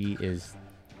where she is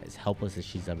as helpless as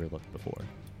she's ever looked before.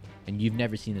 And you've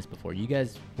never seen this before. You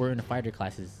guys were in the fighter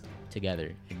classes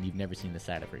together, and you've never seen the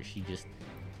side of her. She just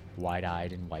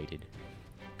wide-eyed and whited,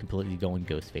 completely going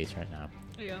ghost face right now.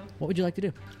 Yeah. What would you like to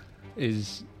do?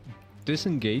 Is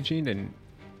disengaging an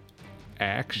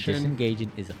action?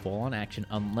 Disengaging is a full-on action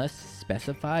unless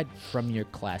specified from your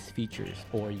class features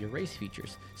or your race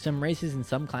features. Some races and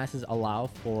some classes allow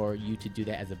for you to do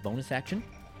that as a bonus action.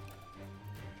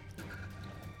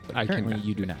 But currently,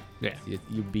 you do not. Yeah.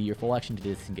 You'd be your full action to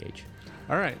disengage.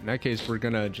 All right. In that case, we're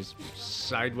gonna just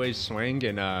sideways swing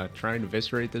and try and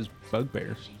eviscerate this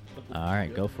bugbear. All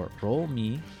right, go for it. Roll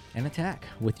me an attack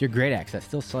with your great axe that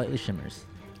still slightly shimmers.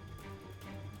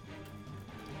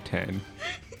 10.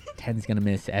 10's gonna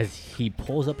miss as he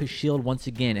pulls up his shield once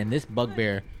again, and this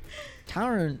bugbear,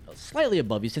 towering slightly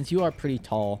above you, since you are pretty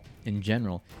tall in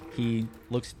general, he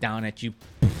looks down at you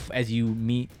as you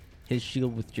meet his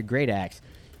shield with your great axe.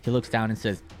 He looks down and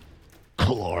says,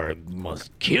 "Clark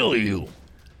must kill you."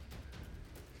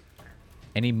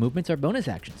 Any movements or bonus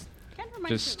actions?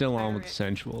 Just still on with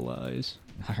sensual eyes.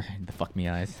 All right, the fuck me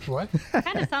eyes. What?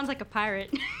 Kind of sounds like a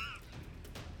pirate.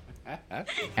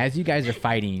 As you guys are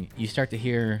fighting, you start to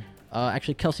hear.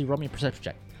 Actually, Kelsey, roll me a perception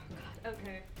check.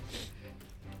 Okay.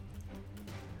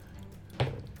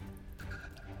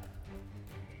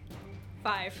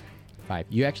 Five. 5.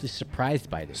 You're actually surprised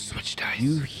by this. Switch dice.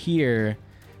 You hear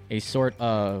a sort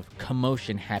of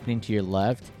commotion happening to your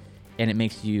left, and it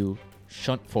makes you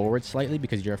shunt forward slightly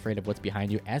because you're afraid of what's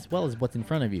behind you as well as what's in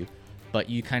front of you. But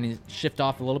you kind of shift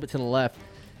off a little bit to the left,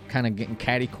 kind of getting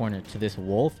catty cornered to this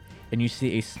wolf, and you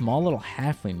see a small little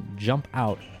halfling jump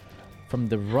out from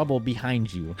the rubble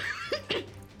behind you.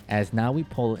 As now we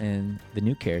pull in the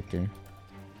new character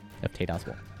of Tate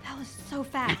Oswald. That was so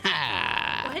fast.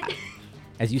 What?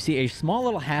 As you see a small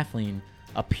little halfling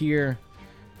appear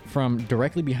from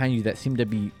directly behind you that seemed to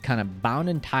be kind of bound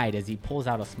and tied as he pulls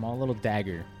out a small little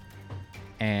dagger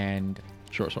and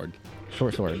Short sword.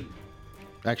 short sword.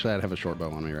 Actually, I'd have a short bow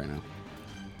on me right now.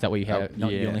 Is that what you have? No,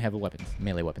 you yeah. only have the weapons,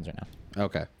 melee weapons right now.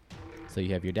 Okay. So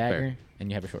you have your dagger Fair. and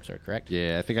you have a short sword, correct?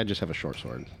 Yeah, I think I just have a short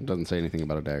sword. It doesn't say anything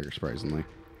about a dagger, surprisingly.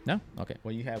 No? Okay.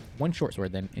 Well, you have one short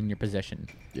sword then in your possession.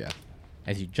 Yeah.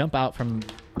 As you jump out from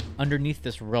underneath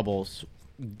this rubble,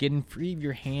 getting free of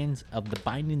your hands of the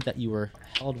binding that you were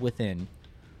held within,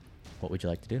 what would you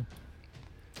like to do?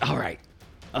 All right.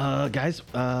 Guys,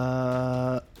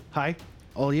 hi,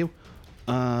 all of you.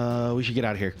 We should get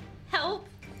out of here. Help.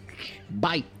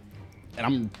 Bye. And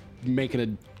I'm making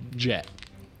a jet.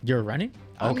 You're running?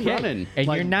 I'm running. And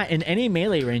Like- you're not in any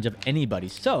melee range of anybody,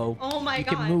 so Oh my you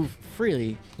God. can move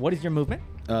freely. What is your movement?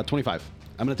 25.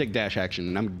 I'm going to take dash action,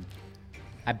 and I'm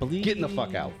I believe getting the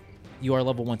fuck out. You are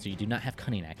level 1, so you do not have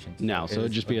cunning actions. No, so It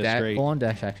it'd is just be a that straight- full-on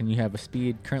dash action. You have a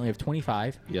speed currently of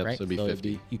 25. Yep, right? so it'd be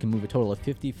 50. You can move a total of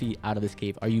 50 feet out of this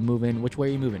cave. Are you moving? Which way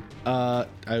are you moving? I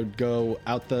would go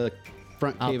out the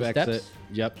front Out cave the exit. steps?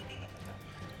 Yep.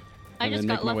 I And just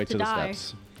then got make my way left to to the die.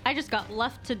 steps. I just got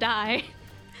left to die.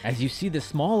 As you see this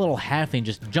small little halfling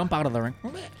just jump out of the ring,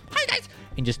 hi guys,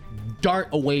 and just dart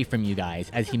away from you guys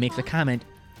as he makes a comment,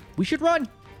 "We should run."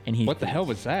 And he What the hell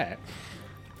was that?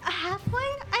 A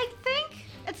halfling, I think.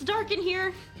 It's dark in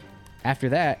here. After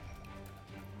that,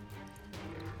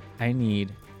 I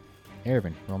need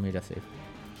Ervin. Roll me a death save.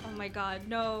 Oh my God,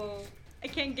 no. I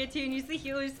can't get to you and use the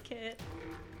healer's kit.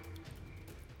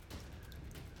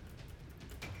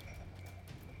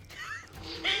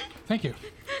 Thank you.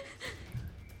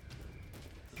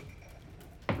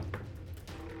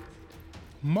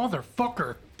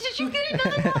 Motherfucker. Did you get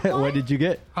another one? What did you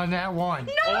get? On that one.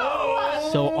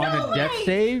 So on No a death way.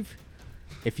 save,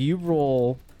 if you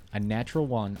roll a natural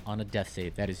 1 on a death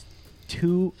save, that is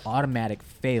 2 automatic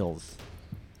fails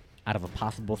out of a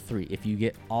possible 3. If you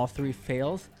get all 3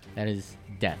 fails, that is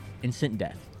death, instant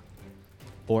death.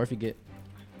 Or if you get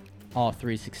all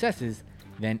 3 successes,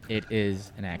 then it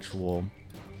is an actual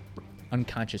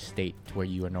unconscious state to where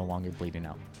you are no longer bleeding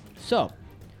out. So,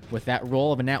 with that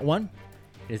roll of a nat 1,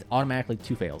 it is automatically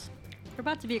 2 fails. We're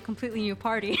about to be a completely new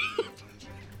party.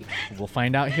 We'll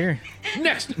find out here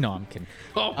next. No, I'm kidding.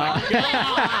 Oh my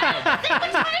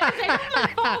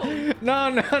god! No,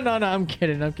 I'm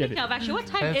kidding. No, actually, what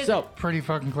time is So, it? Pretty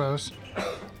fucking close.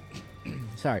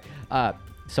 sorry.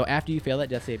 So after you fail that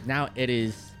death save, now it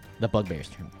is the bugbear's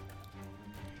turn.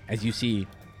 As you see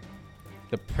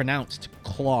the pronounced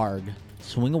Clarg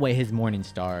swing away his morning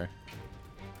star.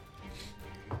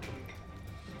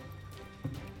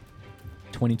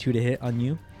 22 to hit on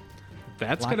you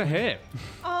That's gonna hit.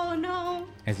 Oh no!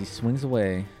 as he swings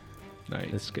away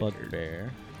Nice. this Good.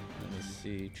 bugbear. Let me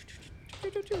see.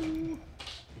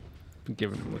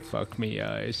 Giving him the fuck me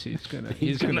eyes. He's gonna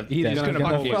He's gonna fuck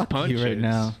me with fuck punches. you right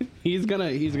now. He's gonna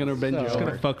bend you He's gonna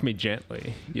over. fuck me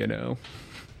gently, you know.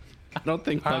 I don't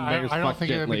think I bugbears don't fuck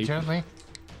think it would be gently. gently.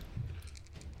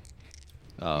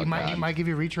 Oh, He God. might give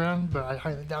you reach around, but I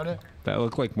highly doubt it. That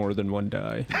looked like more than one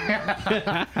die.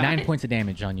 9 points of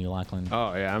damage on you, Lachlan.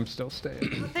 Oh yeah, I'm still staying.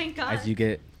 Oh, thank God. As you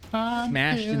get I'm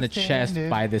smashed in the still chest standing.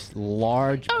 by this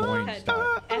large morning Okay.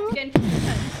 star. Again, Kelsey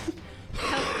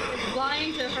is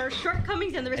blind to her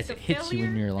shortcomings and the risk As it of hits failure.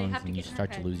 you in your They lungs have to and you get in her start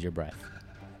to head. lose your breath.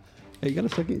 Hey, you got a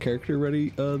second character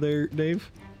ready there, Dave?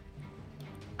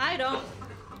 I don't.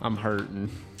 I'm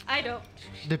hurting. I don't.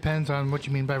 Depends on what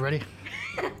you mean by ready.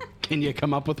 Can you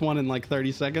come up with one in like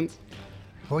 30 seconds?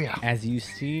 Oh yeah. As you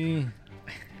see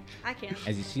I can't.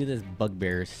 this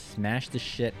bugbear smash the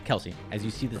shit, Kelsey, as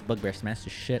you see this bugbear smash the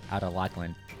shit out of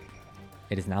Lachlan,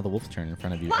 it is now the wolf's turn in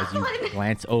front of you. As you Lachlan!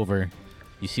 glance over,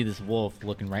 you see this wolf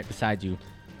looking right beside you. He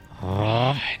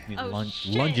Oh,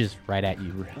 shit. lunges right at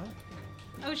you.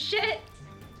 Oh shit!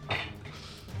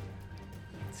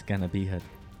 It's gonna be a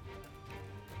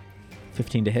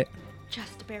 15 to hit.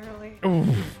 Just barely.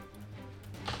 Oof.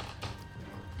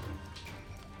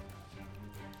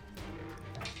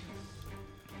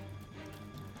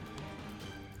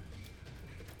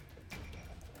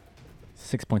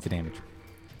 Six points of damage.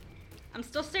 I'm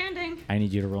still standing. I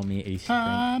need you to roll me a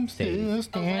I'm strength still save.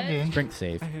 standing. Strength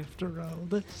save. After all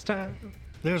this time.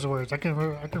 There's the words. I can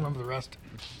remember the rest.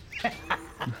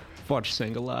 Watch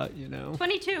sing a lot, you know.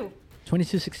 22.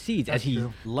 22 succeeds as That's he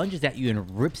true. lunges at you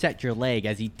and rips at your leg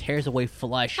as he tears away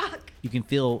flesh. Fuck. You can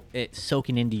feel it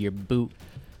soaking into your boot,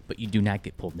 but you do not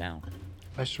get pulled down.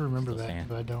 I should remember Still that, stand.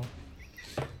 but I don't.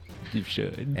 You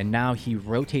should. And now he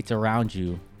rotates around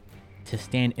you to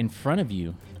stand in front of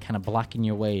you, kind of blocking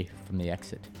your way from the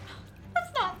exit.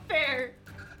 That's not fair.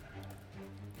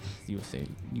 You will say,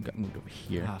 you got moved over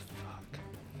here. Ah, fuck.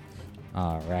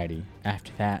 Alrighty.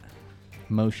 After that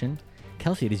motion,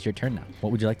 Kelsey, it is your turn now.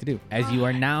 What would you like to do? As you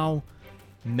are now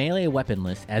melee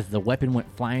weaponless, as the weapon went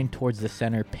flying towards the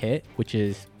center pit, which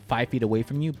is 5 feet away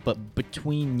from you, but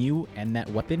between you and that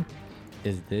weapon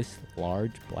is this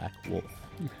large black wolf.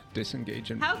 Disengage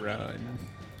and How- run.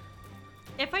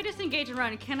 If I disengage and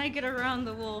run, can I get around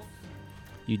the wolf?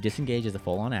 You disengage as a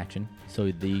full-on action, so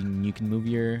you can move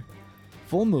your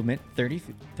full movement 30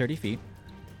 feet.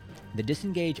 The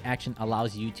disengage action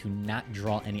allows you to not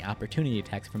draw any opportunity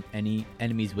attacks from any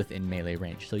enemies within melee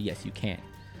range. So yes, you can,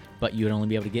 but you would only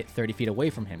be able to get 30 feet away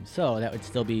from him. So that would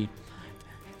still be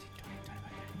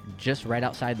just right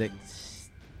outside the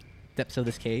steps of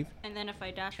this cave. And then if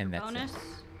I dash for And that's it. bonus.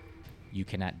 You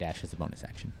cannot dash as a bonus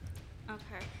action.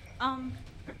 Okay.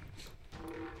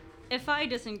 If I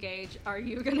disengage, are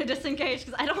you gonna disengage?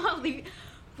 Because I don't want to leave.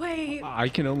 Wait. I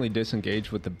can only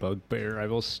disengage with the bugbear. I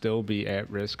will still be at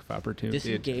risk of opportunity.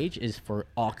 Disengage is for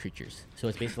all creatures. So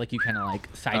it's basically like you kind of like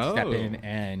sidestep Oh. in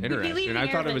and Interesting. leaving I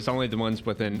thought it Irvin. was only the ones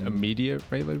within immediate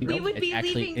melee. We would it's be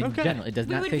actually leaving. in Okay. general. It does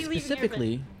We not would say be leaving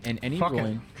specifically in any Fuck it.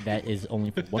 ruling that is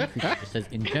only for one creature. It says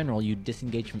in general you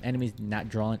disengage from enemies not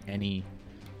drawing any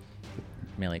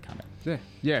melee combat.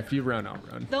 Yeah, if you run, I'll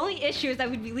run. The only issue is I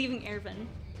would be leaving Irvin.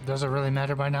 Does it really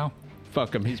matter by now?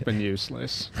 Fuck him. He's been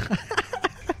useless.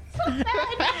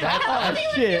 Oh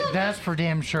shit! That's for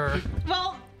damn sure.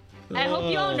 Well, I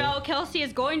hope you all know Kelsey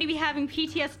is going to be having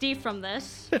PTSD from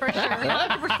this for sure,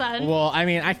 100%. Well, I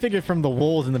mean, I figured from the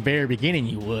wolves in the very beginning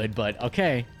you would, but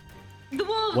okay. The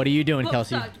wolves What are you doing, both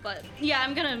Kelsey? sucked, but yeah,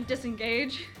 I'm gonna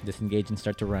disengage. Disengage and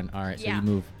start to run. All right, so Yeah. you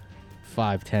move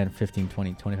 5, 10, 15,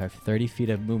 20, 25, 30 feet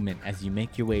of movement as you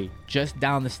make your way just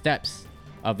down the steps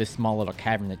of this small little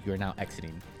cavern that you are now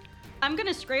exiting. I'm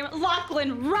gonna scream,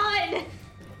 Lachlan, run!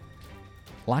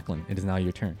 Lachlan, it is now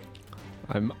your turn.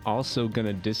 I'm also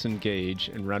gonna disengage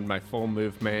and run my full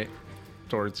movement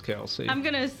towards Kelsey. I'm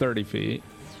gonna 30 feet.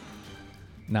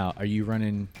 Now, are you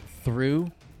running through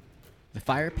the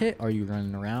fire pit or are you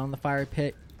running around the fire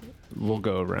pit? We'll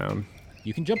go around.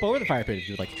 You can jump over the fire pit if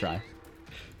you'd like to try.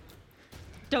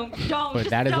 don't. But just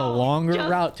that is a don't. longer Just-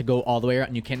 route to go all the way around.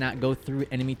 And you cannot go through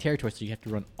enemy territory, so you have to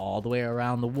run all the way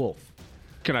around the wolf.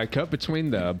 Can I cut between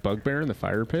the bugbear and the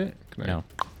fire pit? Can No,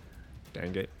 I?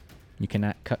 Dang it. you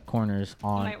cannot cut corners I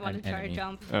on might want an to try enemy. to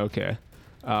jump. Okay.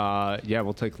 Yeah,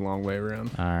 we'll take the long way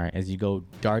around. All right, as you go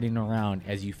darting around,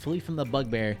 as you flee from the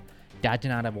bugbear,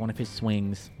 dodging out of one of his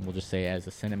swings, we'll just say as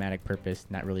a cinematic purpose,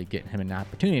 not really getting him an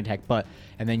opportunity attack,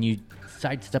 and then you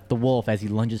sidestep the wolf as he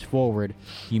lunges forward.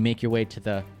 You make your way to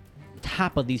the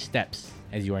top of these steps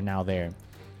as you are now there.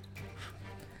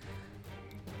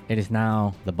 It is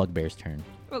now the bugbear's turn.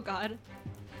 Oh god.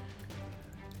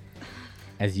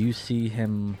 As you see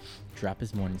him drop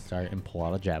his morning star and pull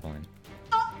out a javelin,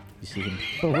 you see him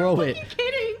throw it You're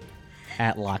kidding.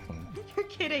 at Lachlan. You're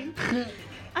kidding.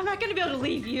 I'm not gonna be able to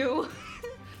leave you.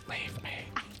 Leave me.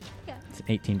 It's an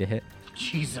 18 to hit.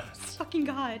 Jesus. Fucking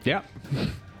god. Yeah.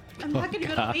 I'm not gonna be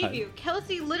able to leave you.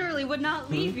 Kelsey literally would not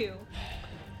leave you.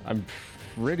 I'm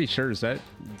pretty sure is that.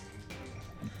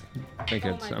 I think Oh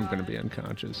it's. my I'm gonna God. be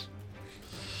unconscious.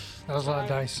 That was a lot of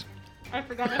dice. I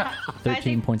forgot that.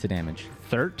 13 points of damage.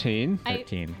 13.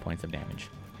 13 points of damage.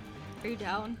 Are you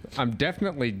down? I'm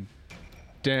definitely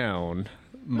down.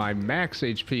 My max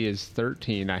HP is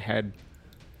 13. I had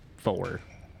 4.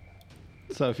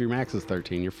 So if your max is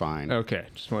 13, you're fine. Okay,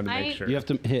 just wanted to make I- sure. You have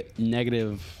to hit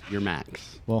negative your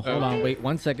max. Well, hold on. Wait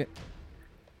 1 second.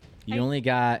 You I- only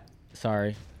got.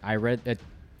 Sorry. I read it.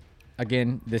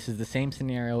 Again, this is the same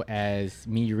scenario as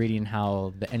me reading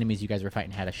how the enemies you guys were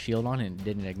fighting had a shield on and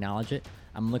didn't acknowledge it.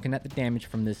 I'm looking at the damage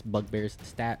from this bugbear's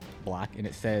stat block, and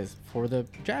it says for the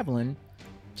javelin,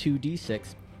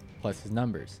 2d6 plus his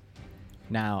numbers.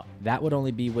 Now, that would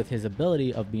only be with his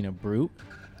ability of being a brute,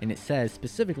 and it says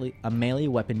specifically a melee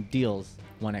weapon deals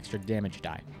 1 extra damage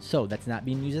die. So that's not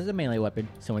being used as a melee weapon,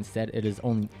 so instead it is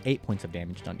only 8 points of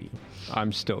damage done to you.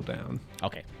 I'm still down.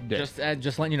 Okay, Yeah.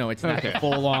 just letting you know, it's not Okay. a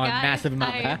full-on Guys, massive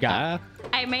amount that you got.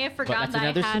 I may have But forgotten that's that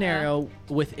another I had scenario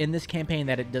within this campaign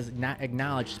that it does not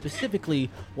acknowledge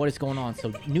specifically what is going on.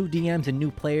 So new DMs and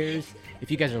new players, if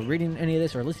you guys are reading any of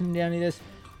this or listening to any of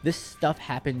this stuff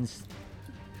happens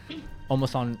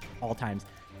almost on all times.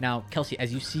 Now, Kelsey,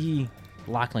 as you see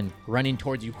Lachlan running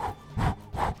towards you,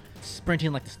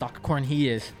 sprinting like the stalk of corn he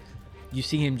is, you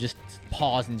see him just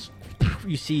pause and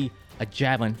you see a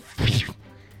javelin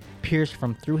pierce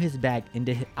from through his back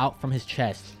out from his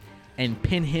chest and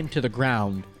pin him to the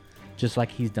ground, just like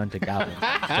he's done to goblins.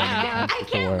 I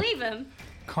can't leave him.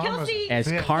 Karma's- Kelsey,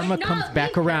 As Yeah. Karma No, comes back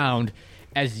leave him. around,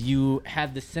 as you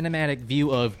have the cinematic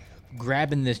view of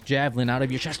grabbing this javelin out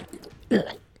of your chest,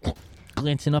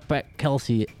 glancing up at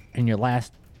Kelsey in your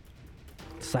last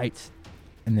sights,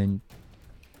 and then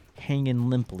hanging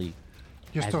limply.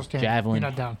 You're as still standing. javelin- You're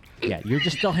not down. Yeah, you're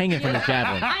just still hanging from this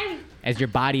javelin, I'm, as your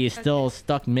body is still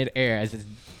stuck midair as it's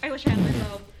I wish I had my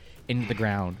bow. into the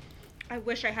ground. I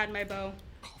wish I had my bow.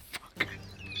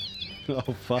 Oh,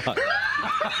 fuck.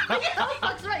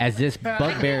 That's right. As this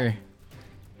bugbear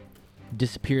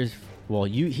disappears, well,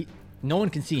 no one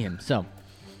can see him. So,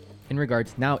 in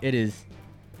regards, now it is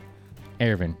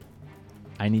Ervin.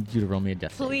 I need you to roll me a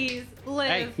death save. Please Hey,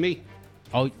 live. me.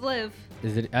 Oh, Live.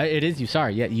 is it? It is you.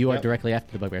 Sorry. Yeah, you are Yep. directly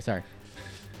after the bugbear. Sorry.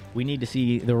 We need to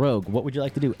see the rogue. What would you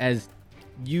like to do? As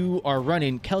you are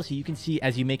running, Kelsey, you can see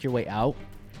as you make your way out.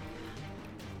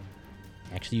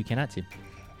 Actually, you cannot see.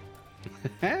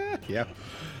 Yeah.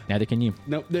 Neither can you.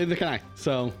 No, neither can I.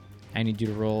 So, I need you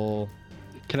to roll.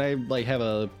 can I like have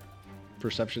a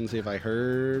perception, see if I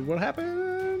heard what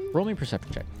happened? Roll me a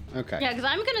perception check. Okay. Yeah, because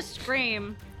I'm gonna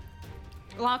scream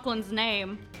Lachlan's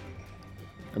name.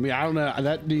 I mean, I don't know.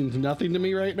 That means nothing to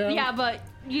me right now. Yeah, but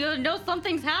you know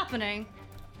something's happening.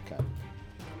 Okay.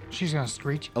 She's gonna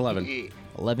screech. 11.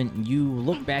 11. You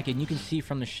look back and you can see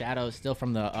from the shadows, still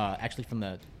from the actually from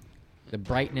the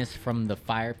brightness from the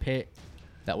fire pit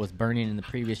that was burning in the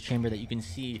previous chamber, that you can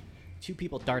see 2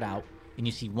 people dart out, and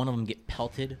you see one of them get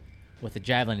pelted with a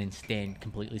javelin and stand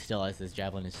completely still as this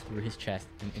javelin is through his chest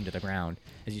and into the ground.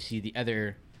 As you see the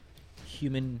other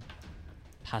human,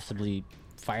 possibly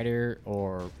fighter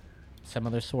or some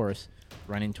other source,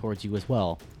 running towards you as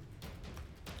well.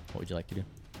 What would you like to do?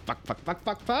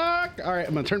 Fuck. All right,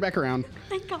 I'm gonna turn back around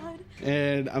Thank God.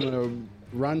 and I'm gonna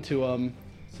run to him.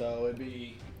 So it'd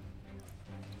be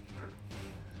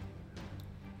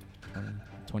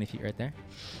 20 feet right there.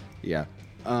 yeah.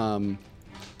 And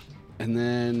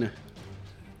then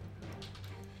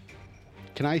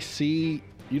can I see?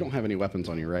 You don't have any weapons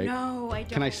on you, right? No, I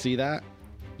don't. Can I see that?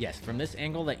 Yes, from this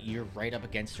angle that you're right up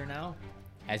against her now,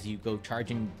 as you go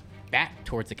charging back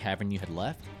towards the cavern you had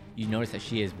left, you notice that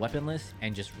she is weaponless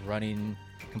and just running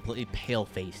completely pale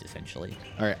face, essentially.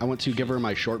 All right, I want to give her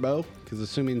my short bow because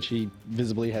assuming she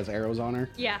visibly has arrows on her,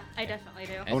 Yeah, I definitely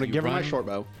do. I want to you give her my run- short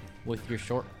bow. With your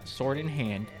short sword in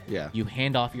hand, Yeah. you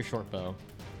hand off your short bow.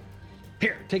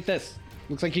 Here, take this.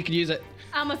 Looks like you could use it.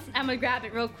 I'm gonna grab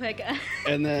it real quick.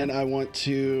 And then I want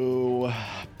to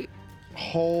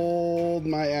hold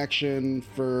my action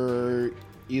for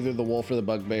either the wolf or the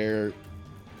bugbear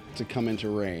to come into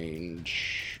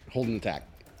range. Hold an attack.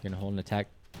 You're gonna hold an attack.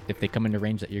 If they come into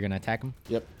range, that you're gonna attack them.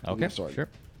 Yep. with Okay, my sword. sure.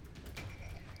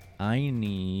 I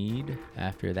need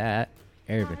after that,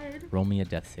 Ervin, roll me a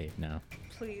death save now.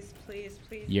 Please.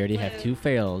 You already have live. 2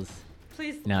 fails.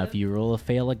 Please. Now, live. if you roll a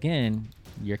fail again,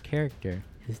 your character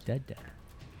is dead.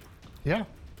 Yeah.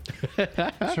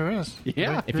 Sure is.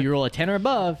 Yeah. If you roll a 10 or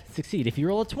above, succeed. If you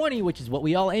roll a 20, which is what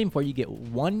we all aim for, you get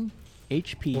 1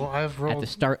 HP Well, I've rolled at the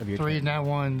start of your 3 turn. nat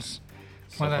ones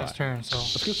my So last far. turn, so I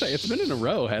was gonna say it's been in a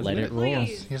row, hasn't Let it? it roll.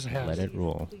 Please. yes, it has. Let it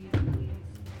roll.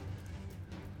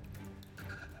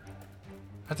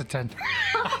 That's a 10.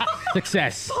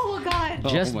 Success. Oh God.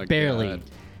 Just my barely. God.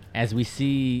 As we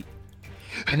see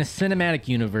in a cinematic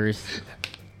universe,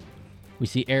 we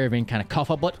see Erevin kind of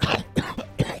cough up blood.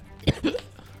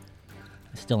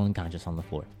 Still unconscious on the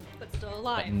floor, But still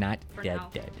alive. but not for dead. now.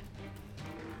 Dead.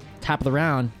 Top of the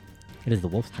round. It is the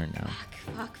wolf's turn now.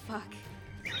 Fuck.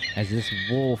 As this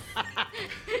wolf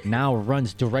now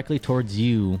runs directly towards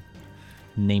you,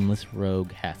 nameless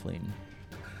rogue halfling.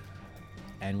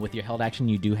 And with your held action,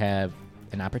 you do have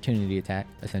an opportunity attack,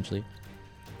 essentially,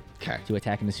 Okay. to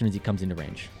attack him as soon as he comes into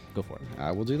range. Go for it.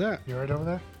 I will do that. You right over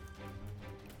there?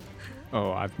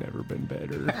 Oh, I've never been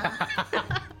better.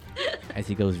 As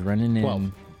he goes running in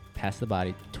 12. past the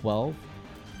body. 12.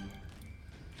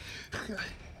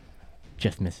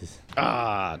 Just misses.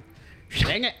 Ah,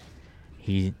 dang it.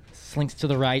 He slinks to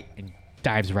the right and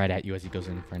dives right at you as he goes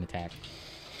in for an attack.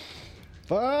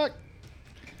 Fuck.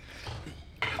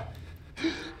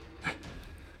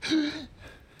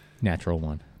 Natural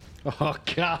 1. Oh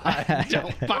God!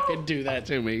 Don't fucking do that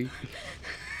to me.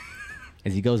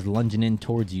 As he goes lunging in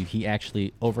towards you, he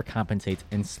actually overcompensates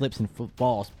and slips and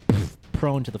falls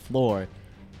prone to the floor.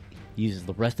 He uses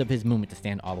the rest of his movement to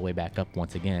stand all the way back up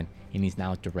once again, and he's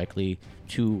now directly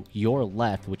to your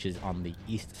left, which is on the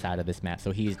east side of this map. So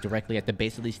he is directly at the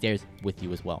base of these stairs with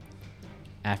you as well.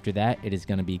 After that, it is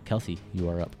going to be Kelsey. You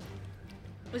are up.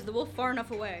 Was the wolf far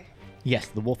enough away? Yes,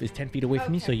 the wolf is 10 feet away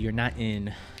from you, so Okay. you're not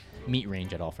in meat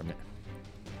range at all from it.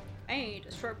 I need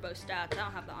a short bow stats. I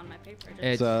don't have that on my paper.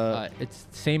 Just... It's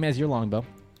same as your longbow,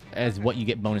 as what you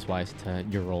get bonus-wise to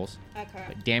your rolls. Okay.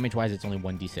 But damage-wise, it's only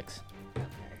 1d6.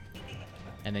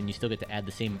 And then you still get to add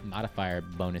the same modifier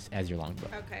bonus as your longbow.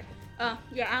 Okay.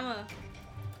 Yeah, I'm a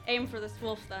aim for this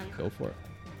wolf then. Go for it.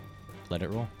 Let it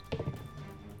roll.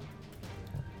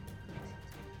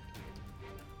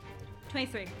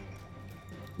 23.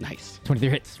 Nice. 23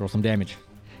 hits. Roll some damage.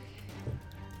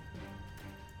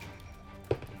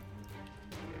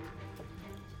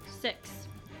 Six.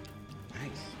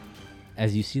 Nice.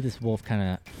 As you see this wolf kind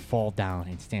of fall down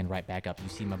and stand right back up, you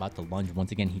see him about to lunge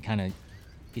once again. He kind of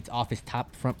gets off his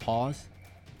top front paws,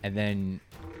 and then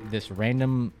this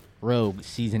random rogue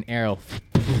sees an arrow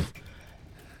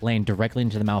land directly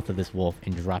into the mouth of this wolf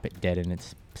and drop it dead in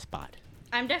its spot.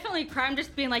 I'm definitely crying,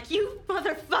 just being like, you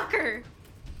motherfucker!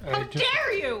 How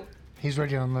dare you! He's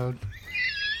ready to unload.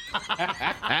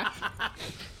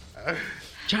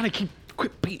 Johnny,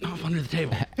 quit beating off under the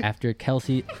table. After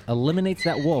Kelsey eliminates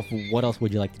that wolf, what else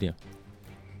would you like to do?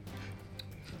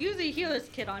 Use a healer's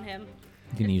kit on him.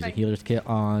 You can use a healer's kit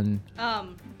on.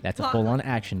 That's a Lock- full-on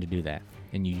action to do that,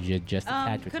 and you just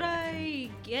attack with could it. I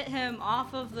get him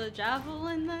off of the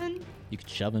javelin then? You could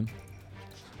shove him.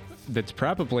 That's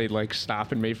probably like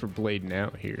stopping me from blading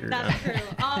out here. That's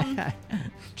true.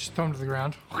 Just throw him to the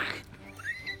ground.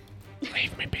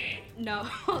 Leave me be. No,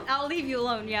 I'll leave you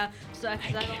alone. Yeah, so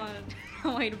because I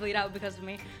don't want you to bleed out because of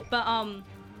me. But I'm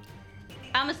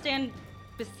gonna stand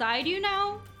beside you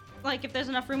now. Like if there's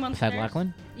enough room on the Beside stairs.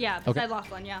 Lachlan? Yeah, beside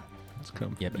Lachlan. Yeah. Let's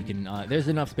come. Yep, you can. There's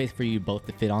enough space for you both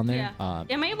to fit on there. Yeah.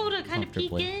 Am I able to kind of peek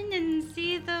comfortably. in and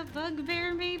see the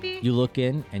bugbear maybe? You look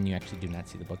in, and you actually do not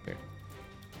see the bugbear.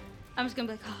 I'm just gonna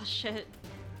be like, oh shit.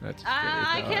 That's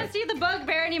I pretty can't see the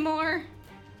bugbear anymore.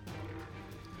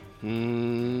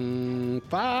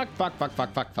 Fuck. How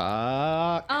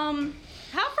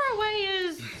far away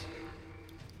is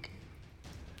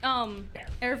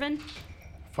Ervin?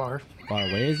 Far. Far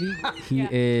away is he? He Yeah.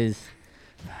 is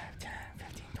 5, 10,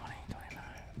 15, 20, 25.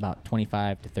 About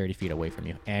 25 to 30 feet away from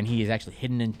you. And he is actually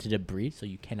hidden into debris, so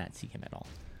you cannot see him at all.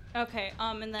 Okay,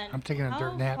 and then I'm taking a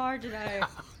dirt nap. How far did I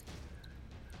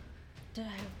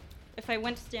if I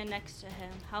went to stand next to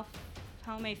him, how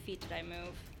many feet did I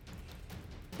move?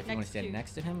 If you want Next to stand to-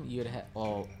 next to him, you would have.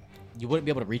 Well, you wouldn't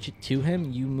be able to reach it to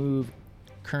him. You move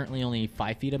currently only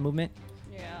 5 feet of movement.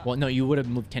 Yeah. Well, no, you would have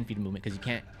moved 10 feet of movement because you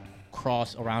can't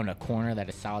cross around a corner that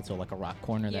is solid, so like a rock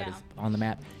corner that Yeah. is on the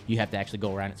map. You have to actually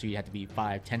go around it, so you have to be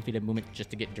 5, 10 feet of movement just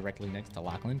to get directly next to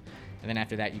Lachlan. And then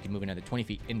after that, you can move another 20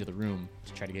 feet into the room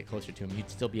to try to get closer to him. You'd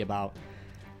still be about,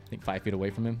 I think, 5 feet away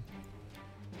from him.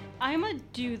 I'm gonna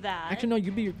do that. Actually, no,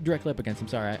 you'd be directly up against him.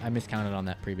 Sorry, I miscounted on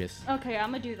that previous. Okay, I'm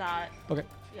gonna do that. Okay.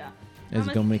 Yeah. As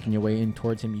you I'm go making your way in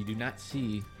towards him, you do not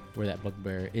see where that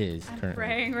bugbear is I'm currently.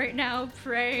 praying right now,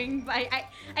 praying. I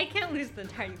can't lose the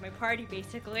entirety of my party,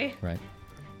 basically. Right.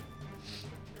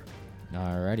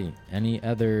 Alrighty. Any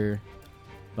other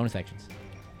bonus actions?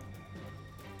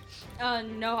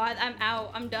 No, I'm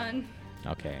out. I'm done.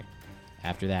 Okay.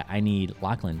 After that, I need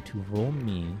Lachlan to roll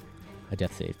me a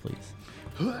death save, please.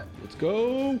 Let's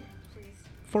go.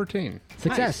 14.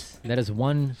 Success. That is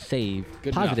one save.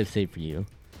 Good Positive enough. save for you.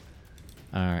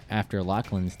 After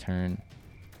Lachlan's turn,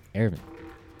 Ervin.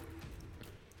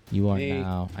 You are Me.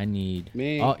 now. I need.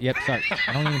 Me. Oh, yep. Sorry.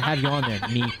 I don't even have you on there.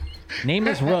 Me.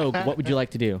 Nameless rogue. What would you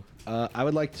like to do? I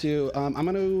would like to. I'm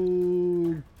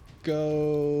gonna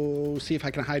go see if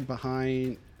I can hide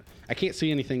behind. I can't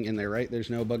see anything in there, right? There's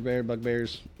no bugbear.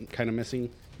 Bugbear's kind of missing.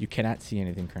 You cannot see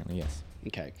anything currently. Yes.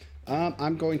 Okay.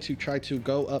 I'm going to try to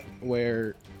go up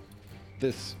where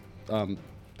this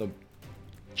the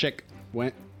chick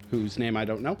went, whose name I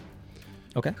don't know.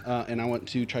 Okay. And I want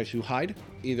to try to hide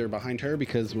either behind her,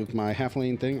 because with my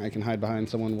halfling thing, I can hide behind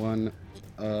someone one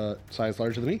size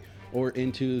larger than me, or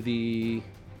into the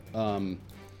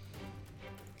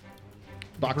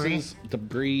boxes,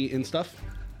 debris and stuff.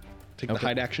 Take the Okay.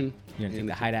 hide action. You're gonna take and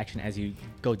the hide action as you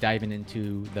go diving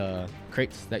into the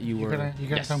crates that you You were. gonna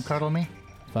Yes. come cuddle me?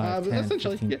 5, 10,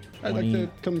 essentially, 15, yeah. I'd like to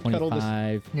come cuddle this-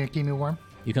 25. You gonna keep me warm?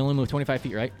 You can only move 25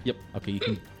 feet, right? Yep. Okay, you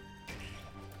can.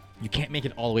 You can't make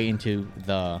it all the way into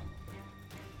the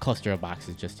cluster of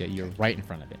boxes just yet. You're right in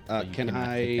front of it. So you Can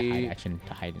cannot take the hide I- action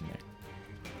to hide in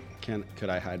there? Could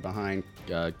I hide behind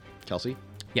Kelsey?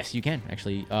 Yes, you can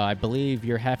actually. I believe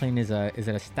your halfling is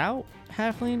it a stout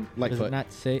halfling? Does Lightfoot. it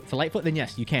not say it's a lightfoot? Then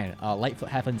yes, you can. Lightfoot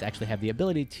halflings actually have the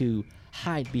ability to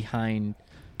hide behind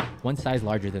one size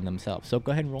larger than themselves. So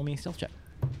go ahead and roll me a stealth check.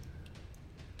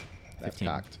 That's 15.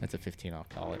 cocked. That's a 15. I'll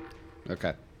call it.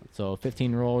 Okay. So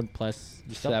 15 rolled plus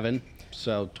your stealth. 7.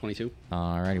 So 22.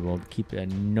 Alrighty, we'll keep a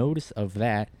notice of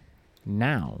that.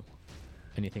 Now,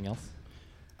 anything else?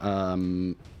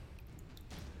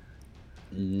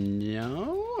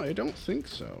 No, I don't think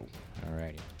so.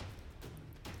 Alrighty.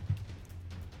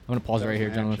 I'm gonna pause That right was here,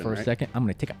 an gentlemen, action, for a right? second. I'm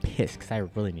gonna take a piss because I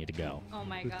really need to go. Oh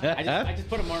my god. I just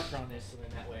put a marker on this so then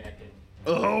that way I can.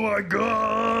 Oh my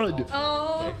god!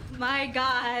 Oh my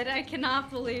god. I cannot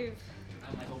believe.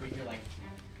 I'm like over here like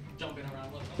jumping around.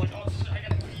 I'm like, oh shit, I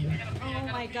gotta pee. Oh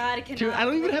my god. I cannot. Dude, I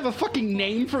don't even have a fucking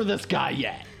name for this guy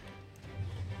yet.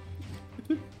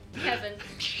 Kevin.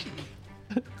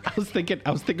 I was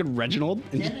thinking Reginald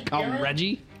and just call him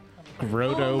Reggie.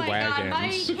 Roto Oh my god. My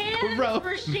wagons. hands Gross.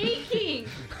 were shaking.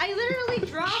 I literally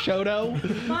dropped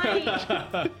Shoto. my.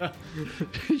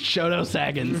 Shoto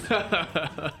Saggins.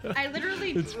 I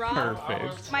literally dropped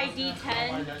perfect. my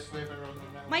D10.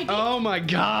 My D10. Oh my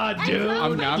god, dude.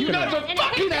 I'm not You gonna- guys are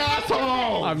fucking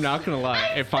assholes! I'm not gonna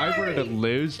lie. If I were to sorry.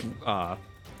 lose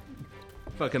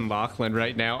fucking Lachlan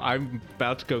right now, I'm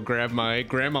about to go grab my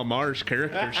Grandma Mars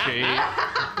character sheet.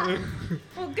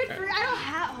 Well, good for. I don't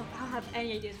have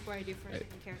any ideas for what I do for a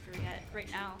second character yet.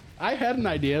 Right now. I had an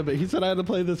idea, but he said I had to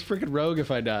play this freaking rogue if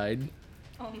I died.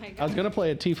 Oh my god. I was gonna play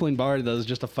a tiefling bard that was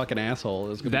just a fucking asshole. It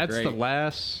was gonna That's be the great.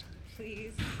 last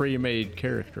Please. pre-made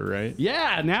character, right?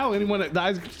 Yeah, now anyone that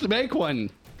dies gets to make one.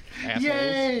 Assholes.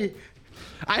 Yay!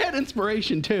 I had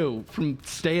inspiration too from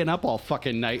staying up all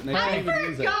fucking night, and I I can't even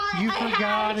use it. forgot. You I had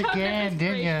forgot a token of again,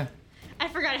 didn't you? inspiration. I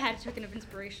forgot I had a token of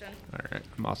inspiration. All right.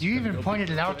 I'm also You gonna even go- pointed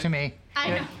it out to me. I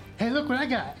know. Hey, look what I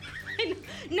got.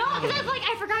 No, because I was like,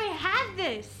 I forgot I had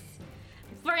this.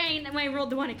 When I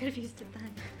rolled the one, I could have used it then.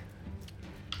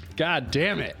 God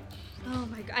damn it! Oh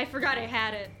my god, I forgot I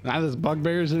had it. Now there's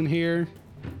bugbears in here.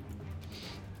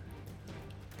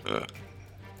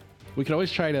 We could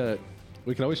always try to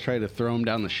throw him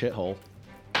down the shithole.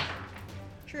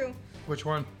 True. Which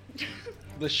one?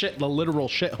 The literal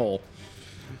shithole.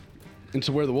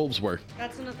 Into where the wolves were.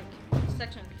 That's another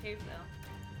section of the cave,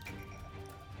 though.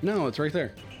 No, it's right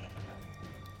there.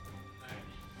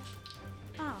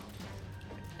 Oh.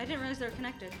 I didn't realize they were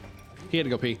connected. He had to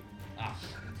go pee. Did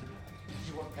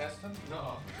you walk past him?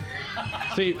 No.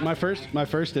 See, my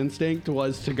first instinct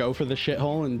was to go for the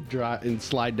shithole and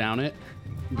slide down it.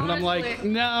 But I'm like, Honestly.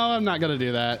 no, I'm not gonna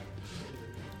do that.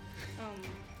 Um,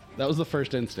 That was the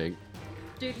first instinct.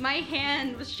 dude, my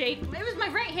hand was shaking. It was my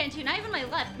right hand, too, not even my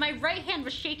left. My right hand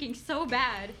was shaking so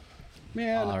bad.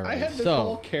 Man, All I right, had this so-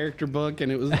 whole character book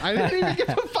and I didn't even get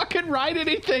to fucking write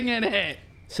anything in it.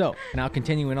 So now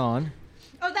continuing on.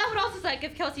 Oh, that would also suck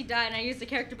if Kelsey died and I used the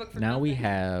character book for Now we nothing.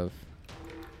 have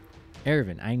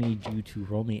Ervin. I need you to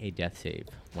roll me a death save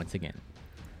once again.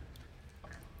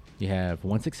 You have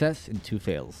 1 success and 2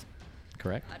 fails.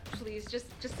 Correct? Please, just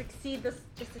succeed this.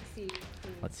 Just succeed.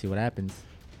 Please. Let's see what happens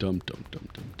Dum dum dum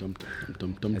dum dum dum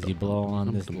dum dum. as you blow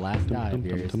on this last die of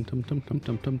yours. Dum dum dum dum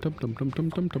dum dum dum dum dum dum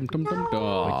dum dum dum dum.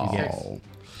 What'd you get? Oh.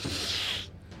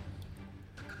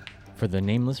 For the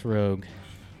nameless rogue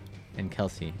and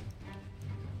Kelsey,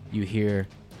 you hear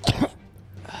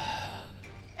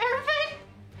Ervin!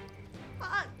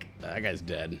 Fuck. That guy's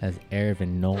dead. as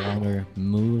Ervin no longer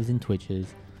moves and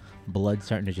twitches, blood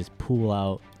starting to just pool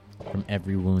out from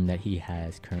every wound that he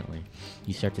has currently.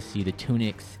 You start to see the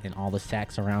tunics and all the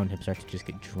sacks around him start to just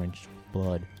get drenched with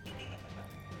blood.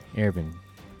 Ervin,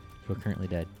 you are currently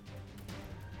dead.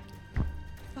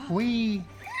 We.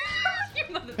 Your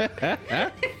mother.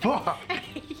 Fuck.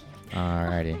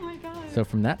 Alrighty. Oh my god. So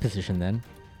from that position then,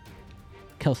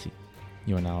 Kelsey,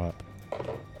 you are now up.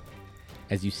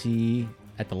 As you see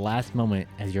at the last moment,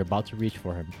 as you're about to reach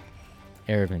for him,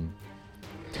 Ervin,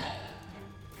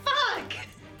 Fuck!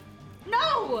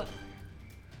 No!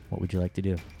 what would you like to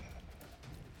do?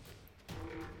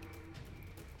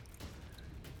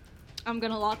 I'm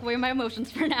gonna lock away my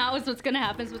emotions for now. Is what's gonna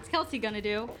happen. Is what's Kelsey gonna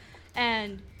do,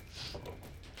 and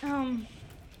I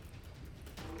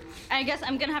guess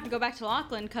I'm gonna have to go back to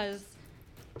Lachlan because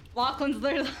Lachlan's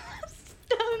literally.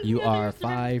 You are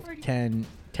 5, 10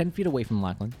 feet away from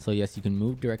Lachlan. So yes, you can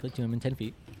move directly to him in 10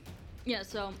 feet. Yeah.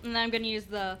 So and then I'm gonna use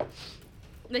the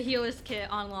healer's kit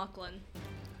on Lachlan.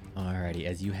 Alrighty,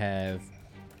 as you have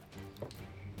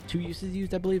 2 uses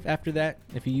used, I believe. After that,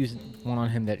 if you use one on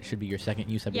him, that should be your second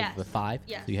use, I believe, Yes. with 5.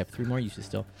 Yes. So you have 3 more uses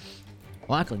still.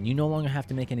 Lachlan, you no longer have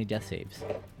to make any death saves,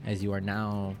 as you are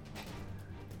now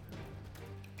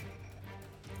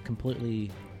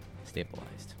completely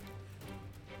stabilized.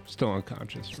 Still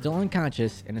unconscious. Still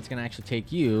unconscious, and it's going to actually take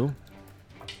you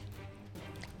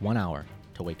 1 hour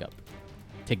to wake up,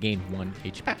 to gain 1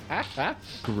 HP.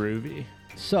 Groovy.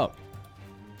 So,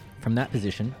 from that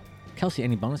position, Kelsey,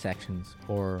 any bonus actions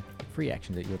or free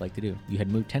actions that you would like to do? You had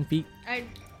moved 10 feet, and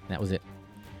that was it.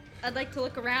 I'd like to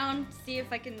look around, see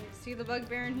if I can see the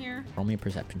bugbear in here. Roll me a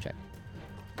perception check.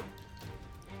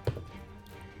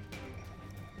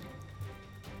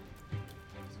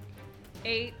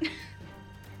 8.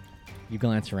 You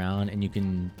glance around, and you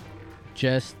can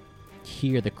just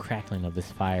hear the crackling of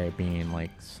this fire being,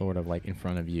 like, sort of, like, in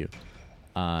front of you.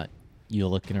 You're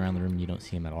looking around the room, and you don't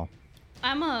see him at all.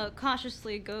 I'm gonna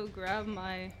cautiously go grab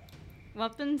my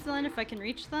weapons then if I can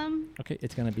reach them. Okay,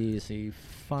 it's going to be, say,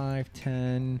 5,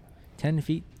 10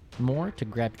 feet more to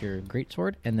grab your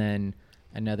greatsword, and then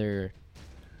another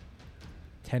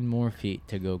 10 more feet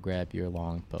to go grab your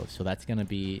longbow. So that's going to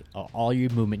be all your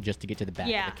movement just to get to the back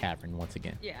Yeah. of the cavern once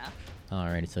again. Yeah.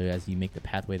 Alrighty, so as you make the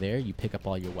pathway there, you pick up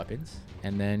all your weapons,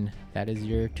 and then that is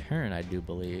your turn, I do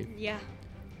believe. Yeah.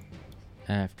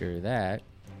 After that,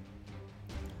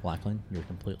 Lachlan, you're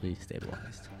completely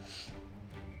stabilized.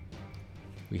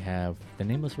 We have the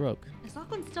nameless rogue. Is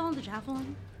Lachlan still on the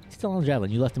javelin? He's still on the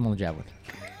javelin. You left him on the javelin.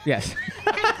 Yes.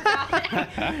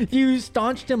 You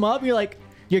staunched him up. You're like,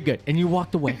 you're good. And you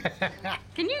walked away.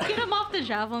 Can you get him off the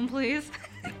javelin, please?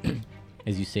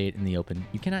 As you say it in the open,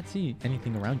 you cannot see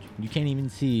anything around you. You can't even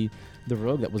see the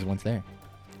rogue that was once there.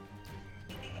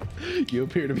 You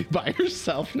appear to be by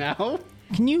yourself now.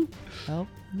 Can you help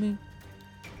me?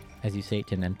 As you say it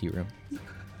to an empty room.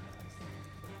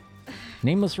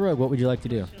 Nameless rogue, what would you like to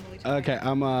do? Okay,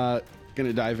 I'm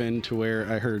gonna dive into where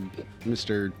I heard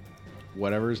Mr.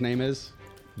 whatever his name is.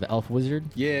 The elf wizard?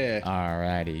 Yeah.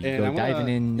 Alrighty. You And go I'm gonna-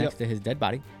 diving in next yep. to his dead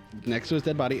body. Next to his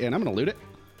dead body, and I'm gonna loot it.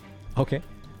 Okay.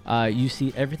 You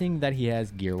see everything that he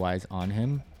has gear-wise on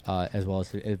him, as well as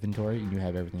his inventory, and you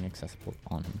have everything accessible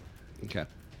on him. Okay.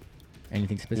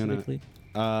 Anything specifically?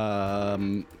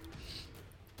 Um.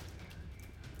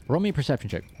 Roll me a perception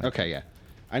check. Okay, yeah.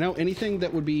 I know anything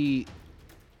that would be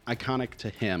iconic to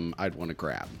him, I'd want to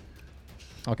grab.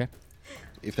 Okay.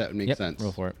 If that would make Yep. sense.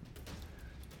 Roll for it.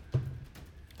 Can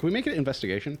we make it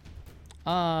investigation?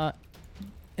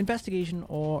 Investigation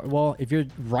or well, if you're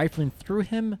rifling through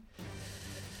him,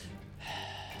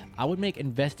 I would make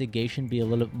investigation be a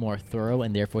little bit more thorough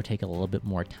and therefore take a little bit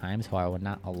more time. So I would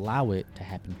not allow it to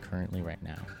happen currently right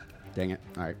now. Dang it.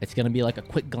 All right. It's gonna be like a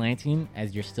quick glancing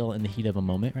as you're still in the heat of a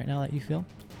moment right now that you feel.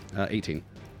 18.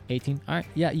 18. All right.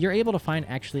 Yeah, you're able to find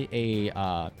actually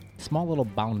a small little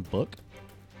bound book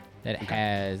that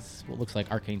has what looks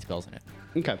like arcane spells in it.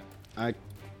 Okay. I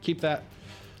keep that.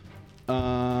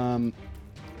 And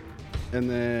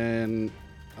then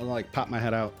I'll like pop my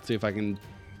head out, see if I can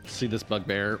see this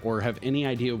bugbear or have any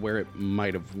idea where it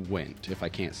might have went if I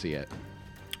can't see it.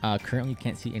 Currently, you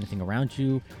can't see anything around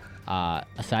you.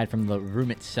 Aside from the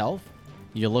room itself,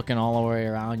 you're looking all the way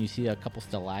around. You see a couple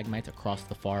stalagmites across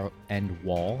the far end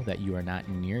wall that you are not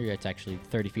near. It's actually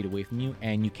 30 feet away from you,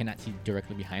 and you cannot see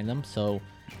directly behind them. So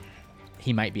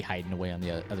he might be hiding away on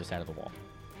the other side of the wall,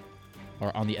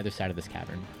 or on the other side of this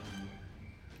cavern.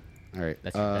 All right.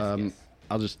 That's your best guess.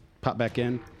 I'll just pop back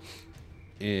in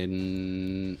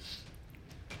and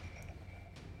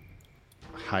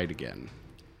hide again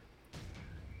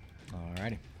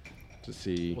Alrighty. to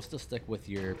see. We'll still stick with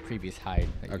your previous hide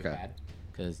that you Okay. had,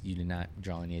 because you did not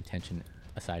draw any attention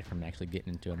aside from actually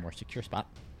getting into a more secure spot.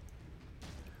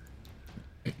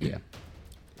 Yeah.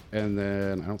 And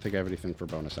then I don't think I have anything for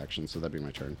bonus action, so that'd be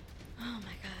my turn. Oh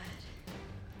my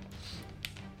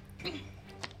god.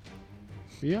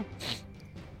 Yeah.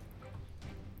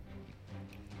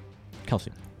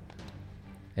 Kelsey,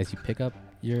 as you pick up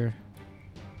your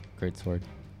greatsword,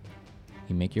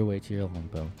 you make your way to your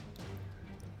longbow.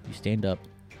 You stand up,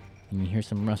 and you hear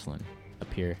some rustling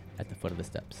appear at the foot of the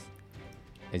steps.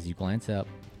 As you glance up,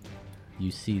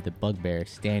 you see the bugbear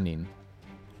standing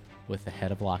with the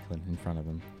head of Lachlan in front of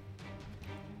him,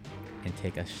 and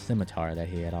take a scimitar that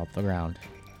he had off the ground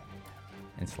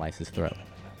and slice his throat.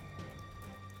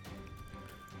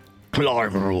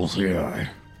 Clive rules here.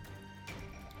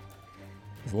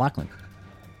 It's Lachlan.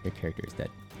 Your character is dead.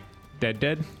 Dead.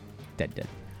 Dead.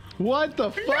 What the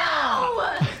fuck?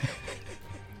 No!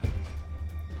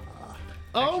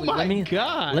 Oh Actually, my let me-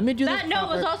 god. Let me do That this. note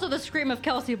was also the scream of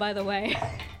Kelsey, by the way.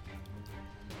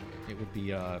 It would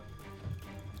be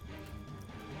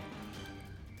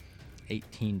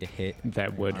 18 to hit.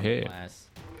 That would Armor hit. class.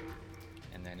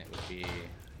 And then it would be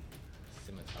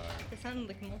scimitar It sounded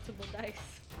like multiple dice.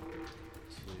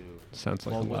 to Sounds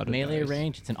like well, a lot with of melee dice.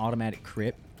 range, it's an automatic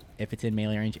crit if it's in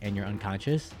melee range and you're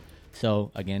unconscious.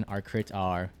 So again, our crits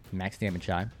are max damage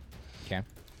die. Okay.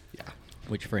 Yeah.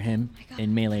 Which for him God.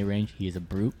 in melee range, he is a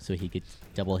brute, so he gets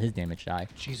double his damage die.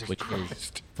 Jesus which is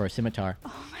Christ. for a scimitar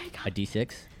Oh my god. a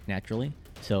d6 naturally.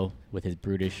 So with his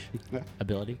brutish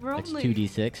ability, We're that's only-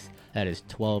 2d6. That is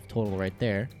 12 total right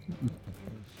there.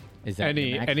 Is that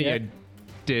Any your max yet?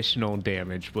 additional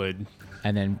damage would.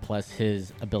 And then plus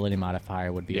his ability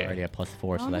modifier would be Yeah. already a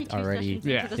 +4, so Only that's two already sessions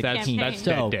Yeah, into this that's campaign. that's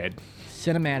So- dead.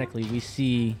 cinematically. We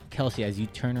see Kelsey as you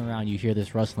turn around, you hear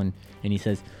this rustling, and he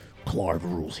says, Clive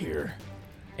rules here.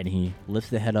 and he lifts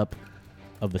the head up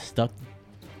of the stuck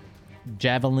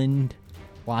javelined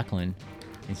Lachlan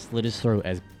and slit his throat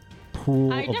as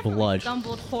pool I of definitely blood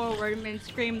stumbled forward and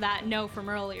screamed that no from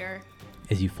earlier.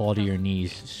 as you fall to your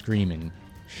knees, screaming,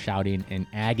 shouting in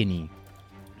agony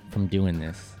from doing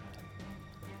this.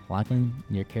 Lachlan,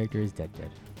 your character is dead.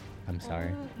 I'm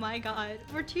sorry. Oh my god.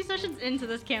 We're 2 sessions into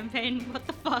this campaign. What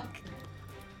the fuck?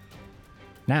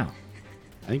 Now,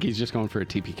 I think he's just going for a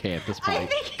TPK at this I point.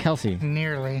 think. Kelsey,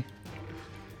 Nearly.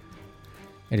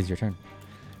 it is your turn.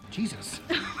 Jesus.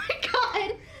 Oh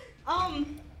my god.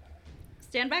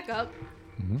 Stand back up.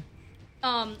 Mm-hmm.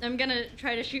 I'm gonna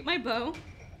try to shoot my bow,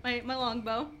 my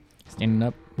longbow. Standing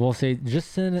up, we'll say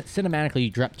just cinematically, you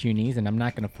drop to your knees, and I'm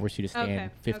not going to force you to stand Okay,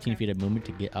 15 okay. feet of movement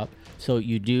to get up. So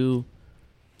you do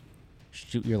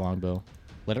shoot your longbow.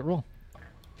 Let it roll.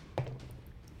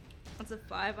 That's a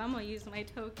 5. I'm gonna use my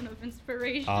token of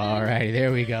inspiration. All right,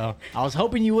 there we go. I was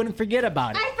hoping you wouldn't forget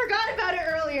about it. I forgot about it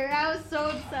earlier. I was so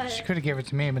She upset. could have gave it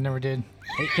to me, but never did.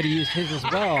 He could have used his as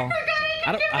well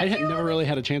I had never really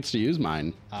had a chance to use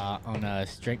mine. on a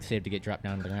strength save to get dropped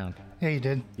down to the ground. Yeah, you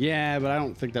did. Yeah, but I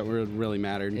don't think that would really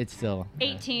matter. It's still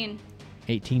 18.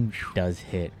 18 does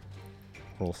hit.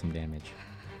 Roll some damage.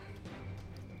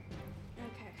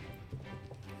 Okay.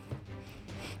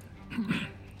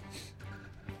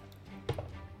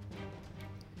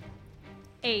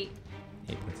 8.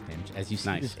 8 points of damage. As you see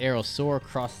Nice. this arrow soar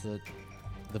across the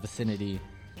vicinity,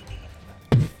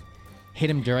 hit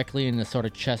him directly in the sort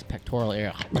of chest pectoral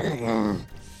area.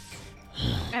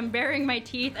 I'm baring my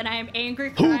teeth and I am angry.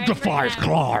 Who crying for defies him.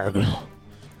 Clarg?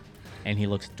 And he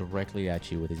looks directly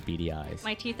at you with his beady eyes.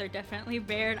 My teeth are definitely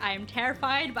bared. I am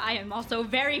terrified, but I am also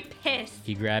very pissed.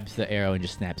 He grabs the arrow and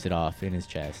just snaps it off in his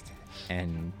chest.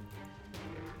 And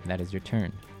that is your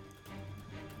turn.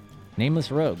 Nameless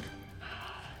Rogue.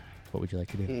 What would you like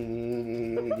to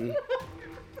do?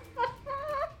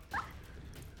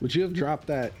 Would you have dropped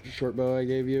that short bow I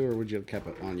gave you, or would you have kept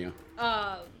it on you?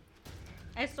 I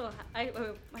probably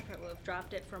would have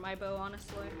dropped it for my bow,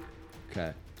 honestly.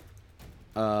 Okay.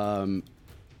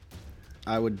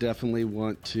 I would definitely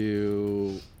want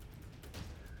to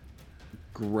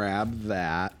grab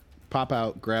that, pop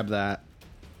out, grab that,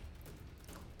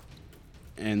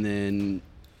 and then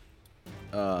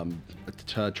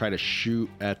to try to shoot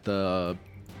at the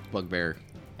bugbear.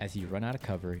 As you run out of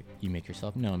cover, you make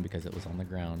yourself known because it was on the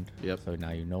ground. Yep. So now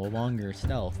you're no longer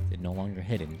stealth and no longer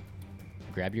hidden.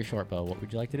 Grab your short bow. What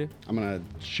would you like to do? I'm gonna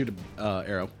shoot a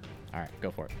arrow. All right,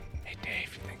 go for it. Hey,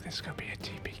 Dave, you think this is going to be a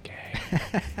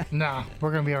TPK? Nah,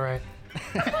 we're gonna be all right.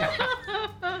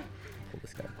 Pull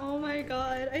this guy. Oh my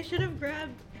god! I should have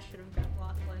grabbed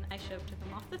Lachlan. I should have took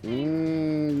him off the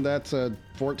thing, That's a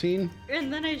 14.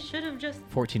 and then I should have just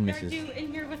 14 dragged misses. you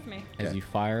in here with me. As Okay. you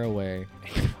fire away,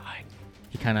 It's fine.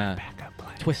 he kind of Backup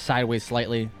plan. twists sideways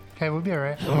slightly. Okay, we'll be all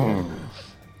right.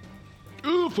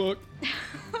 Oh fuck!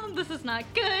 This is not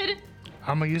good.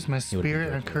 I'm gonna use my would've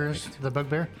spirit and been curse the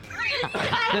bugbear.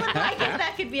 I guess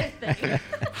that could be a thing.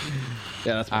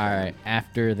 Yeah, that's All right,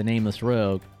 after the Nameless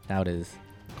Rogue, now it is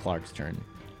Clark's turn.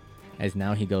 As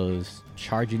now he goes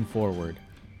charging forward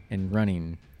and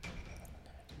running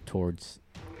towards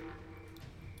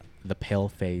the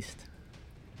pale-faced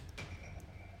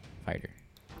fighter.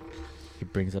 He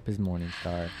brings up his Morning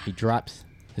Star. He drops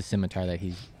his scimitar that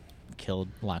he's killed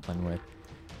Lachlan with,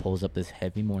 pulls up this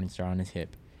heavy Morning Star on his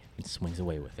hip, and swings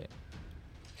away with it.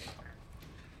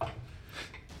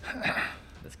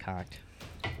 That's cocked.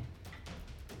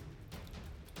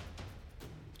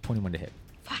 21 to hit.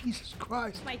 Jesus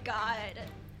Christ. Oh my god.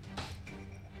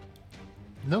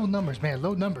 Low numbers, man.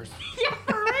 Low numbers. Yeah,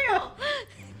 for real.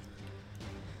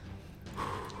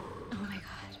 Oh my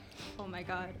god. Oh my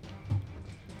god.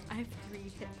 I have 3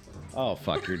 hit points. Oh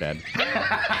fuck, you're dead. 3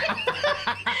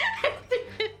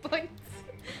 hit points.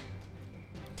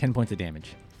 10 points of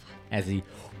damage as he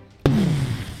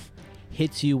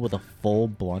hits you with a full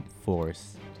blunt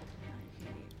force.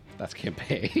 That's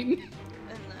campaign.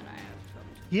 And then I have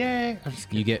Yay. I'm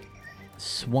just You get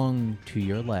swung to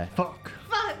your left, fuck.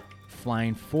 fuck.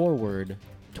 flying forward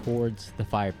towards the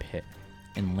fire pit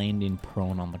and landing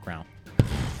prone on the ground.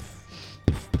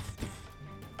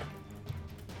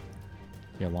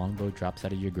 Your longbow drops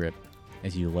out of your grip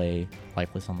as you lay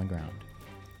lifeless on the ground.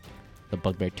 The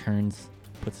bugbear turns,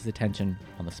 puts his attention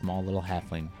on the small little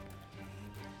halfling,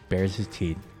 bares his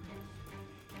teeth.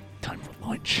 Time for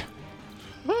lunch.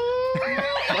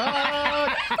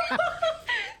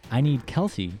 I need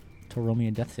Kelsey to roll me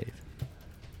a death save.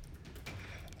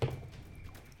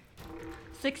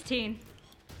 16.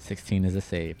 16 is a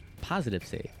save. Positive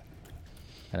save.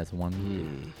 That is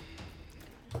 1.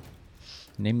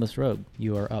 Nameless Rogue,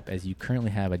 you are up as you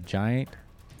currently have a giant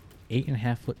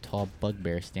 8.5 foot tall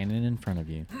bugbear standing in front of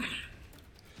you.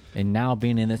 And now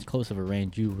being in this close of a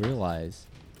range, you realize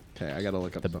Okay, I gotta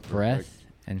look up the something real breath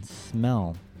and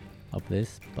smell of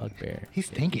this bugbear. He's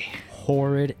stinky.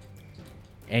 Horrid.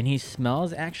 And he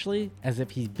smells actually as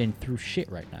if he's been through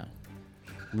shit right now.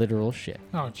 Literal shit.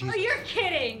 Oh, Oh, Jesus. you're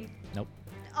kidding. Nope.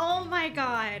 Oh my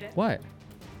god. What?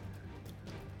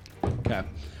 quick. Okay.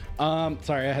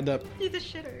 Sorry, I had to. He's a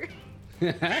shitter. He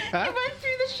went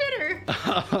through the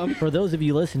shitter. For those of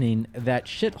you listening, that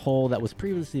shithole that was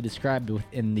previously described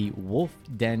within the Wolf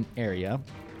Den area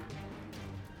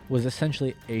was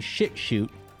essentially a shit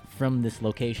chute from this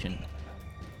location.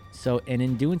 So, and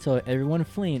in doing so, everyone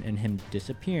fleeing and him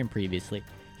disappearing previously,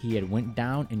 he had went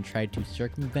down and tried to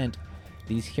circumvent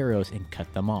these heroes and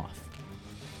cut them off.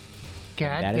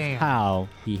 God That is damn. how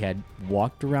he had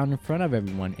walked around in front of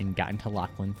everyone and gotten to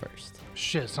Lachlan first.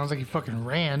 Shit, sounds like he fucking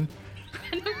ran.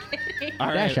 No kidding.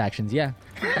 All Dash right. actions, yeah.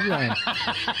 He ran.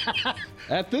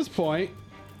 At this point,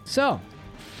 So,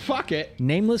 fuck it.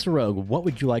 Nameless Rogue, what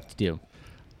would you like to do?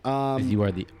 Because you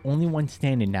are the only one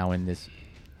standing now in this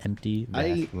empty,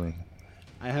 vast room.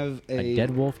 I have A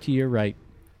dead wolf to your right,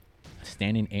 a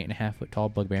standing 8.5 foot tall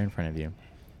bugbear in front of you.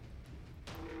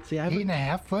 See, I have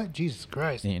 8.5 foot? Jesus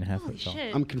Christ. 8.5 Holy foot tall.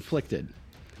 shit. I'm conflicted.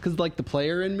 Because, like, the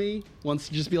player in me wants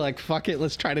to just be like, fuck it,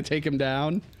 let's try to take him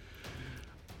down.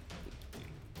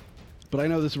 But I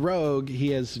know this rogue, he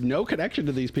has no connection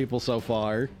to these people so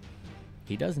far.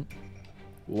 He doesn't.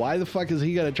 Why the fuck is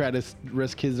he gonna try to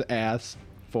risk his ass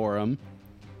for him?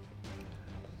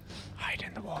 Hide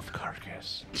in the wolf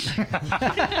carcass.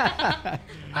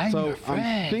 I'm So your I'm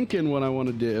friend. thinking what I want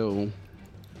to do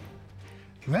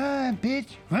Run, bitch,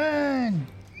 run.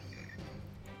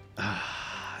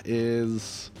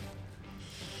 is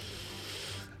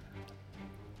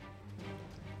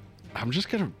I'm just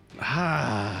gonna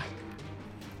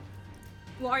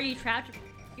Well, are you trapped?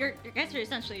 I guess you're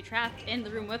essentially trapped in the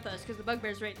room with us because the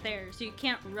bugbear's right there, so you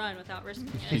can't run without risking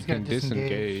it. You He's gonna can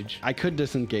disengage. I could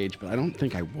disengage, but I don't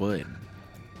think I would.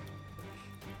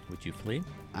 Would you flee?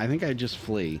 I think I just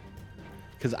flee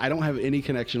because I don't have any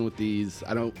connection with these.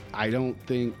 I don't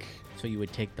think So you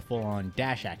would take the full-on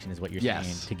dash action, is what you're Yes.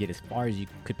 saying, to get as far as you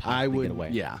could possibly I would. get away.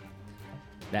 Yeah,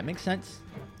 That makes sense.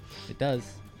 It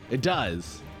does. it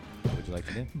does. What would you like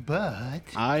to do? But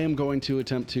I am going to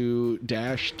attempt to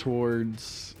dash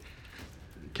towards.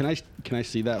 Can I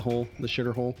see that hole, the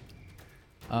shitter hole?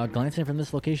 Glancing from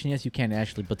this location, yes, you can.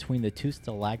 Actually, between the two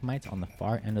stalagmites on the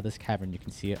far end of this cavern, you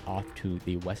can see it off to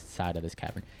the west side of this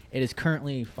cavern. It is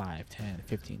currently 5, 10,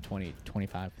 15, 20,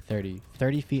 25,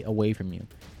 30 feet away from you.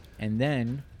 And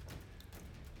then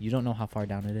you don't know how far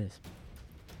down it is.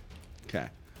 Okay.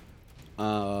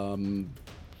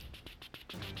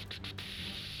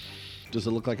 Does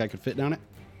it look like I could fit down it?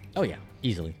 Oh, yeah,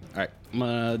 easily. All right. I'm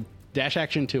gonna dash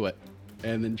action to it,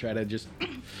 and then try to just.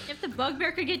 If the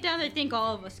bugbear could get down, I think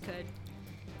all of us could.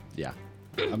 Yeah.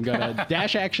 I'm gonna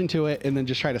dash action to it, and then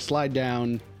just try to slide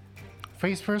down.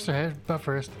 face first or head butt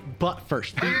first? Butt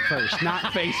first, feet first,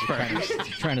 not face first.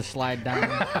 Trying to slide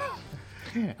down.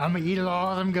 I'm gonna eat it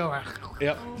all as I'm going.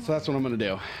 Yep. So that's what I'm gonna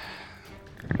do.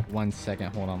 1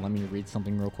 second, hold on. Let me read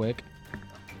something real quick.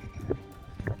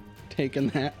 Taking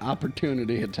that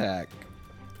opportunity attack.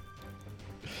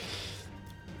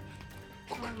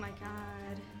 Oh my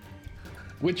god.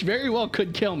 Which very well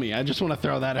could kill me. I just want to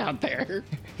throw that out there.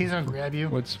 He's gonna grab you.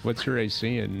 What's your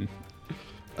AC in?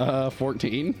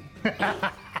 14.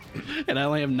 And I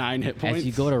only have 9 hit points. As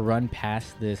you go to run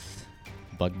past this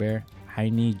bugbear, I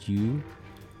need you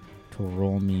to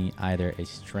roll me either a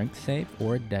strength save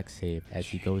or a dex save as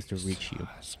he goes to reach you.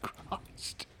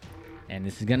 Christ. And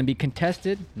this is going to be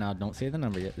contested. Now, don't say the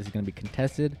number yet. This is going to be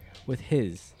contested with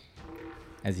his,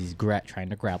 as he's trying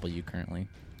to grapple you currently,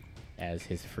 as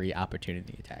his free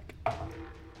opportunity attack.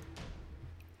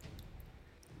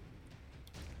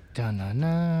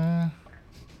 Da-na-na.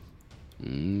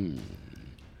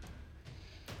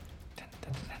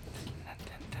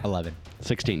 11.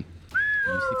 16.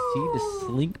 You succeed to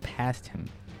slink past him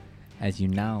as you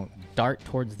now dart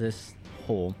towards this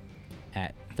hole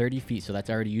at 30 feet. So that's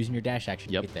already using your dash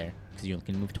action Yep. to get there because you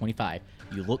can move 25.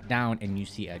 You look down and you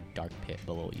see a dark pit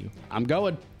below you. I'm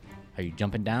going. Are you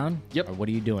jumping down? Yep. Or what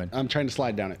are you doing? I'm trying to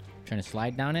slide down it. Trying to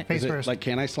slide down it? Face Is it first. like,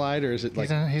 can I slide or is it like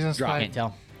He's in drop? slide. Can't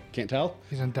tell. Can't tell?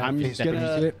 He's in I'm face just Stepping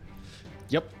gonna. into it?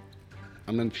 Yep.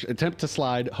 I'm gonna attempt to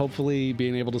slide. Hopefully,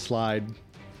 being able to slide.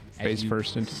 As Face you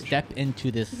first into the step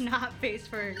into this Not face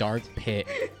first. dark pit.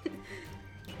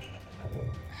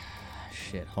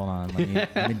 Shit, hold on.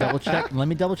 Let me double check. Let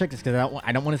me double check this because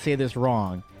I don't want to say this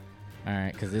wrong. All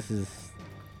right, because this is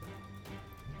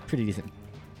pretty decent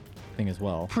thing as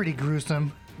well. Pretty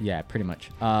gruesome. Yeah, pretty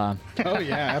much. Oh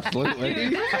yeah, absolutely.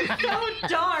 Dude, this is so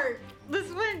dark.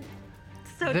 This went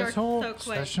so This dark whole so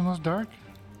quick. session was dark.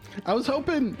 I was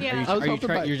hoping. Yeah. I was Are you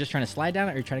hoping. you're just trying to slide down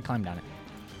it, or you're trying to climb down it?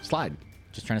 slide.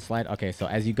 Just trying to slide. Okay, so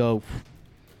as you go,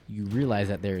 you realize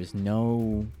that there is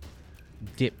no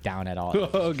dip down at all.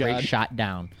 It's Oh, straight God. shot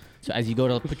down. So as you go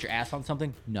to put your ass on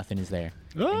something, nothing is there,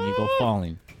 and you go Ah!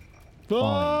 falling,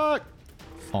 Fuck.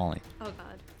 falling. Oh god.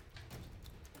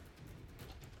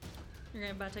 You're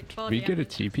gonna about to take the fall We get a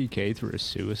damage. TPK through a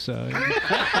suicide.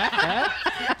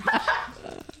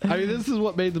 I mean, this is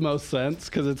what made the most sense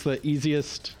because it's the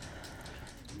easiest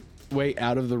way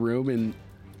out of the room, and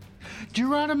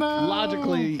Geronimo!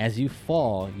 logically. As you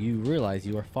fall, you realize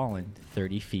you are falling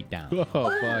 30 feet down. Oh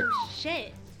fuck.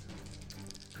 Shit.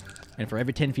 And for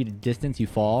every 10 feet of distance you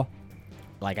fall,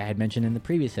 like I had mentioned in the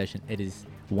previous session, it is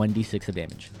 1d6 of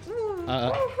damage.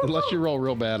 Unless you roll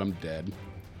real bad, I'm dead.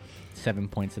 7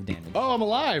 points of damage. Oh, I'm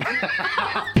alive.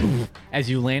 As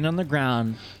you land on the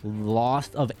ground,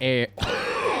 lost of air,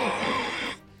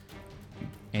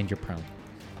 and you're prone.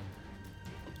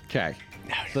 Okay.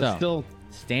 So, But still.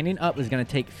 standing up is going to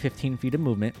take 15 feet of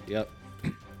movement. Yep.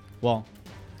 Well,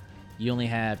 you only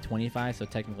have 25, so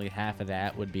technically half of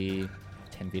that would be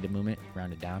 10 feet of movement,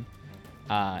 rounded down.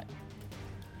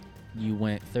 You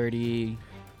went 30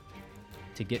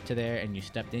 to get to there, and you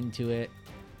stepped into it.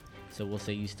 So we'll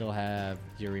say you still have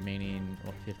your remaining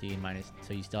 15 minus.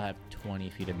 So you still have 20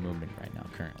 feet of movement right now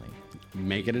currently.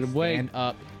 Making it away. Stand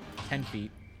up 10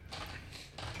 feet.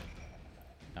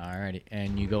 Alrighty,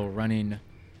 and you go running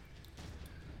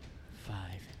 5,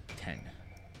 10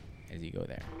 as you go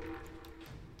there.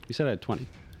 You said I had 20,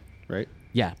 right?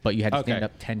 Yeah, but you had to stand Okay.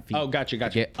 up 10 feet. Oh, gotcha. To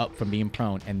get up from being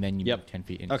prone, and then you Yep. move 10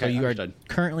 feet. In. Okay, so you understood. are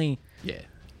currently Yeah.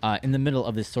 in the middle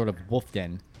of this sort of wolf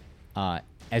den.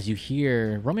 As you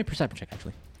hear, roll me a perception check,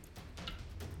 actually.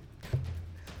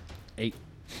 8.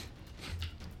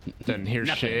 Didn't hear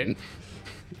shit.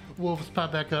 Wolves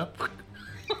pop back up.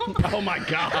 Oh my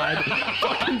god.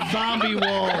 Fucking zombie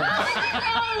wolves.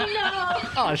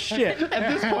 Oh shit! At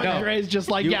this point, No. Gray's just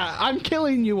like, You- yeah, I'm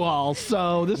killing you all,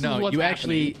 so this is No, what's you happening.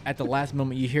 actually at the last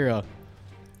moment you hear a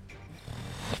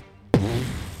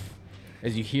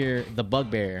as you hear the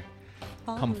bugbear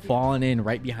come falling in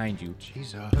right behind you.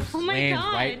 Jesus. Oh my Lands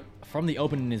god. right from the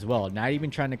opening as well. Not even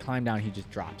trying to climb down, he just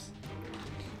drops.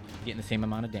 Getting the same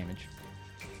amount of damage.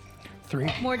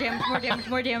 3. More damage, more damage,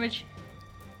 more damage.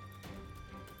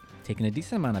 Taking a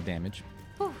decent amount of damage.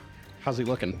 How's he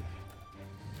looking?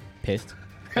 Pissed.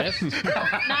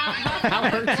 How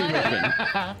hurt's he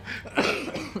looking?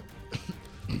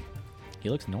 He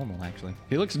looks normal actually.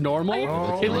 He looks normal.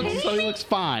 Oh. He looks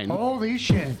fine. Holy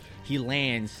shit. He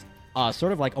lands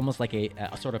sort of like almost like a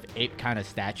sort of ape kind of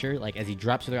stature. Like as he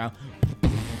drops to the ground,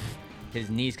 his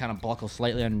knees kind of buckle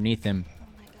slightly underneath him.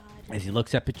 As he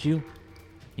looks up at you,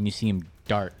 and you see him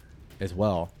dart as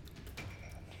well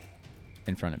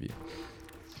in front of you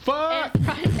Fuck!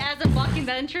 As I'm blocking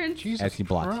the entrance. Jesus as he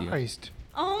blocks you. Christ.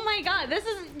 Oh my god, this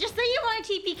is just say you want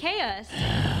to TPK us.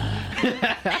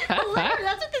 Literally,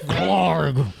 that's what this is.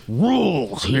 Clark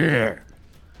rules here.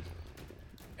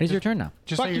 It is your turn now.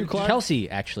 Just Fuck say you, you're, Clark. Chelsea,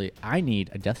 actually, I need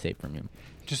a death save from you.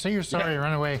 just say you're sorry.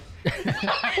 Run away. Yeah,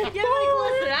 like,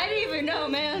 listen, I didn't even know,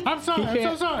 man. I'm sorry. I'm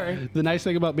so sorry. The nice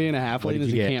thing about being a halfling did is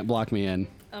you he get? can't block me in.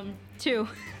 2.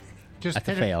 Just That's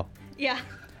a hit him. fail. Yeah.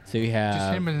 So you Just hit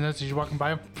have him in the nuts as you're walking by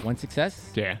him. one success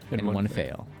Yeah, and and one one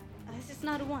fail. This is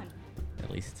not a 1.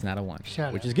 At least it's not a 1,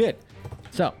 Shut which up. is good.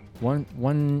 So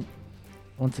one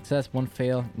success, one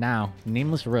fail. Now,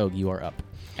 nameless rogue, you are up.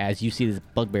 As you see this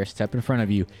bugbear step in front of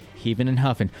you, heaving and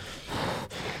huffing.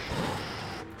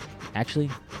 Actually,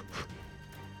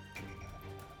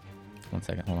 one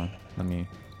second, hold on. Let me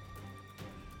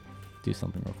do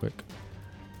something real quick.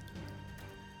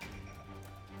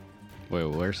 Wait,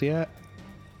 where's he at?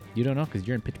 You don't know because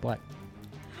you're in pitch black.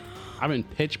 I'm in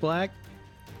pitch black.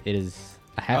 It is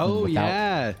a half Oh without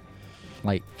yeah.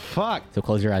 light. Fuck. So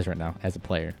close your eyes right now as a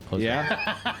player. Close your eyes.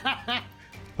 Yeah.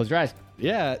 Close your eyes.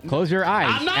 Yeah. Close your eyes.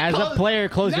 I'm not As a player,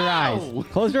 close your eyes. No!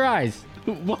 Close your eyes.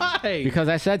 Why? Because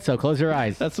I said so. Close your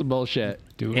eyes. That's some bullshit.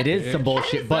 Do It is some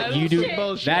bullshit, but you do.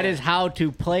 bullshit. That is how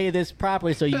to play this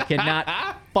properly, so you cannot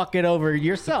fuck it over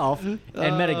yourself and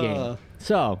metagame.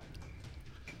 So,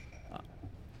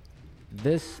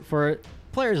 this for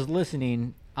players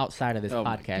listening outside of this Oh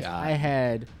my podcast, God. I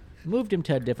had moved him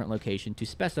to a different location to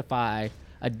specify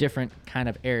a different kind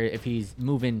of area if he's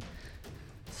moving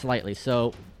slightly.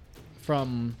 So,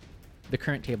 from the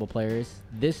current table players,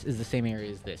 this is the same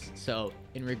area as this. So,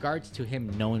 in regards to him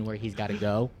knowing where he's got to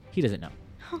go, he doesn't know.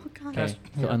 Oh god. Okay.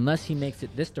 So unless he makes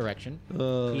it this direction,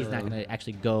 he's not going to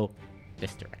actually go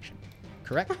this direction.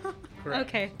 Correct?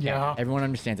 Okay. Yeah. Everyone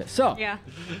understands it. So, Yeah.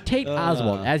 Tate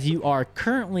Oswald, as you are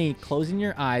currently closing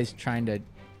your eyes trying to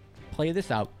play this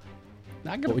out,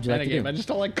 Not gonna What would you like to metagame, do? I just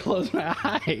don't like close my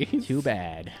eyes. too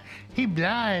bad. He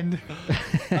blind.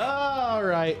 All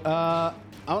right. I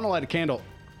want to light a candle.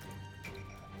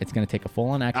 It's going to take a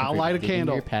full-on action. I'll for you to light a dig into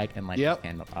candle. your pack and light Yep. this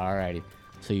candle. Alrighty.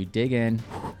 So you dig in.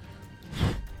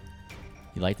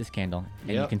 You light this candle, and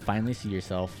you Yep. can finally see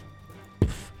yourself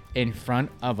in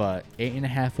front of a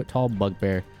 8.5 foot tall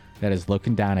bugbear that is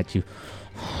looking down at you.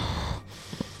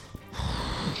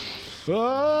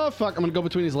 Oh fuck! I'm gonna go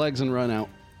between his legs and run out.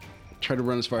 Try to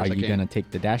run as far Are as I you can. going to take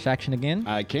the dash action again?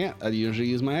 I can't. I usually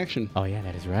use my action. Oh yeah,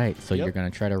 that is right. So Yep. you're gonna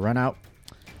try to run out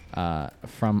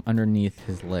from underneath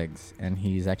his legs, and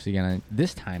he's actually gonna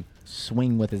this time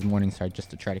swing with his Morning Star just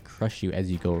to try to crush you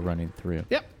as you go running through.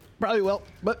 Yep, probably will,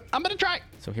 but I'm gonna try.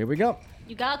 So here we go.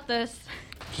 You got this.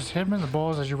 Just hit him in the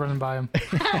balls as you're running by him.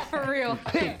 For real.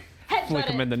 Headbutt Flick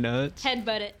him in it. the nuts.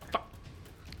 Headbutt it.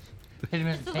 Hit him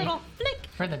in Just the a tape. little flick.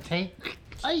 For the tape.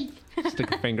 Ay.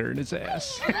 Stick a finger in his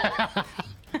ass.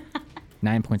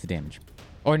 9 points of damage,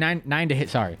 or nine to hit.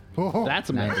 Sorry, Oh, That's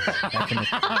a 9 miss. to hit. That's a miss.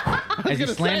 As he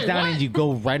gonna slams say, down what? and you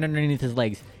go right underneath his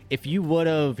legs. If you would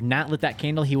have not lit that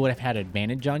candle, he would have had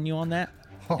advantage on you on that.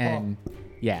 And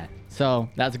yeah, so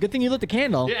that's a good thing you lit the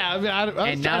candle. Yeah, I mean, I was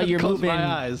And now trying to you're close moving my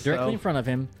eyes, directly so. in front of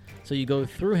him. So So you go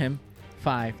through him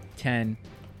 5, 10,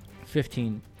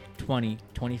 15, 20,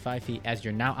 25 feet as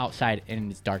you're now outside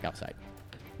and it's dark outside.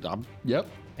 Yep.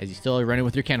 As you still are running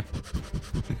with your candle.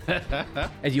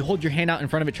 As you hold your hand out in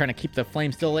front of it trying to keep the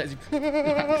flame still lit.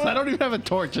 'Cause I don't even have a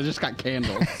torch. I just got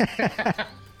candles.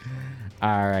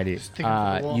 Alrighty. Stick it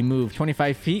to the wall. You move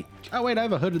 25 feet. Oh, wait. I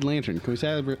have a hooded lantern. Can we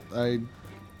say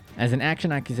As an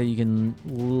action, I can say you can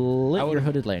lit your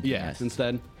hooded lantern. Yeah, Yes.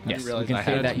 instead. Yes, realize you I can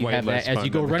say had that you way have less that as fun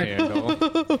you go than the running.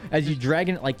 candle. As you drag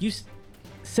it, like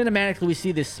cinematically, we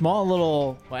see this small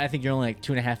little. Well, I think you're only like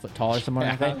 2.5 foot tall or something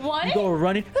like that. What? You go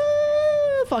running,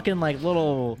 fucking like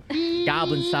little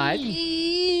goblin size,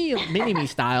 mini-me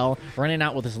style, running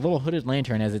out with this little hooded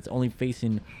lantern as it's only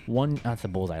facing one. That's a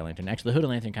bullseye lantern. Actually, the hooded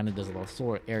lantern kind of does a little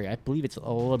sore area. I believe it's a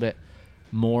little bit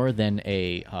more than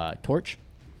a torch.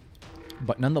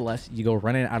 But nonetheless, you go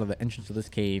running out of the entrance of this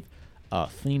cave,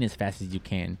 fleeing as fast as you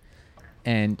can.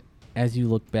 And as you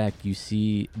look back, you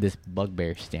see this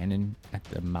bugbear standing at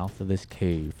the mouth of this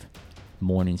cave.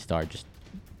 Morningstar just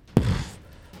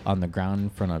on the ground in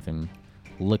front of him,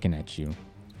 looking at you.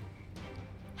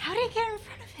 How did he get in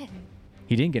front of him?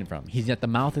 He didn't get in front of him. He's at the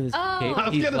mouth of this Oh. cave. I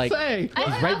was He's going to like, say.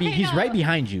 he's right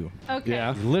behind you. Okay.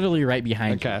 Yeah. He's literally right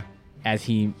behind you. Okay. As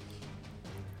he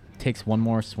takes one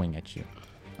more swing at you.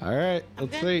 All right. I'm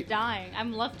Let's gonna see. dying.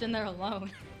 I'm left in there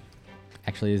alone.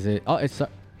 Actually, is it? Oh, it's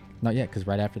not yet, because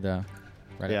right after the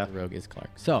rogue is Clark.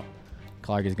 So,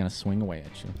 Clark is gonna swing away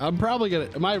at you. I'm probably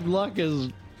going to. My luck is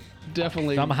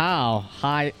definitely. Somehow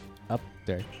high up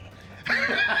there.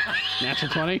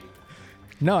 Natural 20.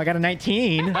 No, I got a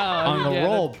 19 on the Yeah,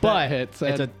 roll, that but hits.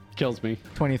 it's That a kills me.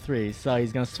 23. So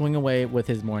he's gonna swing away with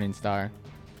his Morning Star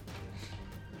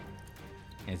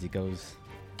as he goes.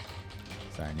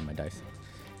 Sorry, I need my dice.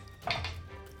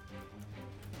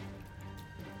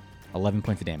 11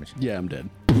 points of damage. Yeah, I'm dead.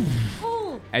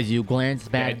 Oh, As you glance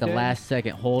back at the Dead? last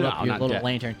second, hold No, up your not little dead.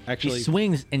 lantern. Actually- he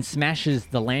swings and smashes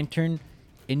the lantern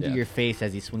into Yeah. your face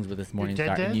as he swings with his Morning dead,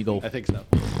 Star, dead? and you go I think so.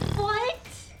 what?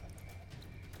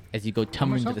 as you go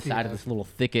tumbling to health the do you side of have? this little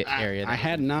thicket area. I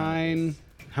had 9.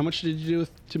 How much did you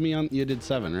do to me on? You did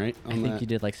 7, right? I think you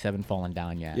did like 7 falling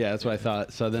down. Yeah. Yeah, that's what I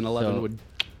thought. So then 11 So- would.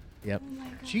 Yep.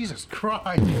 Jesus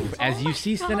Christ. As you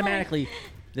see God. cinematically,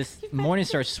 this Morning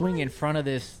Star swing in front of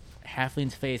this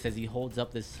halfling's face as he holds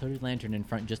up this hooded lantern in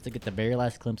front just to get the very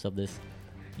last glimpse of this.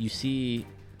 You see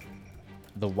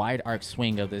the wide arc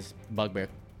swing of this bugbear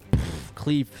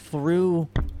cleave through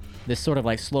this sort of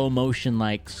like slow motion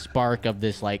like spark of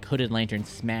this like hooded lantern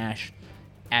smash.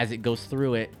 As it goes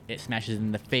through it, it smashes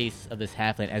in the face of this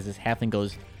halfling as this halfling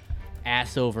goes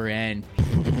ass over end,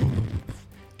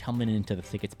 tumbling into the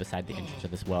thickets beside the entrance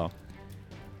of this well.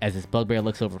 As this bugbear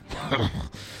looks over,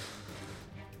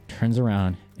 turns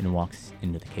around, and walks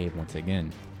into the cave once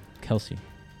again. Kelsey,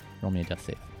 roll me a death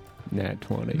save. Nat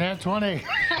 20. Nat 20.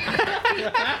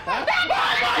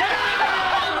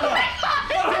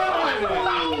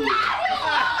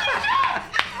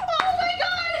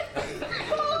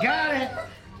 Got it.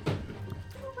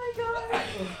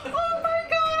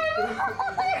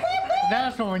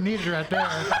 That's what we needed right there.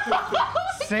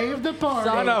 Save the party.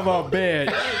 Son of a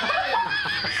bitch.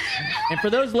 And for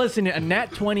those listening, a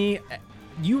nat 20,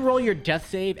 you roll your death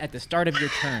save at the start of your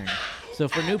turn. So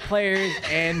for new players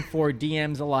and for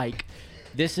DMs alike,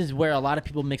 this is where a lot of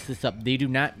people mix this up. They do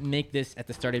not make this at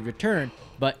the start of your turn,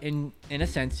 but in a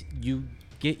sense, you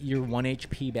get your 1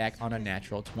 HP back on a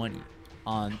natural 20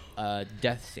 on a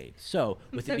death save. So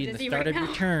with so it being the dizzy start right of your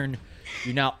now. turn,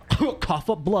 you now cough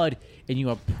up blood and you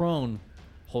are prone,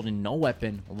 holding no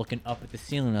weapon, looking up at the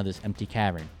ceiling of this empty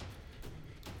cavern.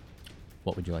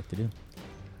 What would you like to do?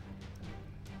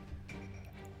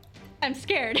 I'm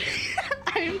scared.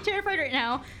 I'm terrified right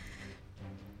now.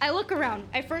 I look around.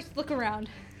 I first look around.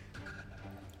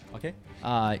 Okay.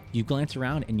 You glance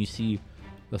around and you see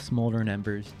the smoldering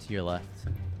embers to your left.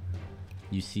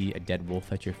 You see a dead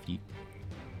wolf at your feet.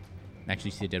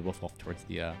 Actually, you see a dead wolf off towards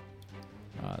the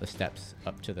steps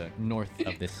up to the north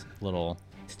of this little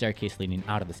staircase leading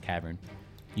out of this cavern.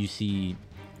 You see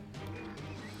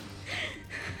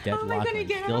dead How am I gonna Lachlan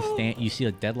get still out? stand. You see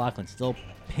a dead Lachlan still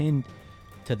pinned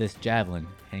to this javelin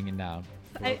hanging down.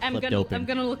 I'm flipped gonna open. I'm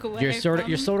gonna look away. You're sort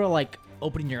from- of like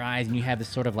opening your eyes and you have this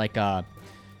sort of like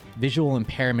visual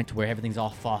impairment to where everything's all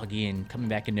foggy and coming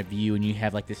back into view, and you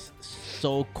have like this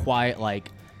so quiet like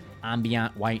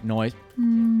ambient white noise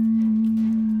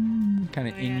kind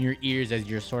of in your ears as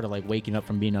you're sort of like waking up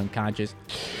from being unconscious.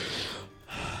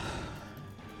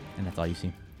 And that's all you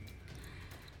see.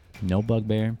 No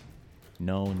bugbear,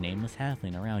 no nameless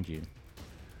halfling around you.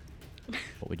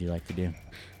 What would you like to do?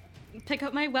 pick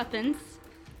up my weapons.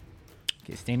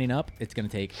 Okay, standing up, it's going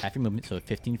to take half your movement, so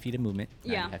 15 feet of movement.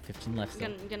 Now Yeah. You have 15 left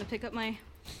still. I'm gonna pick up my,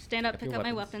 stand up, Pick pick your up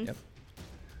my weapons. Yep.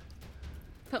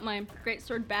 Put my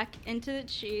greatsword back into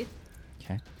its sheath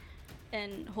Okay.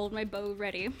 and hold my bow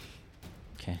ready.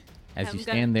 Okay. As I'm you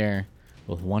gonna- stand there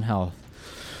with 1 health.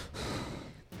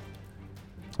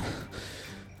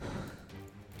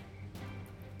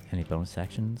 Any bonus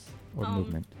actions or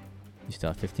movement? You still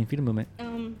have 15 feet of movement.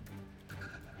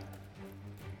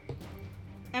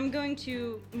 I'm going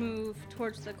to move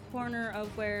towards the corner of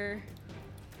where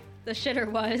the shitter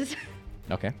was.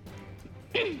 Okay.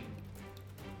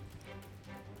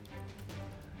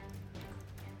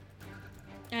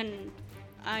 And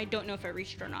I don't know if I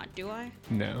reached or not, do I?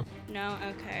 No. No?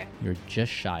 Okay. You're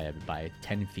just shy of it by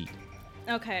 10 feet.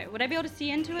 Okay, would I be able to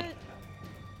see into it?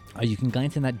 You can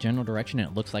glance in that general direction, and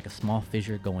it looks like a small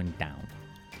fissure going down.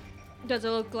 Does it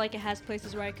look like it has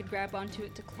places where I could grab onto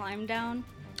it to climb down?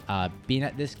 Being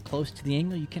at this close to the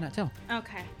angle, you cannot tell.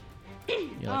 Okay.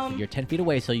 You're 10 feet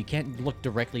away, so you can't look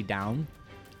directly down.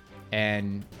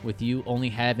 And with you only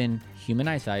having human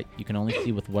eyesight, you can only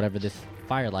see with whatever this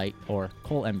firelight or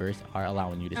coal embers are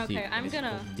allowing you to see. Okay, I'm It's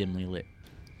gonna- dimly lit.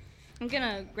 I'm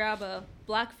gonna grab a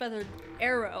black feathered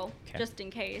arrow, 'Kay. just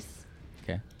in case,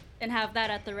 Okay. and have that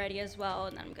at the ready as well,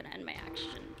 and then I'm gonna end my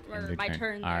action, or End your my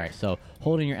turn. All there. right. So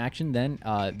holding your action, then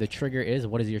the trigger is,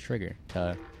 what is your trigger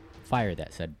to fire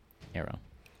that said arrow?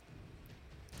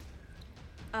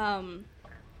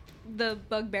 The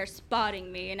bugbear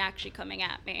spotting me and actually coming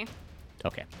at me.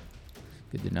 Okay.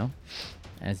 Good to know.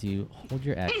 As you hold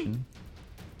your action,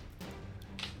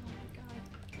 Oh my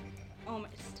god.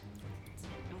 Almost.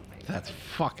 Oh my god. That's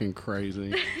fucking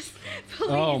crazy. Please,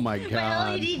 Oh my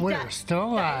God. LED We're die- still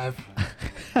alive.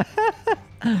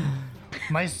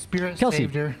 My spirit Kelsey.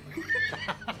 saved her.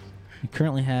 you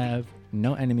currently have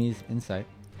no enemies in sight.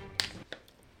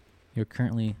 You're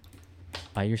currently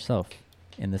by yourself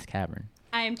in this cavern.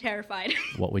 I am terrified.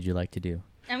 What would you like to do?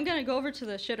 I'm gonna go over to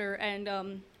the shitter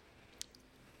and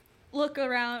look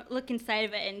around, look inside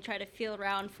of it, and try to feel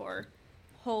around for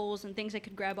holes and things I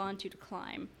could grab onto to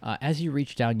climb. As you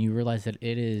reach down, you realize that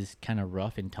it is kind of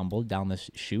rough and tumbled down this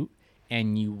chute,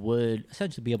 and you would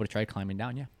essentially be able to try climbing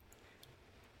down, yeah.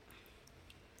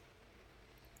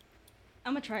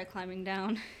 I'm gonna try climbing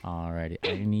down. Alrighty,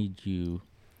 I need you.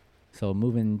 So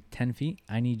moving 10 feet,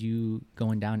 I need you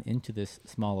going down into this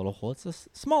small little hole. It's a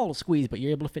small little squeeze, but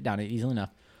you're able to fit down it easily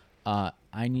enough.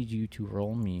 I need you to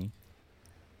roll me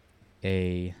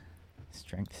a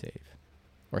strength save.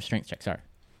 Or strength check, sorry.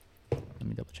 Let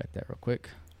me double check that real quick.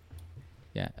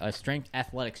 Yeah, a strength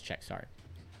athletics check, sorry.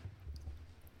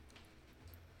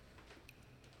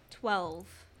 12.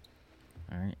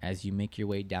 Alright, as you make your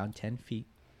way down 10 feet,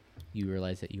 you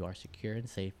realize that you are secure and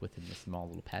safe within this small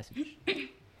little passage.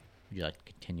 Would you like to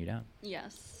continue down?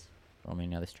 Yes. Roll me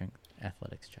another strength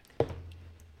athletics check.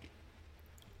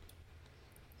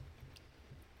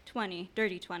 20.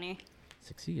 Dirty 20.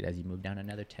 Succeed. As you move down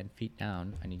another 10 feet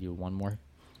down, I need you one more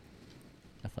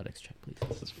athletics check, please.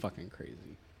 This is fucking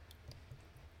crazy.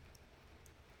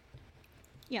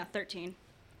 Yeah, 13.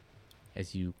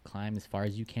 As you climb as far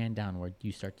as you can downward,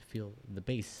 you start to feel the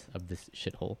base of this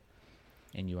shithole.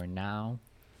 And you are now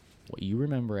what you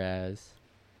remember as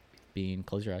being,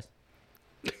 close your eyes,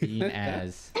 being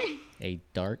as a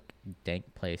dark,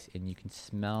 dank place. And you can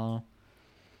smell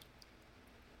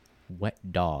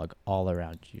wet dog all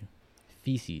around you.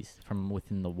 Feces from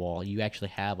within the wall. You actually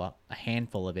have a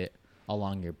handful of it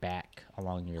along your back,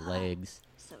 along your legs.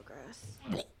 So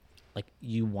gross. Like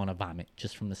you want to vomit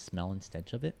just from the smell and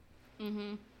stench of it.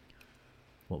 Mm-hmm.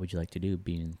 What would you like to do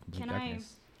being in complete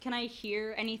darkness? Can I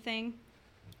hear anything?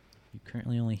 You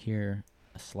currently only hear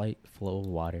a slight flow of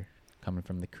water coming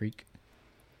from the creek.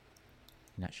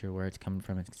 Not sure where it's coming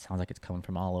from. It sounds like it's coming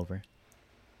from all over.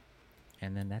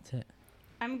 And then that's it.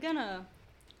 I'm gonna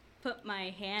put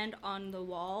my hand on the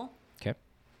wall Okay.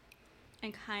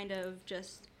 and kind of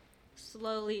just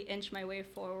slowly inch my way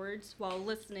forwards while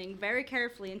listening very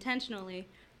carefully, intentionally,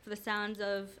 for the sounds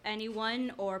of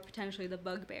anyone or potentially the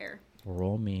bugbear.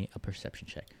 Roll me a perception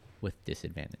check with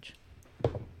disadvantage.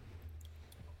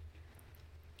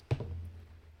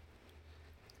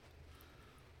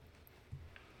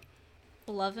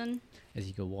 11. As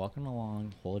you go walking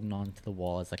along, holding on to the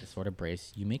wall as like a sort of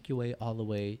brace, you make your way all the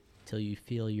way till you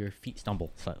feel your feet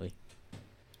stumble slightly.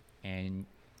 And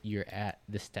you're at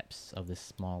the steps of this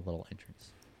small little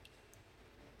entrance.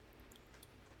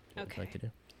 What would you like to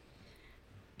do?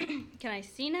 Can I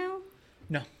see now?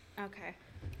 No. Okay.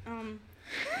 I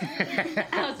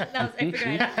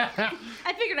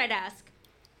figured I'd ask.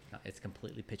 No, it's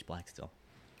completely pitch black still.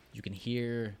 You can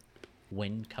hear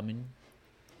wind coming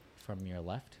from your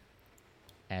left,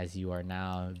 as you are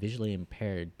now visually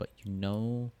impaired, but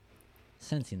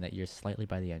sensing that you're slightly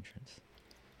by the entrance.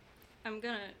 I'm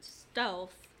gonna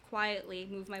stealth quietly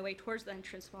move my way towards the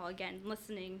entrance while again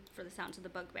listening for the sounds of the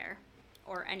bugbear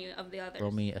or any of the others.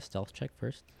 Roll me a stealth check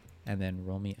first, and then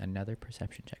roll me another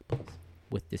perception check, please,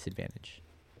 with disadvantage.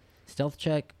 Stealth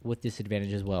check with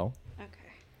disadvantage as well,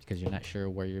 Okay. because you're not sure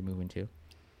where you're moving to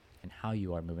and how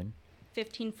you are moving.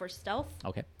 15 for stealth.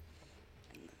 Okay.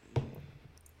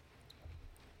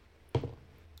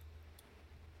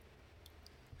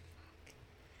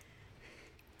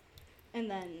 And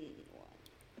then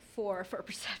 4 for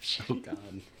perception. Oh God.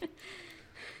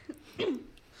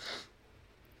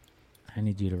 I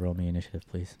need you to roll me initiative,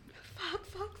 please.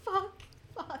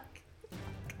 Fuck.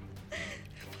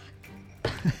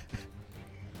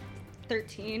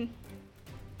 13.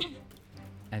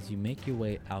 As you make your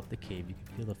way out the cave, you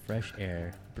can feel the fresh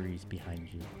air breeze behind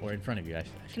you, or in front of you. I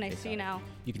should Can I say, see sorry. now?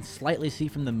 You can slightly see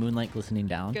from the moonlight glistening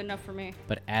down. Good enough for me.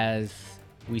 But as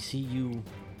we see you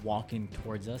walking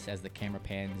towards us, as the camera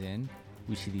pans in,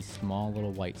 we see these small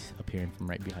little whites appearing from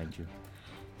right behind you.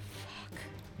 Fuck.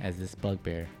 As this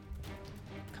bugbear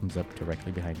comes up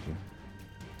directly behind you.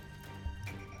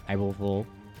 I will roll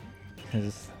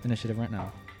his initiative right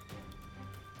now.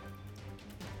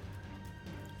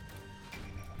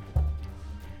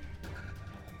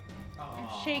 I'm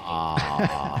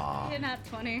shaking. You're not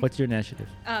 20. What's your initiative?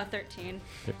 13.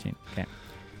 13. Okay.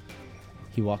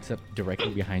 He walks up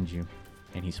directly behind you,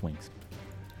 and he swings.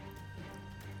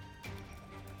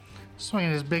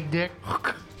 Swinging his big dick.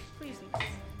 Please miss.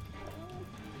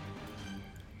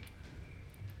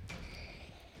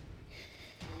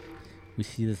 We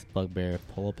see this bugbear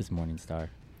pull up his morning star,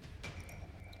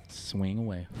 swing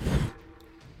away.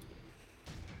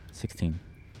 16.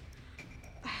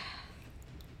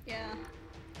 Yeah.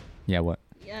 Yeah, what?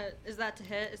 Yeah. Is that to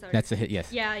hit? Is that That's a hit,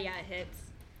 yes. Yeah, it hits.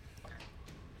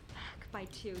 Fuck, by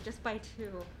 2. Just by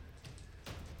 2.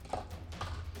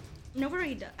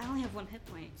 Nobody. I only have 1 hit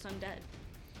point, so I'm dead.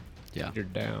 Yeah. You're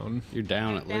down. You're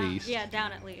down at Down. least. Yeah,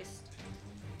 down at least.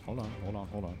 Hold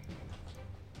on.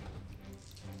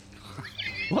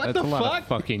 What That's the a lot fuck? of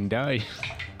fucking dice.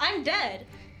 I'm dead.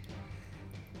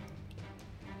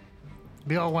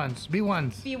 Be all ones. Be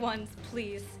ones. B1s,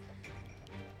 please.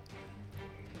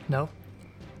 No.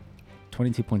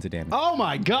 22 points of damage. Oh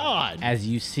my God. As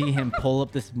you see him pull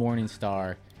up this morning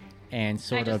star and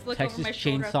sort just of look over Texas my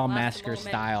shoulder at the Chainsaw last Massacre moment.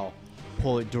 style,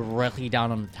 pull it directly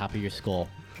down on the top of your skull.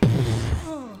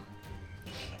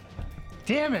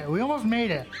 Damn it. We almost made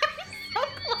it. So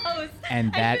close.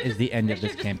 And I that should've is the end I of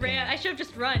this should've just campaign. I should have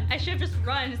just run. I should have just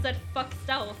run and said fuck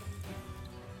stealth.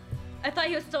 I thought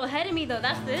he was still ahead of me though.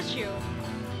 That's the issue.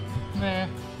 Nah.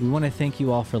 We want to thank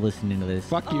you all for listening to this.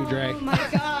 Fuck you, Dre. Oh my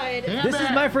god. Damn This is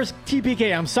it. my first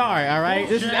TPK. I'm sorry, all right?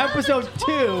 This is Bullshit. episode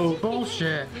 2.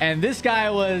 Bullshit. And this guy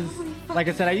was, like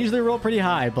I said, I usually roll pretty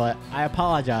high, but I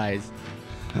apologize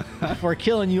for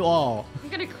killing you all. I'm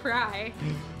gonna cry.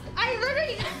 I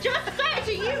literally just said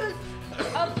to use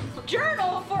a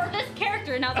journal for this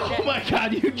character. Now that's Oh it. my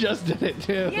God, you just did it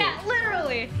too. Yeah,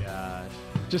 literally.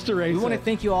 Just erase We want to it.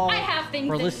 thank you all I have things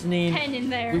for in listening. pen in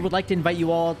there. We would like to invite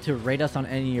you all to rate us on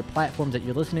any of your platforms that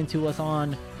you're listening to us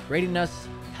on. Rating us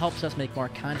helps us make more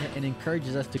content and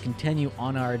encourages us to continue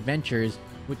on our adventures,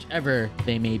 whichever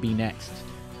they may be next.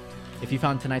 If you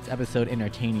found tonight's episode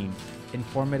entertaining,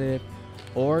 informative,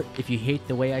 or if you hate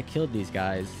the way I killed these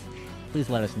guys, please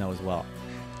let us know as well.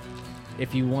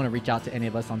 If you want to reach out to any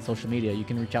of us on social media, you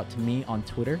can reach out to me on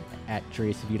Twitter at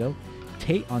 @JuliusVito,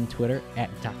 Tate on Twitter at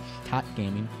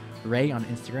 @TotGaming, Ray on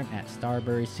Instagram at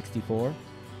Starbury64,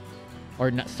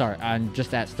 or not, sorry, I'm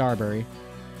just at Starbury,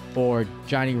 or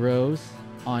Johnny Rose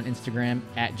on Instagram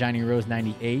at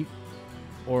JohnnyRose98,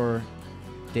 or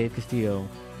Dave Castillo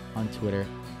on Twitter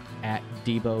at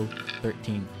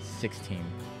Debo1316.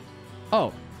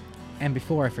 Oh, and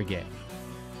before I forget,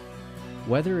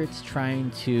 whether it's trying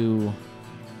to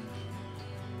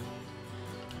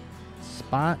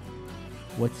spot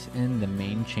what's in the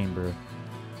main chamber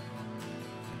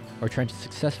or trying to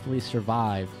successfully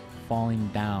survive falling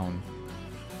down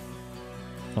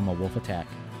from a wolf attack,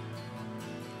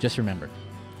 just remember,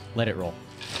 let it roll.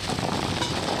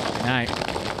 Night.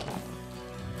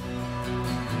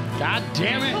 God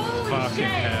damn it. Holy Fucking shit.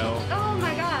 hell. Oh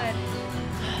my god.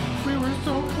 We were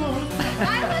so close.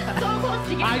 I was so close to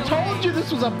getting I told you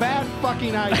this was a bad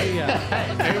fucking idea.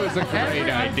 It was a great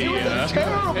idea.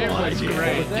 Terrible It was idea.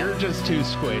 great. that? You're just too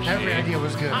squishy. Every idea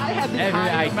was good. I had the Every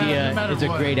highest idea matter is a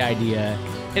what. great idea.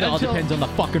 It all Until- depends on the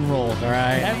fucking rolls, all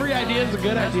right? Every idea is a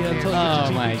good idea until you Oh get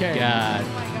to my TPK. god. Oh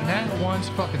my god. Nat ones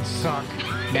fucking suck.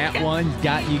 Nat 1's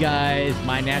got you guys.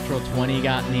 My natural 20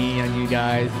 got me on you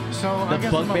guys. So I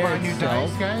guess I'm gonna buy new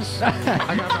dice, guys.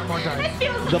 I got more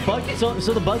dice.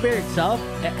 So the bugbear itself,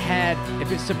 it had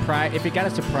if it got a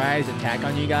surprise attack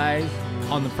on you guys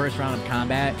on the first round of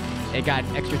combat, it got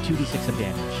extra 2d6 of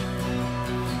damage.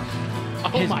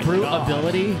 His brute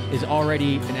ability is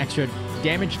already an extra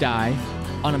damage die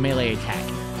on a melee attack.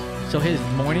 So his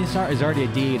Morning Star is already a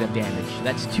D8 of damage.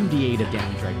 That's 2d8 of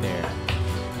damage right there.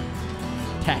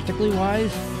 Tactically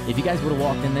wise, if you guys would have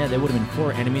walked in there, there would have been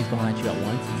 4 enemies going at you at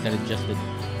once instead of just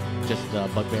the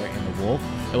bugbear and the wolf.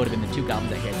 It would have been the 2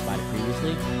 goblins that he had spotted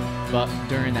previously. But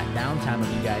during that downtime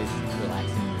of you guys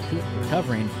relaxing and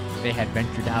recovering, they had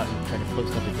ventured out and tried to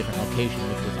post up a different location,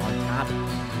 which was on top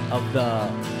of the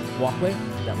walkway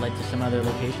that led to some other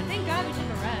location. Thank God we took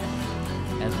a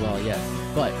rest. As well, yes.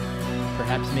 But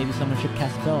perhaps maybe someone should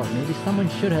cast a spell. Maybe someone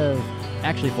should have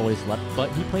actually fully slept,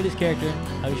 but he played his character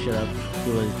how he should have.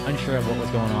 He was unsure of what was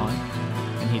going on,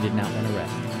 and he did not want to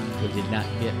rest. He did not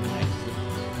get a night's sleep.